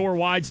 Mattresses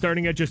store-wide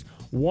starting at just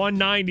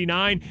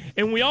 $199.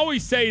 And we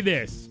always say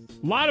this.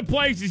 A lot of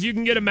places you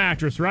can get a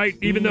mattress, right?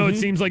 Even though it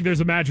seems like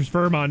there's a Mattress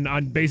Firm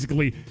on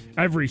basically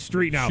every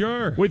street now.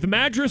 Sure. With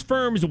Mattress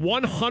Firm's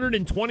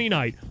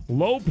 120-night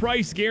low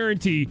price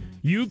guarantee,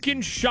 you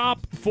can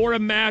shop for a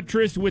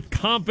mattress with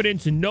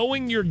confidence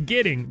knowing you're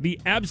getting the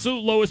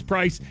absolute lowest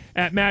price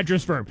at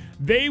Mattress Firm.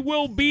 They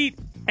will beat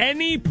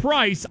any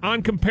price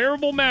on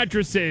comparable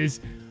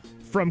mattresses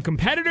from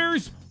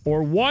competitors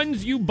or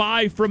ones you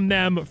buy from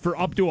them for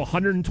up to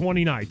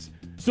 120 nights.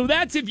 So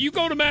that's if you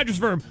go to Mattress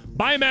Firm,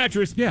 buy a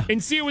mattress,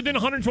 and see it within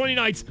 120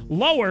 nights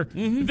lower,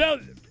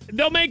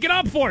 they'll make it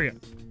up for you.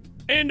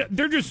 And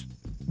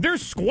they're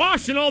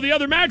squashing all the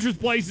other mattress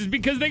places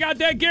because they got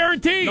that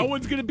guarantee. No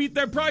one's gonna beat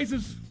their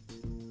prices.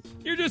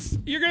 You're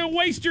gonna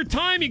waste your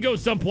time. You go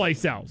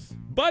someplace else.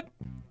 But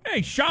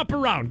hey, shop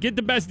around, get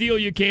the best deal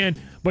you can.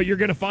 But you're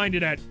gonna find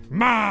it at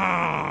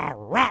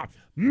Mattress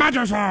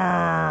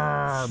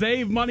Firm.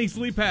 Save money,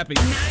 sleep happy.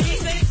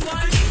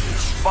 96.1.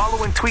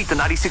 Follow and tweet the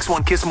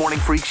 96.1 Kiss Morning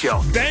Freak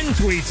Show. Ben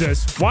tweets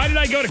us, why did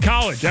I go to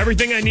college?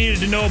 Everything I needed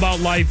to know about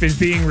life is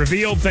being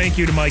revealed. Thank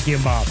you to Mikey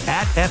and Bob.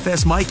 At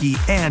FS Mikey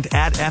and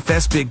at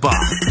FS Big Bob.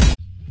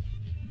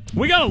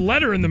 We got a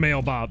letter in the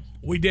mail, Bob.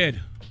 We did.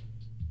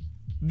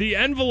 The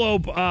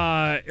envelope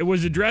it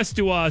was addressed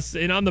to us,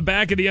 and on the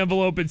back of the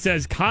envelope it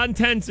says,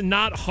 contents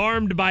not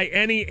harmed by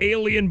any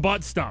alien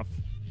butt stuff.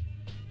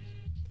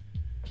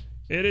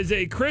 It is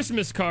a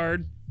Christmas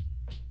card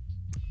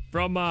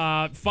from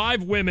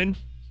 5 women.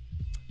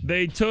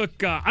 They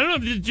took, I don't know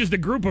if it's just a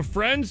group of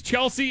friends,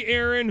 Chelsea,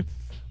 Aaron,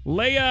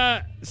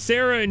 Leah,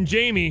 Sarah, and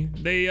Jamie.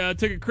 They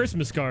took a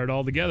Christmas card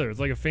all together. It's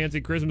like a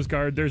fancy Christmas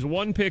card. There's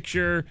one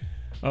picture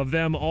of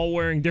them all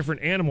wearing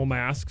different animal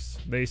masks.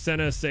 They sent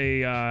us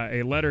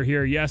a letter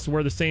here. Yes,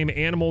 we're the same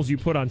animals you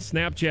put on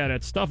Snapchat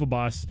at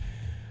Stuff-A-Bus.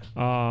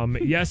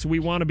 Yes, we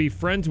want to be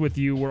friends with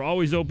you. We're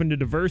always open to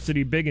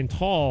diversity, big and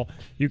tall.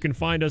 You can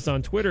find us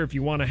on Twitter if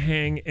you want to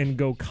hang and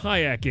go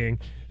kayaking.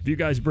 If you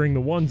guys bring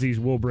the onesies,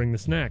 we'll bring the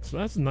snacks. So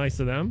that's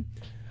nice of them.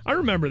 I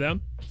remember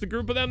them. It's a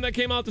group of them that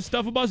came out to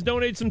Stuff-A-Bus,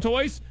 donate some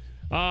toys.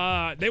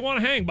 They want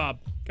to hang, Bob.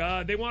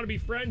 They want to be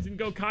friends and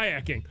go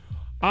kayaking.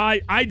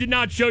 I did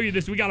not show you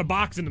this. We got a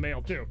box in the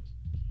mail, too.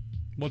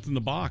 What's in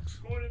the box?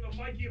 Going in the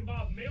Mikey and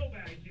Bob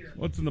mailbag here.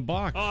 What's in the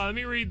box? Let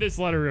me read this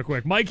letter real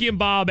quick. Mikey and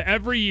Bob,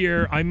 every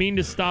year I mean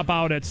to stop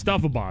out at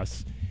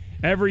Stuff-A-Bus.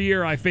 Every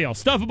year I fail.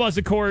 Stuff-A-Bus,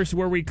 of course,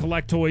 where we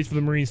collect toys for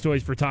the Marines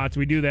Toys for Tots.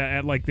 We do that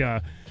at like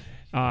the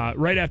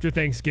right after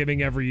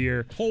Thanksgiving every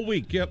year. Whole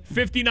week, yep.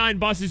 59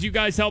 buses you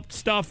guys helped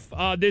stuff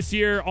this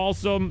year.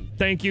 Also,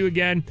 thank you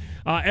again.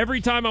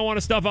 Every time I want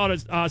to stop out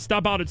at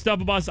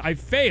Stuff-A-Bus, I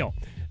fail.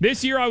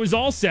 This year I was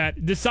all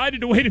set. Decided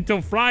to wait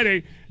until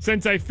Friday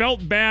since I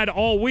felt bad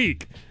all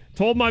week.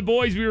 Told my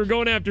boys we were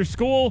going after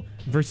school.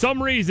 For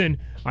some reason,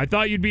 I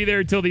thought you'd be there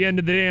until the end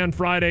of the day on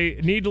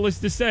Friday. Needless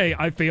to say,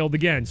 I failed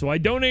again. So I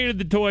donated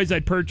the toys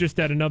I'd purchased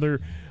at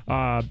another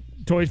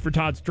Toys for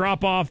Tots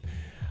drop-off.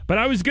 But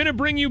I was going to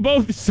bring you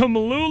both some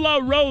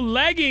LuLaRoe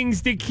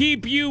leggings to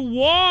keep you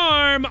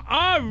warm.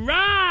 All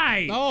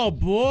right. Oh,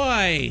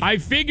 boy. I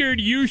figured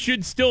you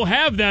should still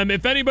have them.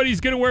 If anybody's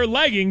going to wear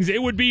leggings,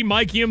 it would be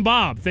Mikey and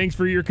Bob. Thanks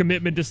for your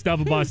commitment to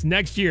Stuff-A-Bus.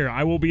 Next year,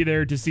 I will be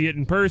there to see it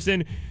in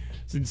person.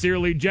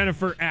 Sincerely,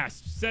 Jennifer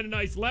S. Send a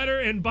nice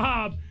letter. And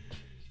Bob,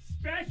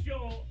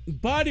 special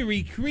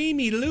buttery,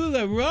 creamy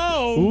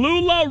LuLaRoe.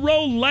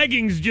 LuLaRoe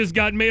leggings just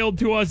got mailed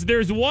to us.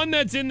 There's one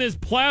that's in this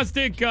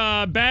plastic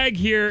bag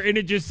here, and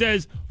it just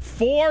says,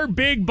 for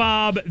Big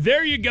Bob.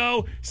 There you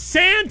go.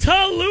 Santa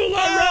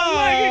LuLaRoe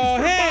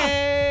leggings for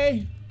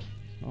hey.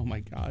 Bob. Oh, my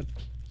God.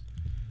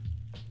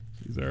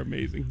 These are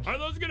amazing. Are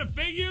those going to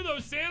fit you,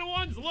 those Santa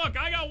ones? Look,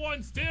 I got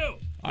ones, too.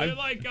 They're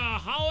like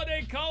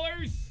holiday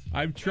colors.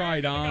 I've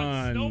tried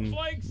on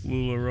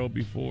LuLaRoe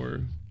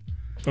before.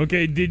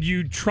 Okay, did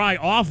you try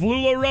off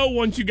LuLaRoe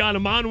once you got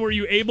them on? Were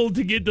you able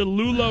to get the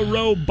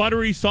LuLaRoe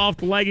buttery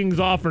soft leggings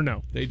off or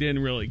no? They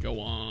didn't really go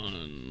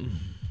on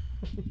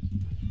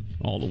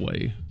all the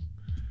way.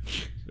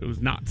 It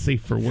was not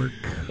safe for work.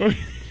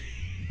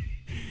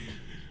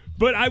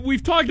 But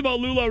we've talked about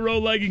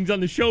LuLaRoe leggings on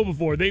the show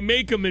before. They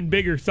make them in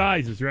bigger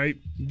sizes, right?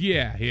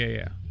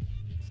 Yeah.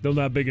 Still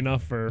not big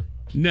enough for...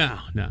 No.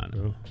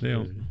 They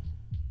don't...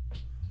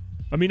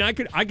 I mean, I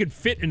could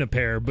fit in a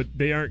pair, but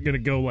they aren't going to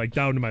go, like,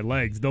 down to my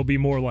legs. They'll be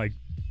more, like,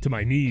 to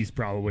my knees,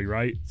 probably,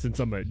 right? Since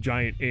I'm a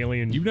giant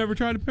alien. You've never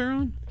tried a pair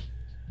on?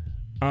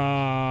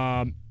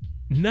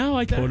 No,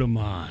 I put them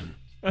on.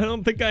 I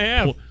don't think I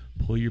have.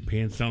 Pull your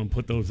pants down and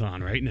put those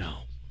on right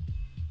now.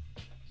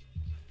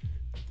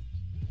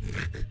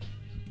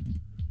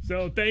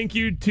 So thank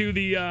you to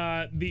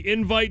the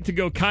invite to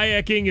go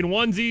kayaking in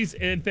onesies,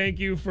 and thank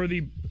you for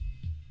the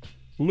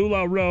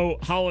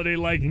LuLaRoe holiday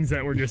leggings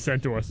that were just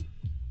sent to us.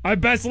 Our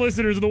best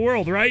listeners in the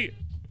world, right?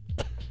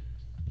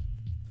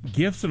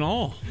 Gifts and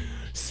all.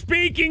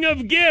 Speaking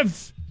of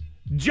gifts,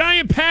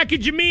 giant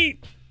package of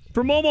meat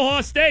from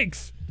Omaha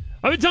Steaks.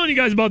 I've been telling you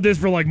guys about this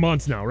for like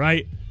months now,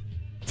 right?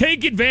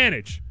 Take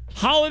advantage.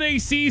 Holiday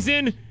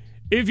season,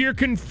 if you're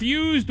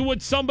confused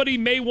what somebody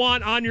may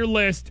want on your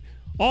list,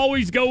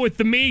 always go with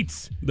the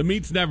meats. The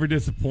meats never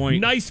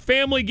disappoint. Nice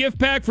family gift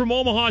pack from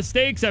Omaha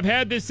Steaks. I've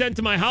had this sent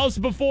to my house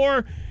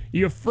before.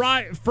 You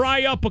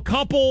fry up a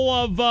couple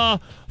of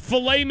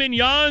filet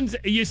mignons.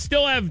 You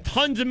still have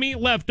tons of meat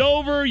left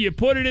over. You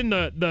put it in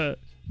the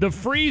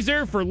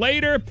freezer for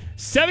later.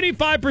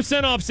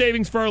 75% off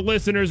savings for our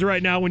listeners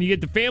right now when you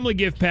get the family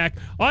gift pack.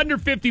 Under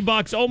 $50,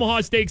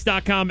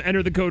 omahasteaks.com.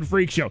 Enter the code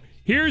FreakShow.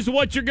 Here's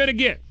what you're going to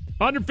get.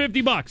 Under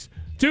 $50.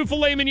 2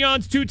 filet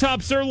mignons, 2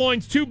 top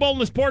sirloins, 2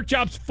 boneless pork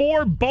chops,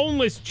 4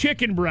 boneless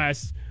chicken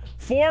breasts,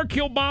 4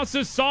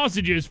 kielbasa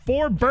sausages,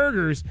 4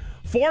 burgers,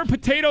 4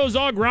 potatoes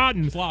au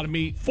gratin. That's a lot of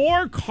meat.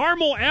 4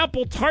 caramel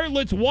apple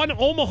tartlets, 1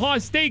 Omaha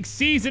Steak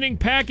seasoning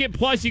packet,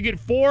 plus you get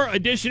 4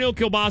 additional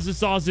kielbasa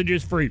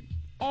sausages free.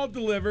 All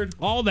delivered.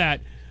 All that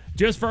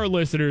just for our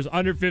listeners,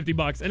 under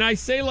 $50. And I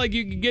say, like,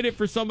 you can get it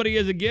for somebody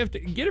as a gift.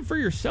 Get it for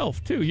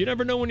yourself, too. You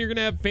never know when you're going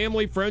to have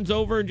family, friends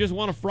over and just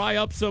want to fry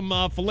up some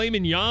filet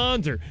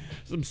mignons or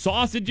some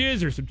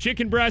sausages or some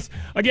chicken breasts.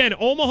 Again,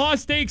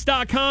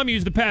 omahasteaks.com.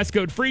 Use the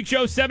passcode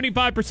FreakShow.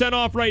 75%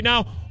 off right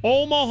now.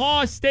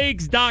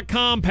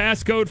 omahasteaks.com.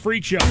 Passcode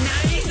FreakShow.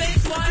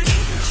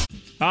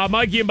 96.1.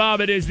 Mikey and Bob,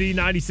 it is the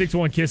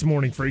 96.1 Kiss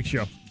Morning Freak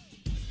Show.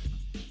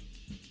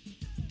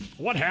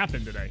 What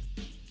happened today?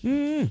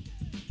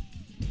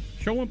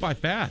 Show went by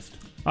fast.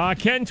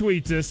 Ken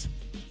tweets us.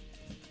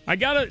 I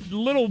got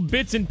little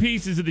bits and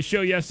pieces of the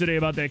show yesterday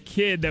about that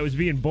kid that was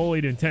being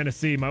bullied in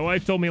Tennessee. My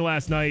wife told me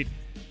last night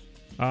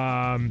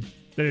that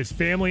his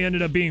family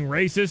ended up being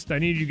racist. I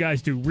need you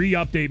guys to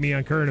re-update me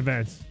on current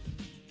events.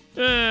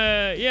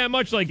 Yeah,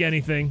 much like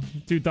anything,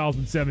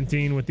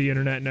 2017 with the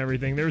internet and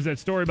everything. There was that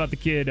story about the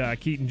kid,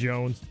 Keaton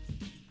Jones.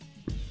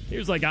 He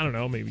was like, I don't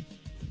know, maybe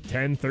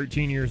 10,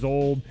 13 years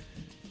old.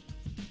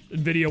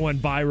 Video went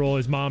viral.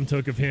 His mom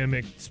took of him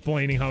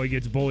explaining how he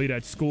gets bullied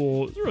at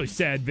school. It was a really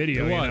sad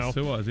video. It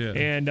was, yeah.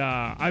 And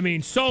I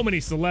mean, so many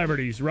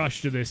celebrities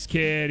rushed to this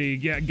kid. He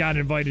got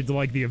invited to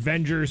like the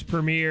Avengers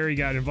premiere. He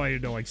got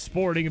invited to like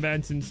sporting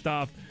events and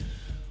stuff,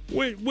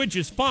 which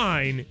is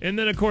fine. And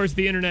then of course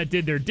the internet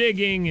did their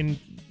digging and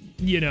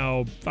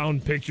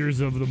found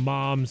pictures of the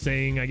mom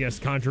saying, I guess,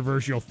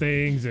 controversial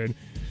things and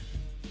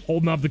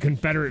holding up the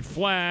Confederate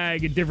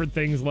flag and different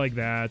things like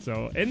that.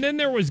 So, and then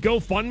there was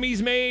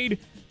GoFundMe's made.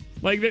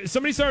 Like,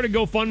 somebody started a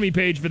GoFundMe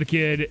page for the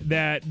kid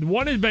that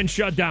one has been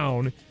shut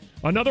down.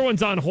 Another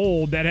one's on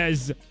hold that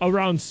has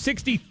around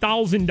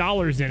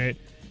 $60,000 in it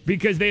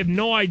because they have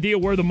no idea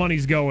where the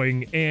money's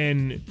going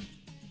and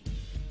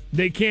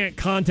they can't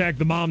contact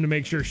the mom to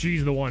make sure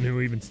she's the one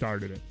who even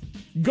started it.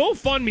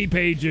 GoFundMe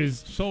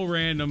pages, so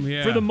random,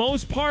 yeah, for the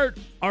most part,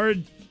 are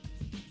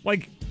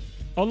like,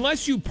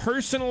 unless you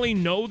personally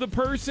know the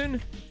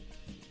person,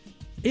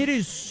 it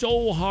is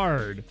so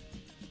hard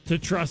to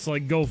trust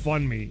like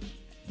GoFundMe,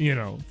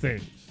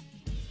 things.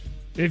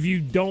 If you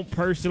don't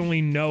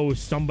personally know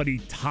somebody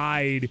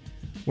tied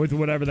with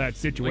whatever that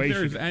situation. Like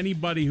there's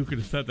anybody who could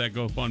have set that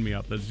GoFundMe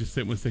up that's just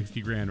sitting with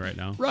 $60,000 right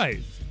now.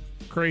 Right.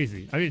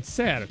 Crazy. I mean, it's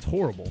sad. It's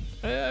horrible.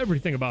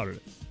 Everything about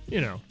it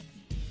is,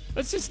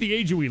 That's just the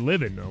age we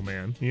live in, though,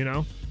 man,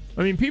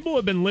 I mean, people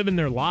have been living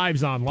their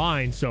lives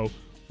online, so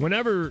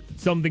whenever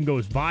something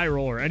goes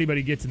viral or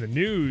anybody gets in the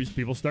news,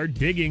 people start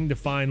digging to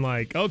find,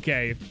 like,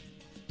 okay,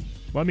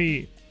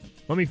 everybody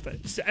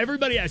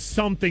has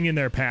something in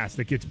their past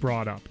that gets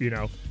brought up,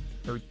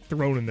 or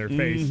thrown in their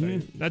face.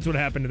 Mm-hmm. That's what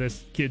happened to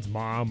this kid's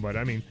mom, but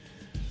I mean,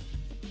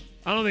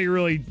 I don't think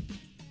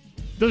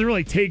it doesn't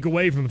really take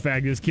away from the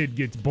fact that this kid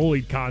gets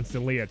bullied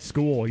constantly at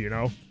school,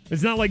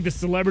 It's not like the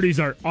celebrities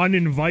are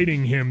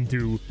uninviting him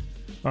to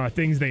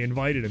things they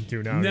invited him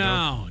to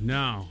now.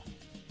 No.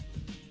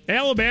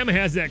 Alabama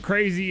has that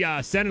crazy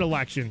Senate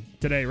election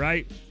today,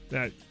 right?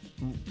 That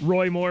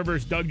Roy Moore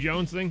versus Doug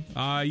Jones thing?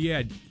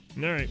 Yeah.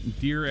 All right.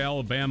 Dear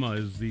Alabama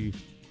is the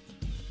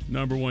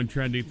number one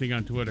trending thing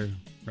on Twitter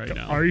right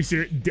now. Are you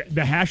serious?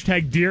 The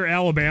hashtag Dear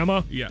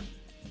Alabama? Yeah.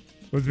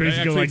 Was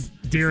basically like,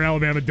 Dear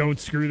Alabama, don't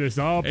screw this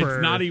up?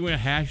 It's not even a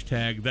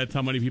hashtag. That's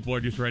how many people are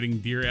just writing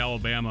Dear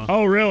Alabama.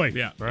 Oh, really?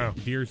 Yeah. Wow.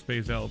 Dear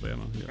space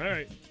Alabama. Yeah. All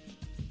right.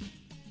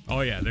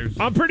 Oh, yeah.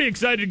 I'm pretty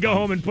excited to go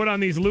home and put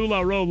on these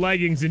LuLaRoe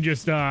leggings and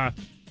just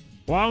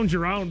lounge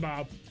around,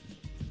 Bob.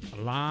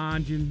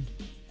 Lounging.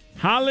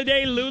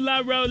 Holiday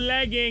LuLaRoe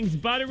leggings,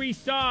 buttery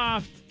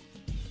soft.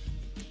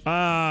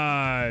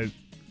 I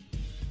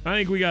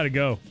think we got to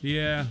go.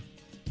 Yeah.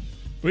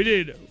 We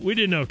did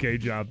an okay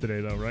job today,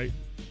 though, right?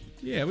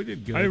 Yeah, we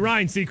did good. I mean,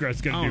 Ryan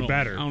Seacrest's going to do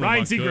better.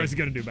 Ryan Seacrest is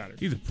going to do better.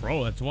 He's a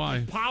pro, that's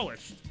why.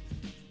 Polished.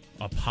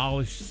 A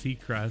polished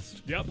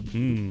Seacrest.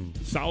 Yep.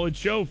 Solid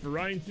show for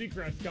Ryan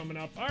Seacrest coming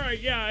up. All right,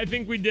 yeah, I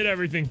think we did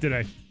everything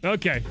today.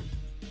 Okay.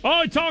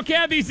 Oh, Tall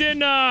Kathy's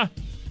in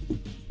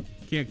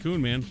Cancun,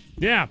 man.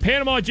 Yeah,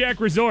 Panama Jack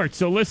Resort.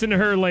 So listen to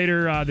her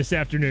later this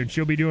afternoon.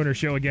 She'll be doing her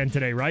show again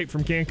today, right?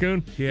 From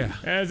Cancun? Yeah.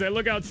 As I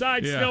look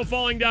outside, snow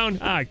falling down.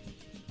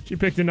 She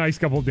picked a nice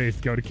couple of days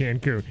to go to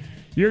Cancun.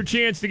 Your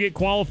chance to get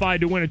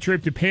qualified to win a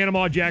trip to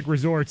Panama Jack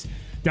Resorts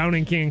down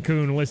in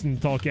Cancun. Listen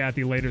to Tall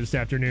Kathy later this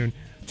afternoon.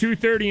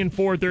 2:30 and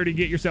 4:30.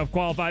 Get yourself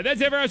qualified. That's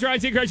it for us, Ryan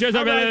Seacrest.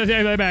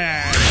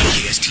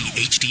 KST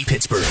HD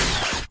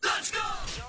Pittsburgh.